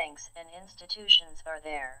that banks and institutions are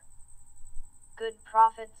there. Good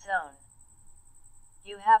profit zone.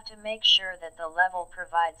 You have to make sure that the level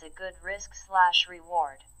provides a good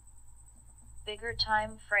risk/reward. Bigger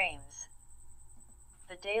time frames.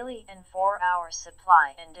 The daily and 4-hour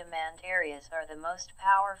supply and demand areas are the most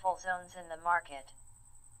powerful zones in the market.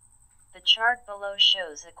 The chart below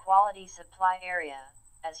shows a quality supply area.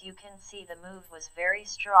 As you can see, the move was very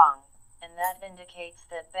strong, and that indicates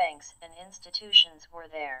that banks and institutions were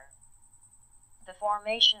there. The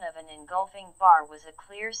formation of an engulfing bar was a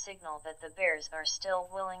clear signal that the bears are still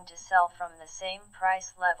willing to sell from the same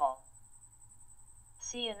price level.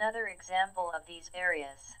 See another example of these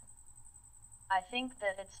areas. I think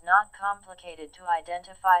that it's not complicated to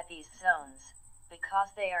identify these zones, because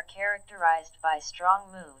they are characterized by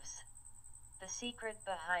strong moves. The secret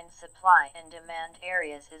behind supply and demand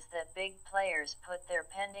areas is that big players put their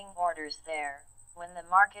pending orders there. When the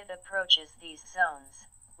market approaches these zones,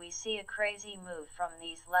 we see a crazy move from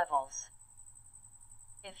these levels.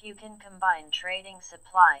 If you can combine trading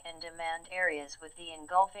supply and demand areas with the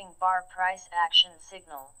engulfing bar price action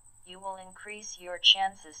signal, you will increase your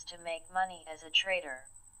chances to make money as a trader.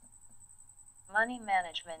 Money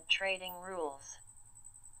management trading rules.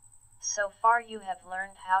 So far you have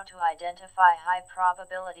learned how to identify high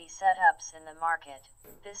probability setups in the market.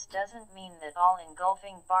 This doesn't mean that all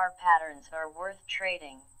engulfing bar patterns are worth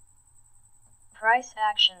trading. Price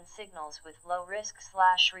action signals with low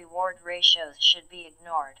risk/reward ratios should be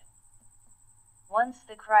ignored. Once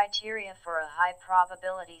the criteria for a high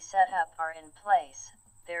probability setup are in place,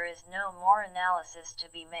 there is no more analysis to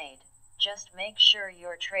be made. Just make sure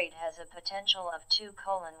your trade has a potential of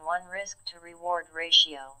 2:1 risk to reward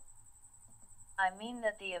ratio. I mean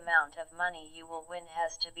that the amount of money you will win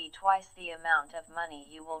has to be twice the amount of money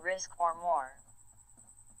you will risk or more.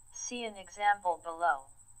 See an example below.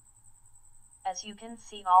 As you can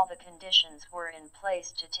see, all the conditions were in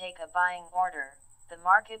place to take a buying order. The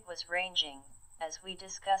market was ranging. As we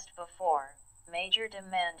discussed before, major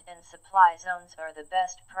demand and supply zones are the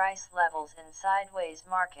best price levels in sideways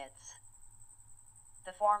markets.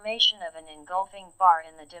 The formation of an engulfing bar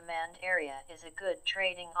in the demand area is a good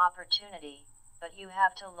trading opportunity, but you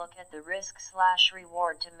have to look at the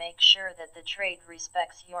risk/reward to make sure that the trade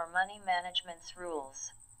respects your money management's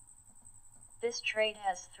rules. This trade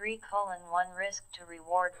has 3:1 risk to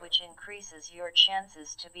reward, which increases your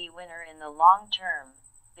chances to be winner in the long term,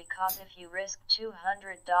 because if you risk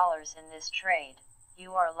 $200 in this trade,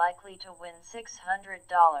 you are likely to win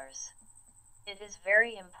 $600. It is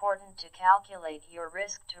very important to calculate your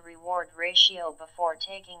risk to reward ratio before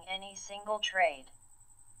taking any single trade.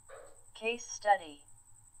 Case study.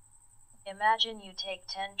 Imagine you take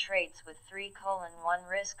 10 trades with 3:1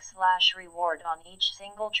 risk/reward on each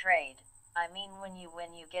single trade. I mean, when you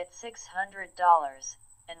win you get $600,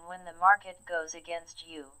 and when the market goes against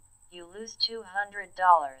you, you lose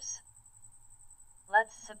 $200.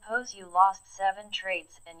 Let's suppose you lost 7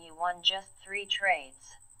 trades and you won just 3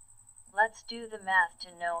 trades. Let's do the math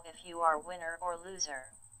to know if you are winner or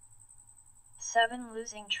loser. 7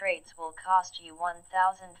 losing trades will cost you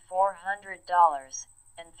 $1,400,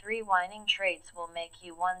 and 3 winning trades will make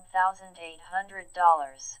you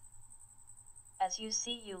 $1,800. As you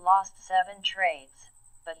see, you lost 7 trades,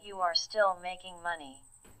 but you are still making money.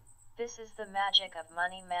 This is the magic of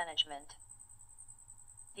money management.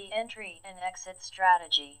 The entry and exit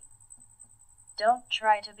strategy. Don't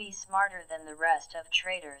try to be smarter than the rest of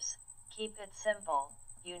traders. Keep it simple.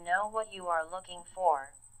 You know what you are looking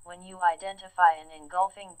for. When you identify an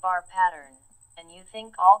engulfing bar pattern, and you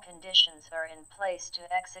think all conditions are in place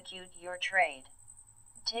to execute your trade,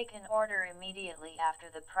 take an order immediately after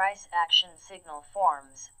the price action signal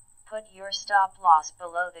forms. Put your stop loss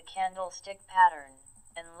below the candlestick pattern,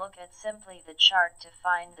 and look at simply the chart to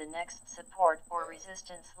find the next support or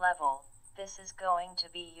resistance level. This is going to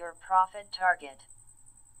be your profit target.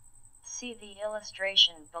 See the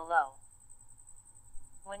illustration below.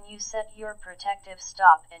 When you set your protective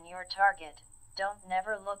stop and your target, don't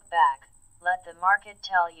never look back. Let the market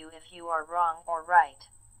tell you if you are wrong or right.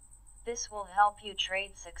 This will help you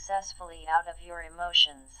trade successfully out of your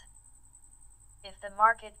emotions. If the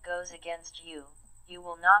market goes against you, you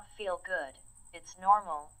will not feel good. It's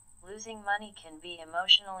normal. Losing money can be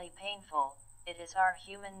emotionally painful. It is our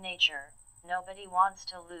human nature. Nobody wants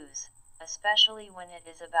to lose, especially when it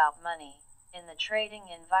is about money. In the trading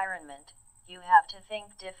environment, you have to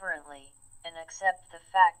think differently, and accept the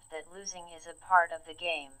fact that losing is a part of the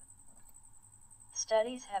game.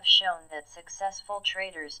 Studies have shown that successful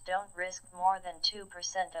traders don't risk more than 2%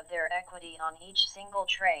 of their equity on each single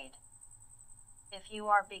trade. If you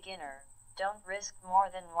are beginner, don't risk more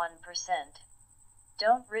than 1%.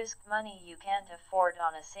 Don't risk money you can't afford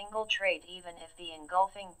on a single trade even if the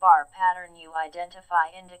engulfing bar pattern you identify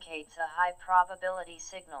indicates a high probability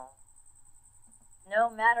signal. No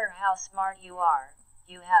matter how smart you are,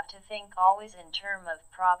 you have to think always in terms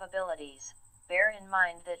of probabilities. Bear in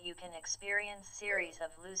mind that you can experience series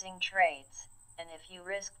of losing trades, and if you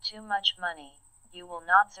risk too much money, you will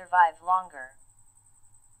not survive longer.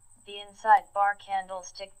 The inside bar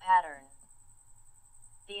candlestick pattern.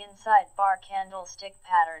 The inside bar candlestick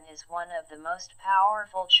pattern is one of the most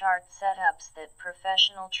powerful chart setups that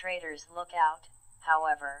professional traders look out.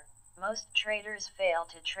 However, most traders fail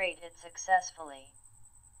to trade it successfully.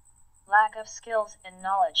 Lack of skills and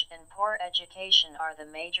knowledge and poor education are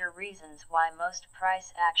the major reasons why most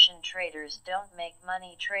price action traders don't make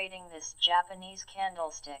money trading this Japanese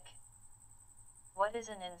candlestick. What is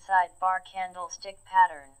an inside bar candlestick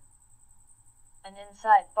pattern? An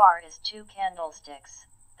inside bar is two candlesticks.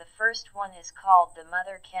 The first one is called the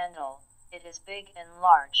mother candle. It is big and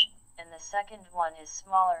large, and the second one is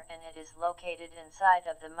smaller and it is located inside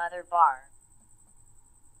of the mother bar.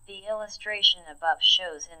 The illustration above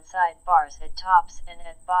shows inside bars at tops and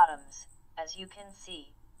at bottoms. As you can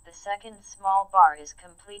see, the second small bar is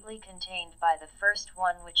completely contained by the first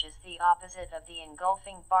one, which is the opposite of the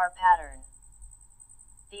engulfing bar pattern.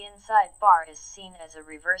 The inside bar is seen as a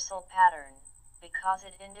reversal pattern, because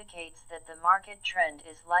it indicates that the market trend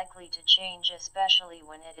is likely to change, especially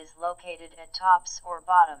when it is located at tops or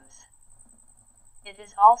bottoms. It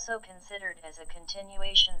is also considered as a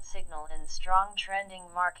continuation signal in strong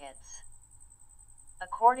trending markets.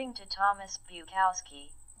 According to Thomas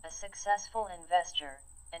Bukowski, a successful investor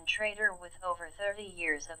and trader with over 30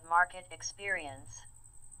 years of market experience,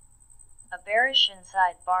 a bearish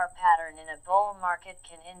inside bar pattern in a bull market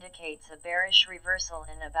can indicate a bearish reversal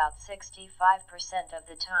in about 65% of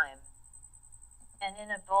the time. And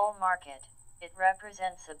in a bull market, it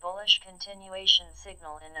represents a bullish continuation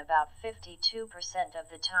signal in about 52% of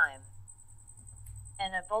the time.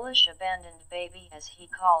 And a bullish abandoned baby, as he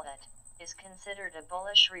called it, is considered a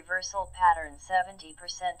bullish reversal pattern 70%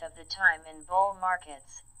 of the time in bull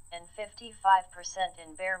markets, and 55%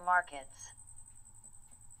 in bear markets.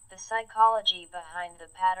 The psychology behind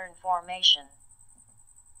the pattern formation.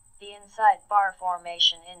 The inside bar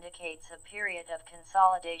formation indicates a period of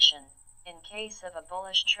consolidation. In case of a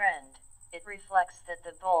bullish trend, it reflects that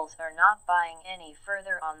the bulls are not buying any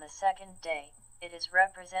further on the second day. It is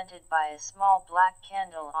represented by a small black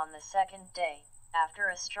candle on the second day, after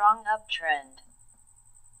a strong uptrend.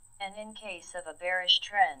 And in case of a bearish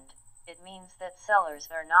trend, it means that sellers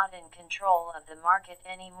are not in control of the market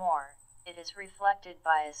anymore. It is reflected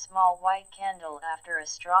by a small white candle after a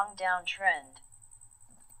strong downtrend.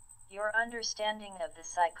 Your understanding of the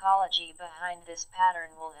psychology behind this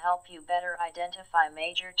pattern will help you better identify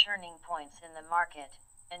major turning points in the market,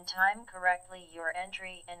 and time correctly your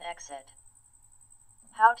entry and exit.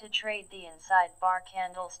 How to trade the inside bar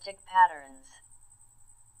candlestick patterns.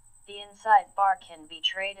 The inside bar can be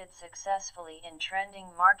traded successfully in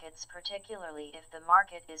trending markets, particularly if the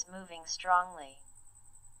market is moving strongly.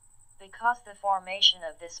 Because the formation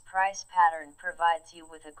of this price pattern provides you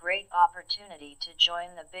with a great opportunity to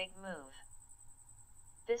join the big move.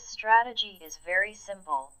 This strategy is very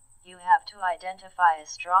simple. You have to identify a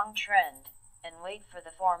strong trend, and wait for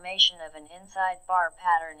the formation of an inside bar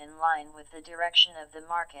pattern in line with the direction of the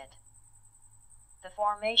market. The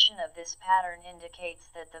formation of this pattern indicates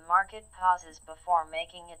that the market pauses before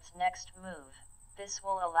making its next move. This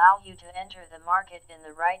will allow you to enter the market in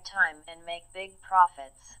the right time and make big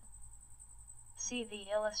profits. See the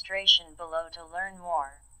illustration below to learn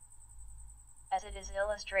more. As it is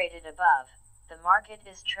illustrated above, the market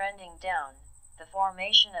is trending down. The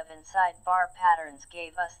formation of inside bar patterns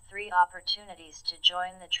gave us 3 opportunities to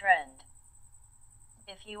join the trend.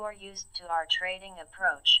 If you are used to our trading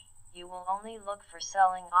approach, you will only look for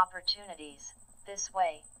selling opportunities. This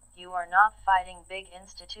way, you are not fighting big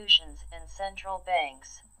institutions and central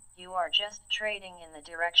banks. You are just trading in the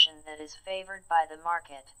direction that is favored by the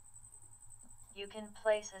market. You can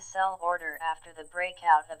place a sell order after the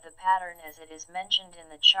breakout of the pattern as it is mentioned in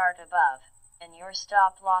the chart above, and your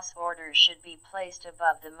stop loss order should be placed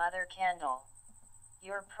above the mother candle.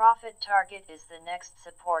 Your profit target is the next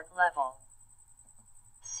support level.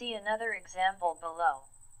 See another example below.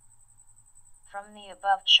 From the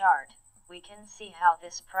above chart, we can see how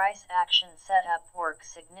this price action setup works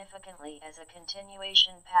significantly as a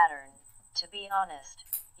continuation pattern. To be honest,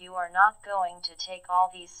 you are not going to take all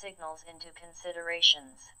these signals into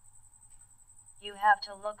considerations. You have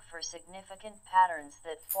to look for significant patterns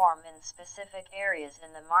that form in specific areas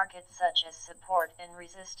in the market, such as support and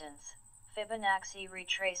resistance, Fibonacci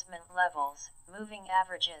retracement levels, moving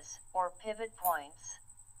averages, or pivot points.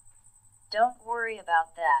 Don't worry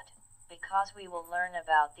about that, because we will learn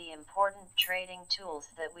about the important trading tools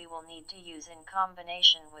that we will need to use in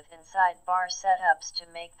combination with inside bar setups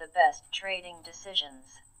to make the best trading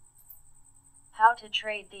decisions. How to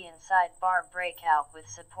trade the inside bar breakout with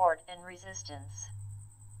support and resistance.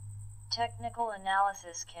 Technical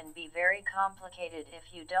analysis can be very complicated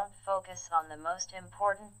if you don't focus on the most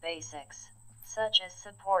important basics, such as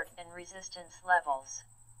support and resistance levels.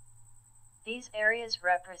 These areas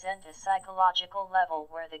represent a psychological level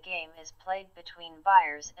where the game is played between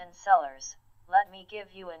buyers and sellers. Let me give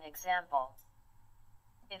you an example.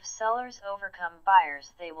 If sellers overcome buyers,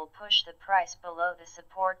 they will push the price below the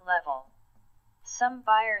support level. Some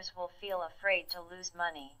buyers will feel afraid to lose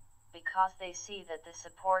money, because they see that the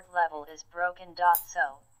support level is broken.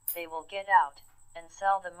 So, they will get out, and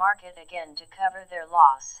sell the market again to cover their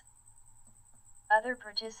loss. Other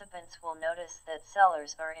participants will notice that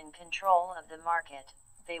sellers are in control of the market.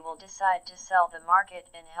 They will decide to sell the market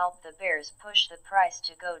and help the bears push the price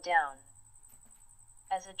to go down.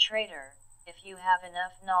 As a trader, if you have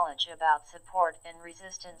enough knowledge about support and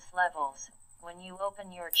resistance levels, when you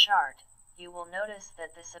open your chart, you will notice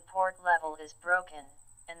that the support level is broken,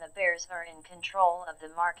 and the bears are in control of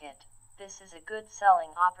the market. This is a good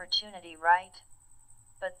selling opportunity, right?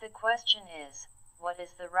 But the question is, what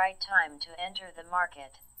is the right time to enter the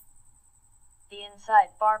market? The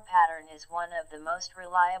inside bar pattern is one of the most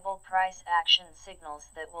reliable price action signals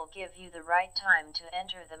that will give you the right time to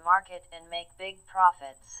enter the market and make big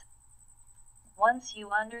profits. Once you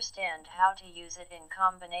understand how to use it in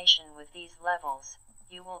combination with these levels,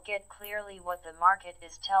 you will get clearly what the market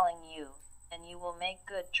is telling you, and you will make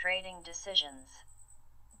good trading decisions.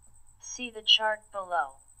 See the chart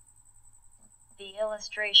below. The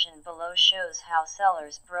illustration below shows how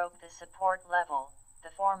sellers broke the support level. The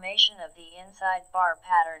formation of the inside bar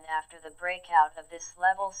pattern after the breakout of this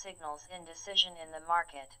level signals indecision in the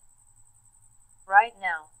market. Right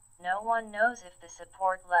now, no one knows if the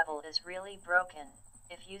support level is really broken.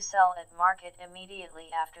 If you sell at market immediately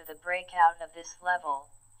after the breakout of this level,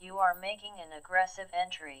 you are making an aggressive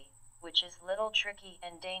entry, which is little tricky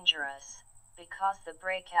and dangerous, because the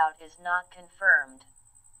breakout is not confirmed.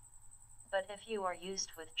 But if you are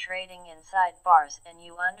used with trading inside bars and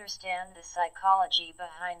you understand the psychology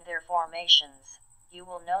behind their formations, you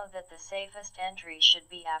will know that the safest entry should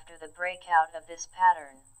be after the breakout of this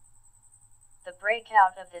pattern. The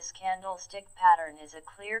breakout of this candlestick pattern is a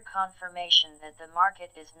clear confirmation that the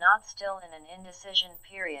market is not still in an indecision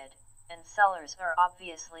period, and sellers are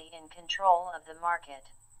obviously in control of the market.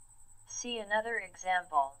 See another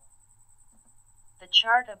example. The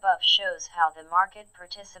chart above shows how the market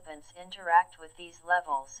participants interact with these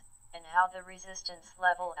levels, and how the resistance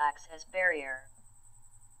level acts as barrier.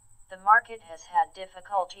 The market has had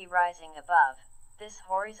difficulty rising above. This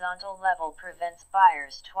horizontal level prevents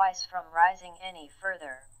buyers twice from rising any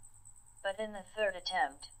further. But in the third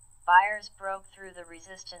attempt, buyers broke through the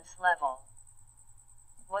resistance level.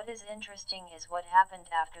 What is interesting is what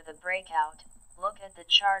happened after the breakout. Look at the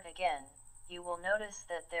chart again. You will notice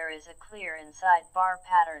that there is a clear inside bar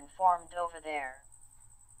pattern formed over there.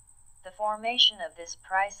 The formation of this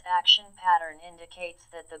price action pattern indicates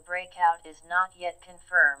that the breakout is not yet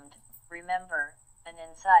confirmed. Remember, an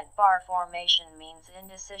inside bar formation means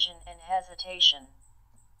indecision and hesitation.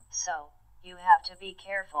 So, you have to be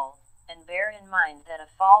careful, and bear in mind that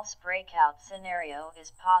a false breakout scenario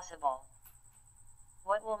is possible.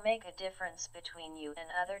 What will make a difference between you and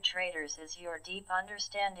other traders is your deep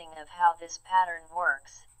understanding of how this pattern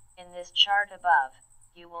works. In this chart above,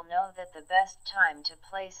 you will know that the best time to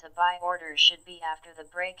place a buy order should be after the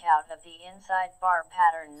breakout of the inside bar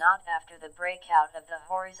pattern, not after the breakout of the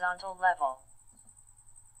horizontal level.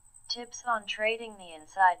 Tips on trading the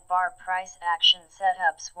inside bar price action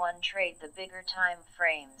setups. 1. Trade the bigger time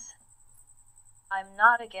frames. I'm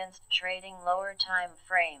not against trading lower time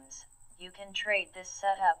frames. You can trade this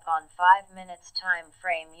setup on 5 minutes time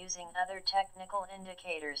frame using other technical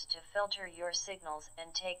indicators to filter your signals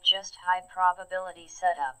and take just high probability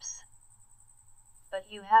setups. But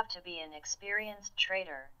you have to be an experienced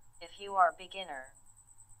trader. If you are beginner,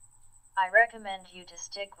 I recommend you to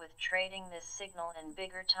stick with trading this signal in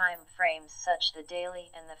bigger time frames such the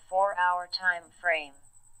daily and the 4-hour time frame.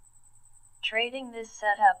 Trading this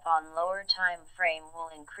setup on lower time frame will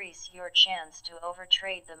increase your chance to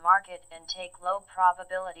overtrade the market and take low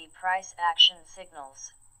probability price action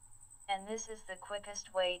signals. And this is the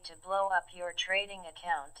quickest way to blow up your trading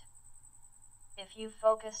account. If you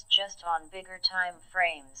focus just on bigger time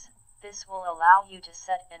frames, this will allow you to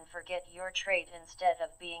set and forget your trade instead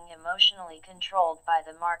of being emotionally controlled by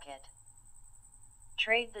the market.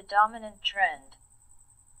 Trade the dominant trend.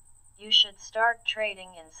 You should start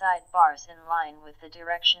trading inside bars in line with the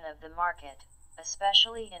direction of the market,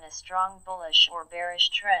 especially in a strong bullish or bearish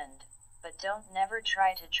trend, but don't never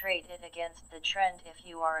try to trade it against the trend if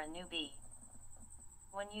you are a newbie.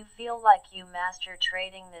 When you feel like you master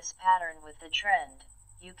trading this pattern with the trend,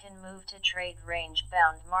 you can move to trade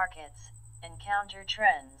range-bound markets and counter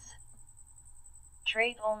trends.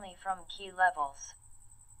 Trade only from key levels.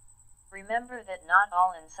 Remember that not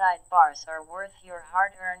all inside bars are worth your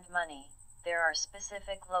hard-earned money. There are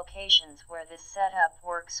specific locations where this setup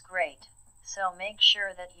works great, so make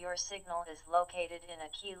sure that your signal is located in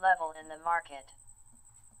a key level in the market.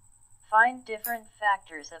 Find different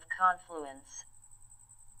factors of confluence.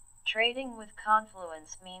 Trading with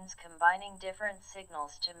confluence means combining different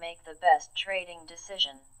signals to make the best trading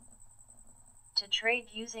decision. To trade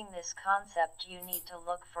using this concept, you need to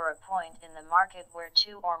look for a point in the market where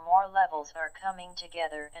two or more levels are coming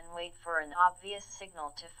together and wait for an obvious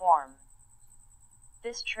signal to form.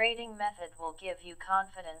 This trading method will give you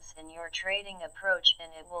confidence in your trading approach and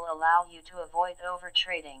it will allow you to avoid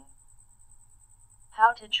overtrading.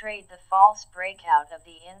 How to trade the false breakout of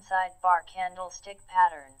the inside bar candlestick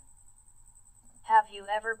pattern. Have you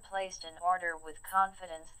ever placed an order with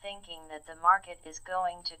confidence thinking that the market is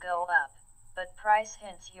going to go up, but price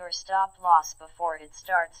hints your stop loss before it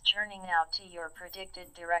starts turning out to your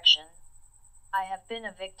predicted direction? I have been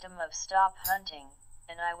a victim of stop hunting,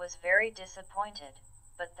 and I was very disappointed,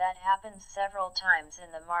 but that happens several times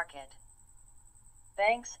in the market.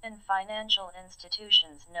 Banks and financial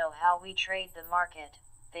institutions know how we trade the market,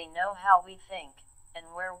 they know how we think,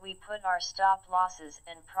 and where we put our stop losses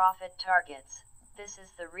and profit targets. This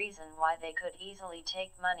is the reason why they could easily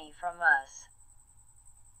take money from us.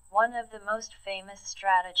 One of the most famous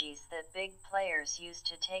strategies that big players use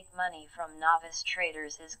to take money from novice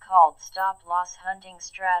traders is called stop-loss hunting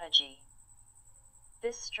strategy.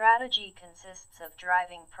 This strategy consists of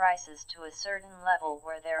driving prices to a certain level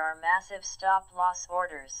where there are massive stop-loss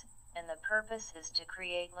orders, and the purpose is to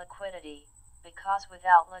create liquidity, because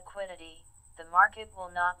without liquidity, the market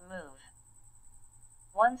will not move.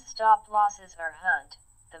 Once stop losses are hunt,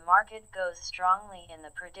 the market goes strongly in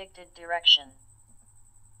the predicted direction.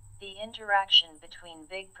 The interaction between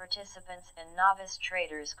big participants and novice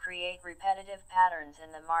traders create repetitive patterns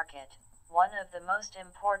in the market. One of the most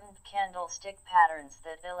important candlestick patterns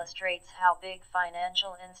that illustrates how big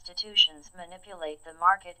financial institutions manipulate the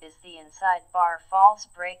market is the inside bar false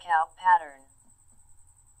breakout pattern.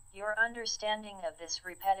 Your understanding of this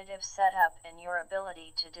repetitive setup and your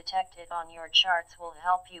ability to detect it on your charts will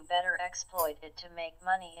help you better exploit it to make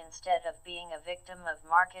money instead of being a victim of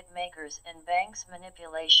market makers and banks'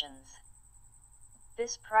 manipulations.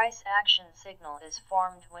 This price action signal is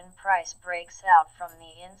formed when price breaks out from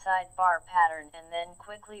the inside bar pattern and then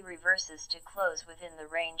quickly reverses to close within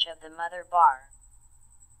the range of the mother bar.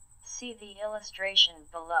 See the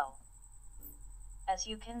illustration below. As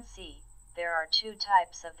you can see, there are two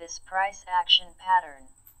types of this price action pattern.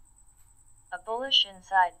 A bullish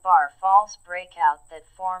inside bar false breakout that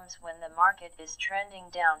forms when the market is trending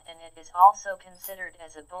down, and it is also considered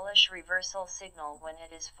as a bullish reversal signal when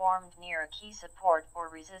it is formed near a key support or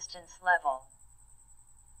resistance level.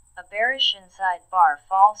 A bearish inside bar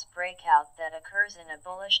false breakout that occurs in a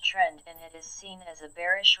bullish trend, and it is seen as a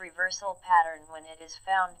bearish reversal pattern when it is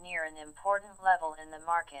found near an important level in the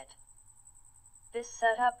market. This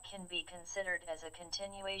setup can be considered as a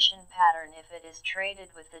continuation pattern if it is traded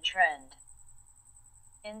with the trend.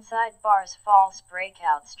 Inside bars false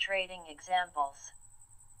breakouts trading examples.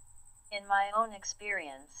 In my own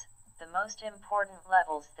experience, the most important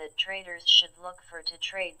levels that traders should look for to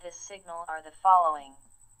trade this signal are the following: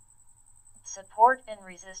 support and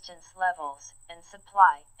resistance levels, and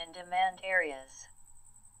supply and demand areas.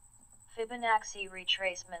 Fibonacci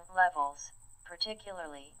retracement levels,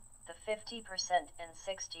 particularly the 50% and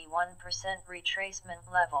 61% retracement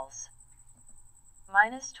levels.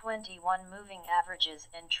 -21 moving averages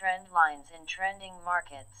and trend lines in trending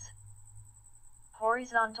markets.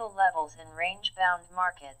 Horizontal levels in range-bound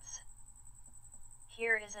markets.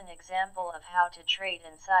 Here is an example of how to trade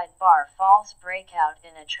inside bar false breakout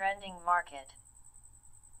in a trending market.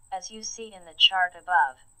 As you see in the chart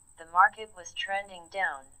above, the market was trending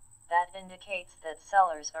down, That indicates that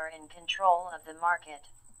sellers are in control of the market,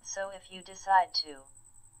 so if you decide to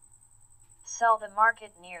sell the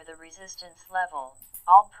market near the resistance level,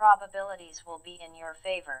 all probabilities will be in your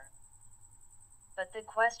favor. But the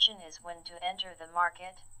question is when to enter the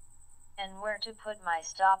market, and where to put my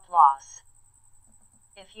stop loss.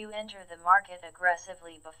 If you enter the market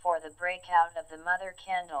aggressively before the breakout of the mother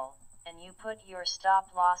candle, and you put your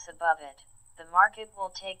stop loss above it, the market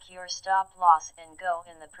will take your stop loss and go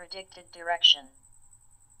in the predicted direction.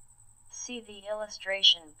 See the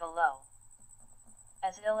illustration below.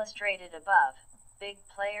 As illustrated above, big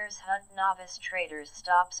players hunt novice traders'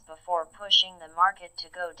 stops before pushing the market to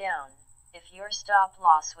go down. If your stop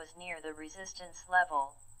loss was near the resistance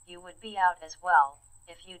level, you would be out as well.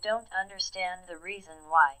 If you don't understand the reason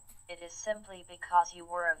why, it is simply because you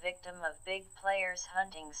were a victim of big players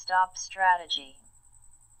hunting stop strategy.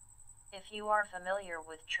 If you are familiar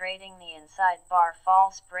with trading the inside bar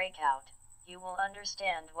false breakout, you will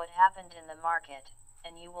understand what happened in the market,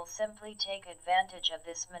 and you will simply take advantage of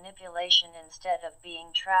this manipulation instead of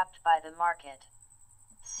being trapped by the market.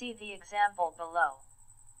 See the example below.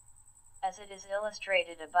 As it is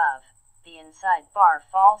illustrated above, the inside bar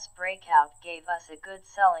false breakout gave us a good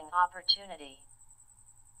selling opportunity.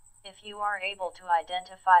 If you are able to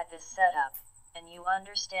identify this setup, and you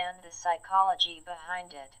understand the psychology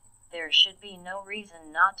behind it, there should be no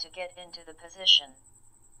reason not to get into the position.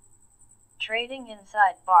 Trading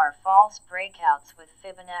inside bar false breakouts with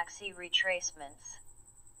Fibonacci retracements.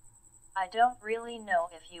 I don't really know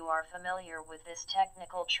if you are familiar with this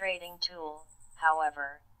technical trading tool,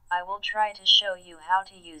 however, I will try to show you how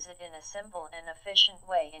to use it in a simple and efficient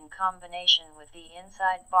way in combination with the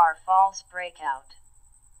inside bar false breakout.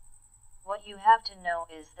 What you have to know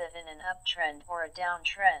is that in an uptrend or a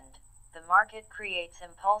downtrend, the market creates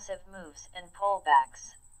impulsive moves and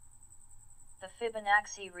pullbacks. The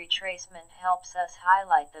Fibonacci retracement helps us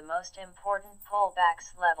highlight the most important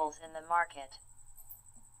pullbacks levels in the market.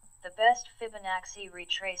 The best Fibonacci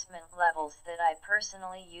retracement levels that I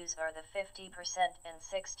personally use are the 50% and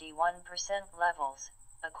 61% levels.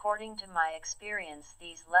 According to my experience,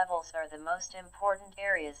 these levels are the most important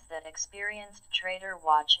areas that experienced traders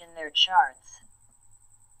watch in their charts.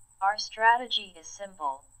 Our strategy is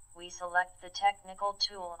simple. We select the technical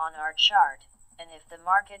tool on our chart, and if the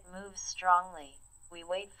market moves strongly, we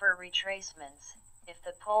wait for retracements. If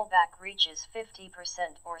the pullback reaches 50%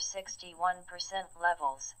 or 61%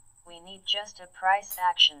 levels, we need just a price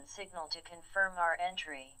action signal to confirm our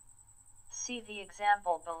entry. See the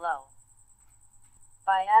example below.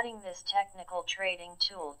 By adding this technical trading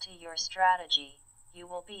tool to your strategy, you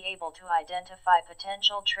will be able to identify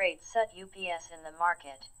potential trades set UPS in the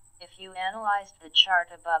market. If you analyzed the chart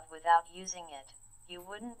above without using it, you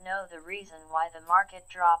wouldn't know the reason why the market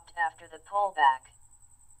dropped after the pullback.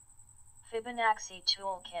 Fibonacci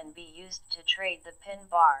tool can be used to trade the pin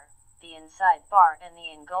bar, the inside bar and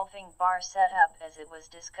the engulfing bar setup as it was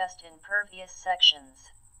discussed in previous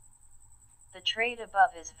sections. The trade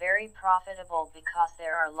above is very profitable because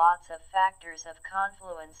there are lots of factors of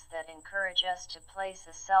confluence that encourage us to place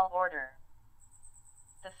a sell order.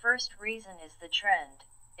 The first reason is the trend.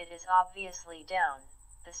 It is obviously down.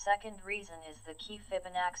 The second reason is the key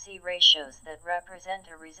Fibonacci ratios that represent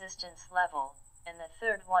a resistance level, and the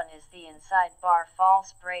third one is the inside bar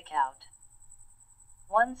false breakout.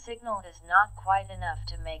 One signal is not quite enough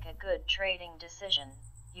to make a good trading decision.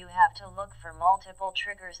 You have to look for multiple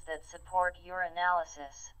triggers that support your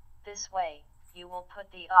analysis. This way, you will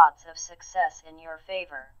put the odds of success in your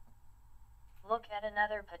favor. Look at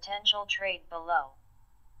another potential trade below.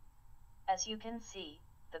 As you can see,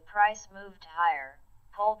 the price moved higher,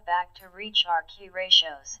 pulled back to reach our key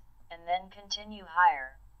ratios, and then continue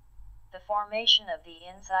higher. The formation of the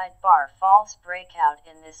inside bar false breakout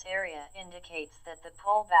in this area indicates that the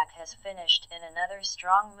pullback has finished and another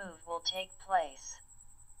strong move will take place.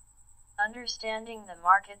 Understanding the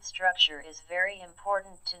market structure is very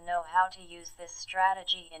important to know how to use this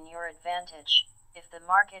strategy in your advantage. If the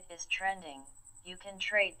market is trending, you can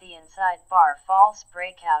trade the inside bar false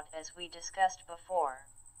breakout as we discussed before.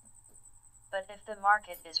 But if the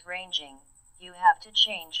market is ranging, you have to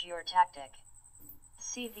change your tactic.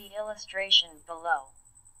 See the illustration below.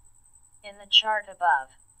 In the chart above,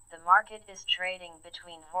 the market is trading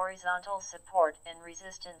between horizontal support and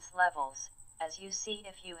resistance levels. As you see,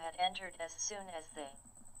 if you had entered as soon as the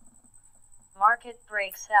market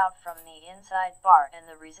breaks out from the inside bar and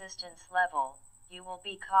the resistance level, you will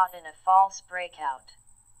be caught in a false breakout.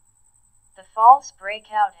 The false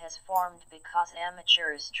breakout has formed because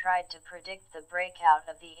amateurs tried to predict the breakout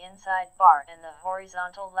of the inside bar and the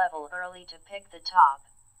horizontal level early to pick the top.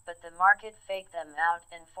 but the market faked them out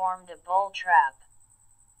and formed a bull trap.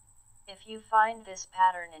 If you find this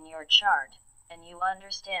pattern in your chart, and you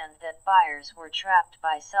understand that buyers were trapped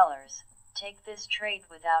by sellers, take this trade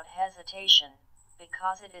without hesitation,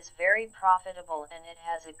 because it is very profitable and it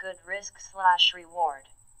has a good risk/reward.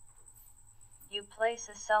 You place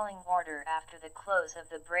a selling order after the close of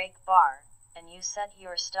the break bar, and you set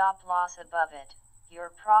your stop loss above it. Your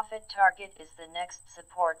profit target is the next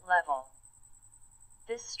support level.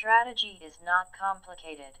 This strategy is not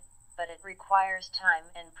complicated, but it requires time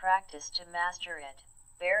and practice to master it.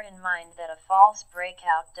 Bear in mind that a false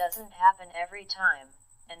breakout doesn't happen every time,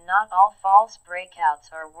 and not all false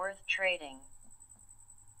breakouts are worth trading.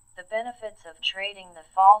 The benefits of trading the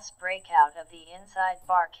false breakout of the inside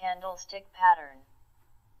bar candlestick pattern.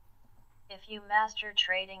 If you master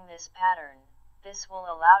trading this pattern, this will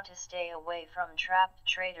allow to stay away from trapped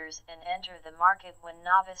traders and enter the market when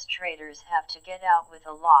novice traders have to get out with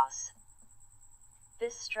a loss.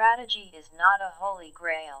 This strategy is not a holy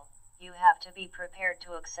grail. You have to be prepared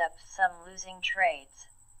to accept some losing trades,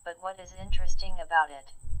 but what is interesting about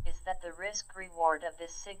it is that the risk-reward of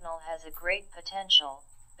this signal has a great potential,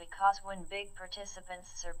 because when big participants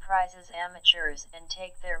surprises amateurs and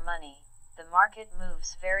take their money, the market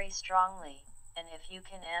moves very strongly, and if you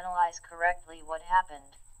can analyze correctly what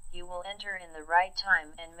happened, you will enter in the right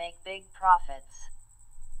time and make big profits.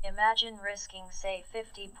 Imagine risking say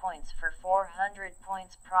 50 points for 400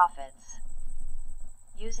 points profits.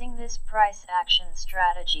 Using this price action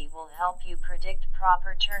strategy will help you predict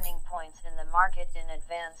proper turning points in the market in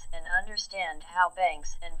advance and understand how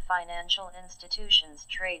banks and financial institutions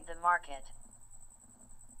trade the market.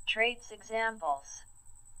 Trades examples.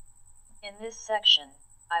 In this section,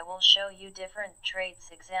 I will show you different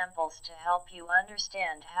trades examples to help you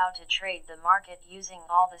understand how to trade the market using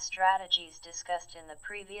all the strategies discussed in the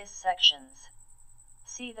previous sections.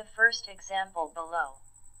 See the first example below.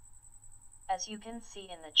 As you can see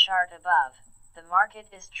in the chart above, the market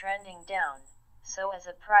is trending down, so as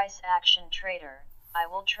a price action trader, I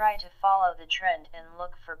will try to follow the trend and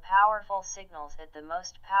look for powerful signals at the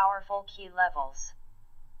most powerful key levels.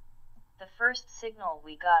 The first signal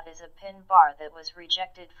we got is a pin bar that was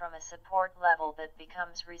rejected from a support level that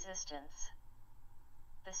becomes resistance.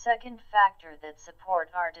 The second factor that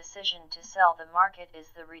support our decision to sell the market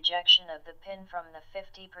is the rejection of the pin from the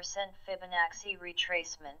 50% Fibonacci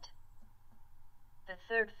retracement. The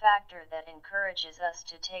third factor that encourages us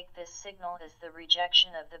to take this signal is the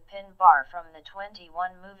rejection of the pin bar from the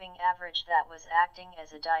 21 moving average that was acting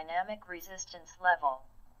as a dynamic resistance level.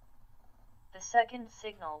 The second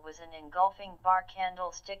signal was an engulfing bar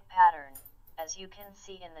candlestick pattern. As you can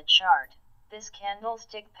see in the chart, this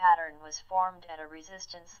candlestick pattern was formed at a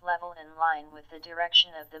resistance level in line with the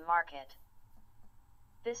direction of the market.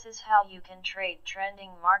 This is how you can trade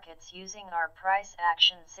trending markets using our price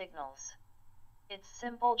action signals. It's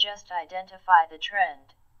simple, just identify the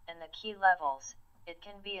trend and the key levels. It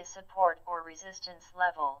can be a support or resistance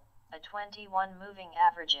level, a 21 moving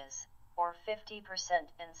averages, or 50%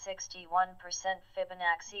 and 61%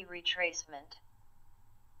 Fibonacci retracement.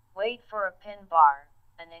 Wait for a pin bar,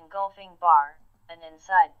 an engulfing bar, an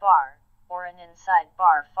inside bar, or an inside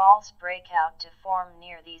bar false breakout to form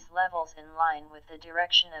near these levels in line with the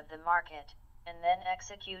direction of the market, and then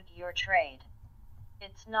execute your trade.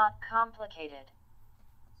 It's not complicated.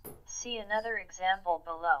 See another example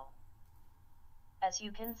below. As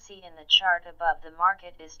you can see in the chart above, the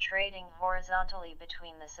market is trading horizontally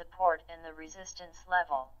between the support and the resistance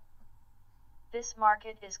level. This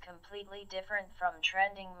market is completely different from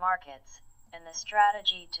trending markets, and the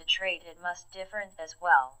strategy to trade it must different as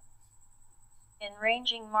well. In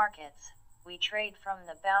ranging markets, we trade from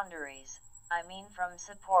the boundaries, I mean from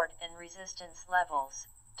support and resistance levels.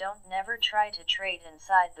 Don't never try to trade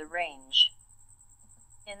inside the range.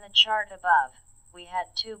 In the chart above, we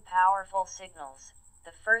had two powerful signals.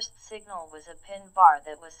 The first signal was a pin bar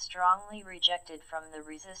that was strongly rejected from the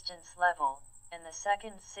resistance level, and the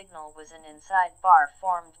second signal was an inside bar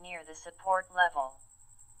formed near the support level.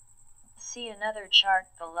 See another chart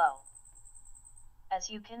below. As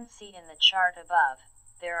you can see in the chart above,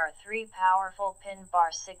 there are three powerful pin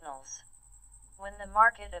bar signals. When the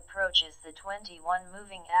market approaches the 21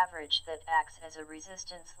 moving average that acts as a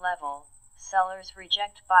resistance level, sellers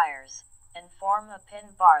reject buyers, and form a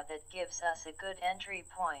pin bar that gives us a good entry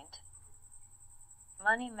point.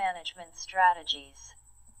 Money management strategies.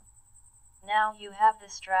 Now you have the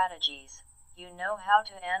strategies, you know how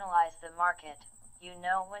to analyze the market, you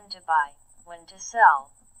know when to buy, when to sell,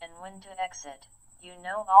 and when to exit. You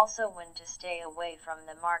know also when to stay away from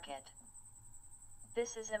the market.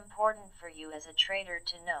 This is important for you as a trader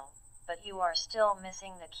to know. but you are still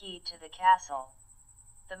missing the key to the castle.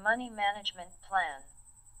 The money management plan.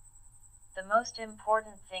 The most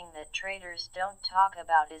important thing that traders don't talk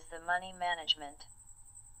about is the money management.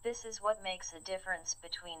 This is what makes a difference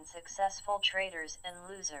between successful traders and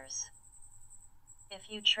losers. If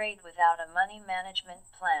you trade without a money management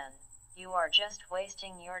plan, you are just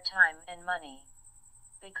wasting your time and money.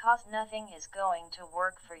 Because nothing is going to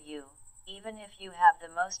work for you, even if you have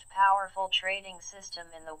the most powerful trading system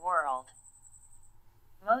in the world.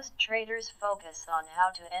 Most traders focus on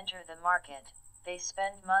how to enter the market. They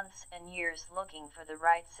spend months and years looking for the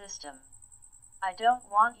right system. I don't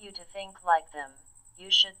want you to think like them. You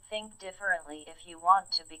should think differently if you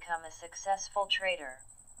want to become a successful trader.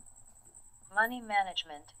 Money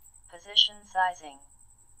management, position sizing.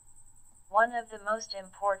 One of the most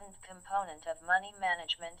important component of money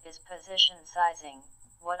management is position sizing.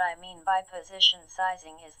 What I mean by position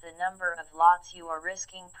sizing is the number of lots you are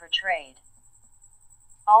risking per trade.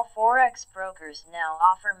 All Forex brokers now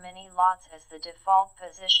offer mini lots as the default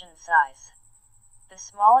position size. The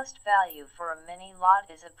smallest value for a mini lot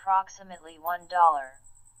is approximately $1.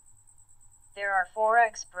 There are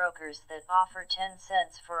Forex brokers that offer 10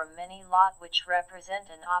 cents for a mini lot, which represent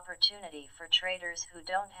an opportunity for traders who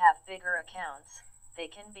don't have bigger accounts. They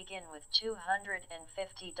can begin with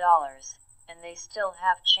 $250 and they still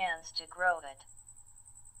have chance to grow it.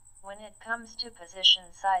 When it comes to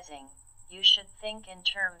position sizing, you should think in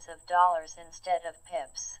terms of dollars instead of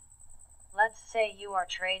pips. Let's say you are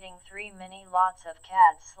trading 3 mini lots of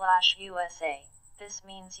CAD/USA. This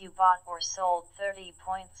means you bought or sold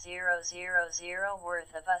 30.000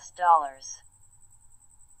 worth of US dollars.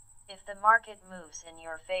 If the market moves in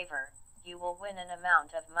your favor, you will win an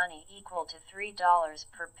amount of money equal to $3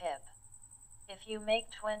 per pip. If you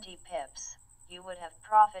make 20 pips, you would have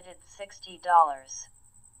profited $60.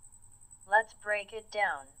 Let's break it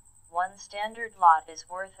down. One standard lot is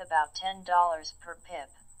worth about $10 per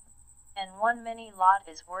pip, and one mini lot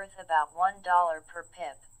is worth about $1 per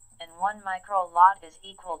pip, and one micro lot is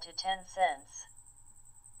equal to 10 cents.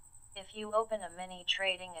 If you open a mini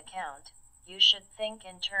trading account, you should think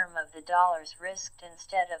in terms of the dollars risked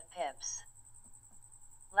instead of pips.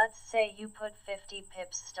 Let's say you put 50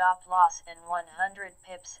 pips stop loss and 100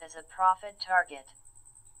 pips as a profit target.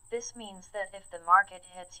 This means that if the market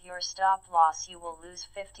hits your stop loss, you will lose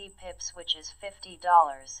 50 pips, which is $50,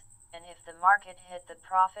 and if the market hit the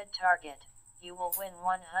profit target, you will win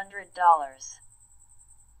 $100.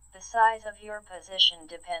 The size of your position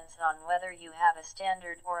depends on whether you have a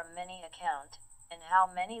standard or a mini account, and how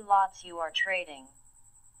many lots you are trading.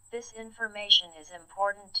 This information is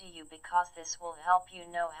important to you because this will help you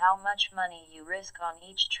know how much money you risk on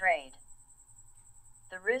each trade.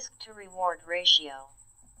 The risk to reward ratio.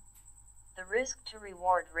 The risk to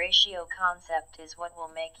reward ratio concept is what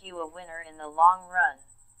will make you a winner in the long run.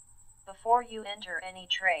 Before you enter any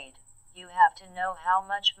trade, you have to know how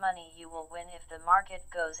much money you will win if the market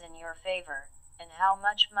goes in your favor, and how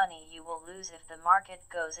much money you will lose if the market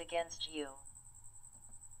goes against you.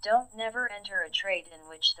 Don't never enter a trade in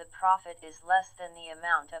which the profit is less than the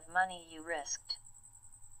amount of money you risked.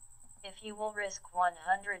 If you will risk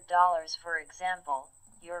 $100, for example,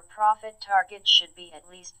 your profit target should be at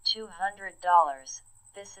least $200.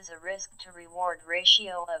 This is a risk to reward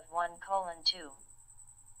ratio of 1:2.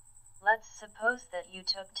 Let's suppose that you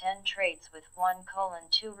took 10 trades with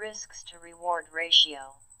 1:2 risks to reward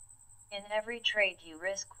ratio. In every trade you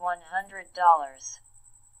risk $100.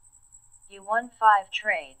 You won 5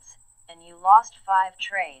 trades, and you lost 5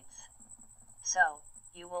 trades. So,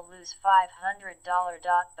 you will lose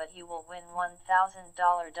 $500, but you will win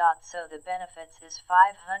 $1,000, so the benefits is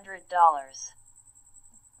 $500.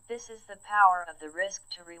 This is the power of the risk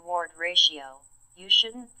to reward ratio. You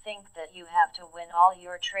shouldn't think that you have to win all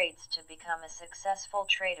your trades to become a successful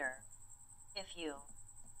trader. If you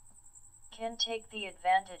can take the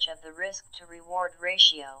advantage of the risk to reward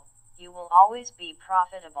ratio, you will always be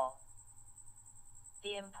profitable.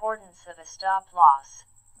 The importance of a stop loss.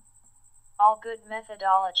 All good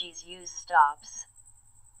methodologies use stops.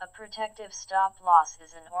 A protective stop loss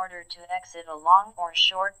is in order to exit a long or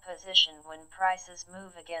short position when prices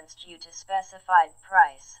move against you to specified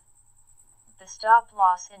price. The stop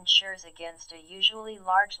loss ensures against a usually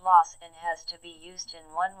large loss and has to be used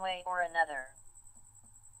in one way or another.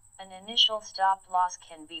 An initial stop loss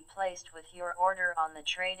can be placed with your order on the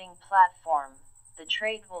trading platform. The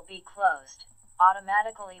trade will be closed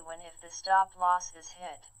automatically if the stop loss is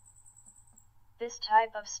hit. This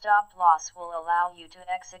type of stop loss will allow you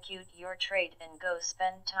to execute your trade and go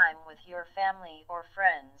spend time with your family or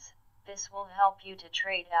friends. This will help you to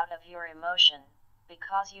trade out of your emotion,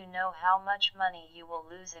 because you know how much money you will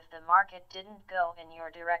lose if the market didn't go in your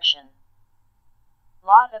direction.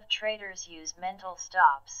 Lot of traders use mental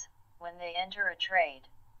stops. When they enter a trade,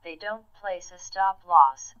 they don't place a stop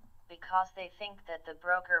loss, because they think that the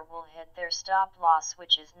broker will hit their stop loss,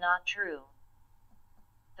 which is not true.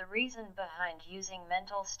 The reason behind using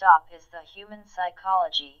mental stop is the human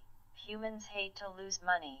psychology. Humans hate to lose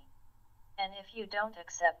money. And if you don't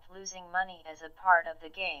accept losing money as a part of the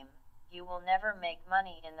game, you will never make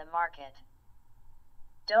money in the market.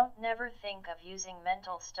 Don't never think of using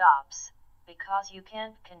mental stops, because you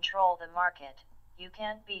can't control the market. You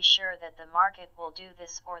can't be sure that the market will do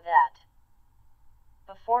this or that.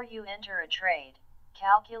 Before you enter a trade,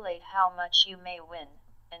 calculate how much you may win,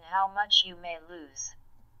 and how much you may lose.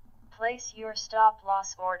 Place your stop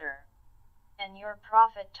loss order, and your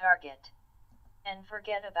profit target, and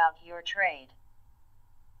forget about your trade.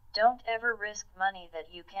 Don't ever risk money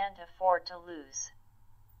that you can't afford to lose.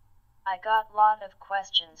 I got lot of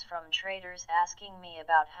questions from traders asking me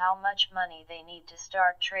about how much money they need to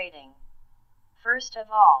start trading. First of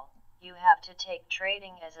all, you have to take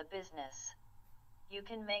trading as a business. You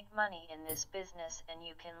can make money in this business and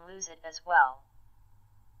you can lose it as well.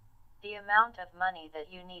 The amount of money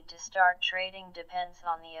that you need to start trading depends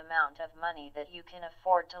on the amount of money that you can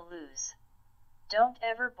afford to lose. Don't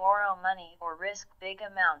ever borrow money or risk big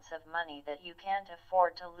amounts of money that you can't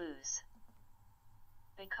afford to lose.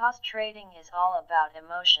 Because trading is all about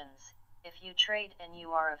emotions, if you trade and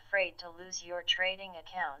you are afraid to lose your trading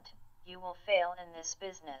account, you will fail in this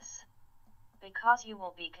business. Because you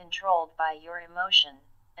will be controlled by your emotion,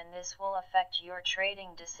 and this will affect your trading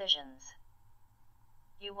decisions.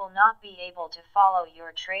 You will not be able to follow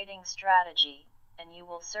your trading strategy, and you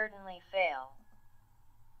will certainly fail.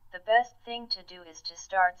 The best thing to do is to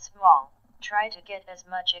start small, try to get as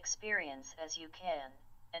much experience as you can,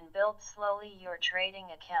 and build slowly your trading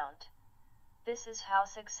account. This is how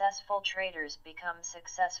successful traders become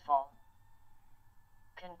successful.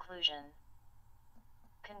 Conclusion.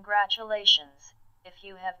 Congratulations, if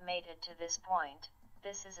you have made it to this point,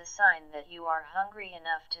 this is a sign that you are hungry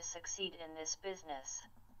enough to succeed in this business.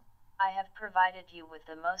 I have provided you with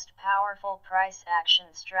the most powerful price action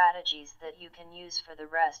strategies that you can use for the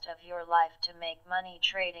rest of your life to make money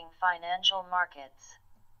trading financial markets.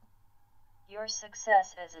 Your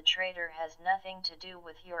success as a trader has nothing to do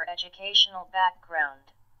with your educational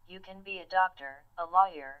background. You can be a doctor, a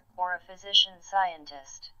lawyer, or a physician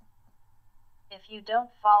scientist. If you don't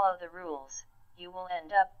follow the rules, you will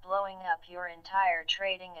end up blowing up your entire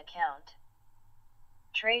trading account.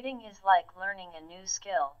 Trading is like learning a new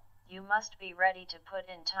skill. You must be ready to put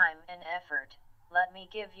in time and effort. Let me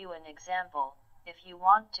give you an example. If you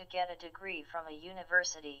want to get a degree from a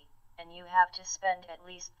university, and you have to spend at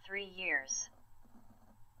least 3 years.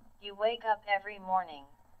 You wake up every morning,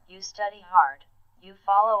 you study hard, you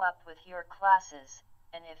follow up with your classes,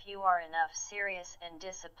 and if you are enough serious and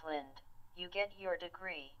disciplined, you get your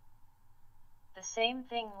degree. The same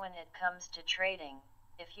thing when it comes to trading.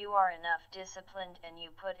 If you are enough disciplined and you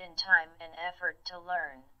put in time and effort to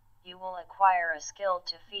learn, you will acquire a skill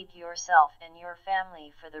to feed yourself and your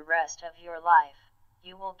family for the rest of your life.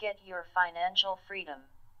 You will get your financial freedom.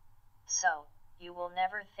 So, you will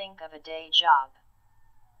never think of a day job.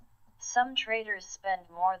 Some traders spend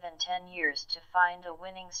more than 10 years to find a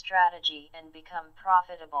winning strategy and become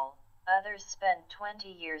profitable. Others spend 20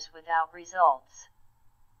 years without results.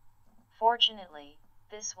 Fortunately,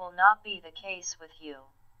 this will not be the case with you.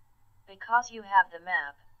 Because you have the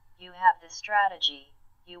map, you have the strategy,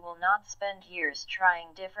 you will not spend years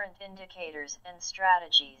trying different indicators and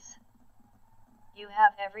strategies. You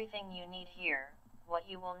have everything you need here. What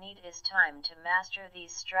you will need is time to master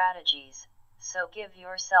these strategies, so give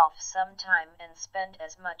yourself some time and spend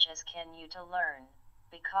as much as can you to learn,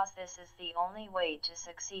 because this is the only way to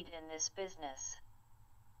succeed in this business.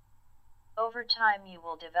 Over time you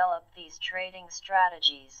will develop these trading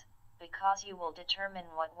strategies, because you will determine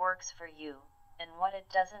what works for you, and what it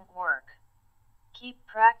doesn't work. Keep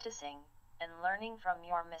practicing, and learning from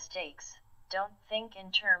your mistakes. Don't think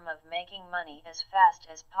in terms of making money as fast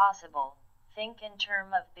as possible. Think in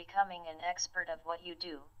terms of becoming an expert of what you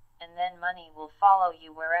do, and then money will follow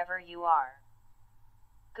you wherever you are.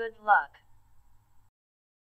 Good luck.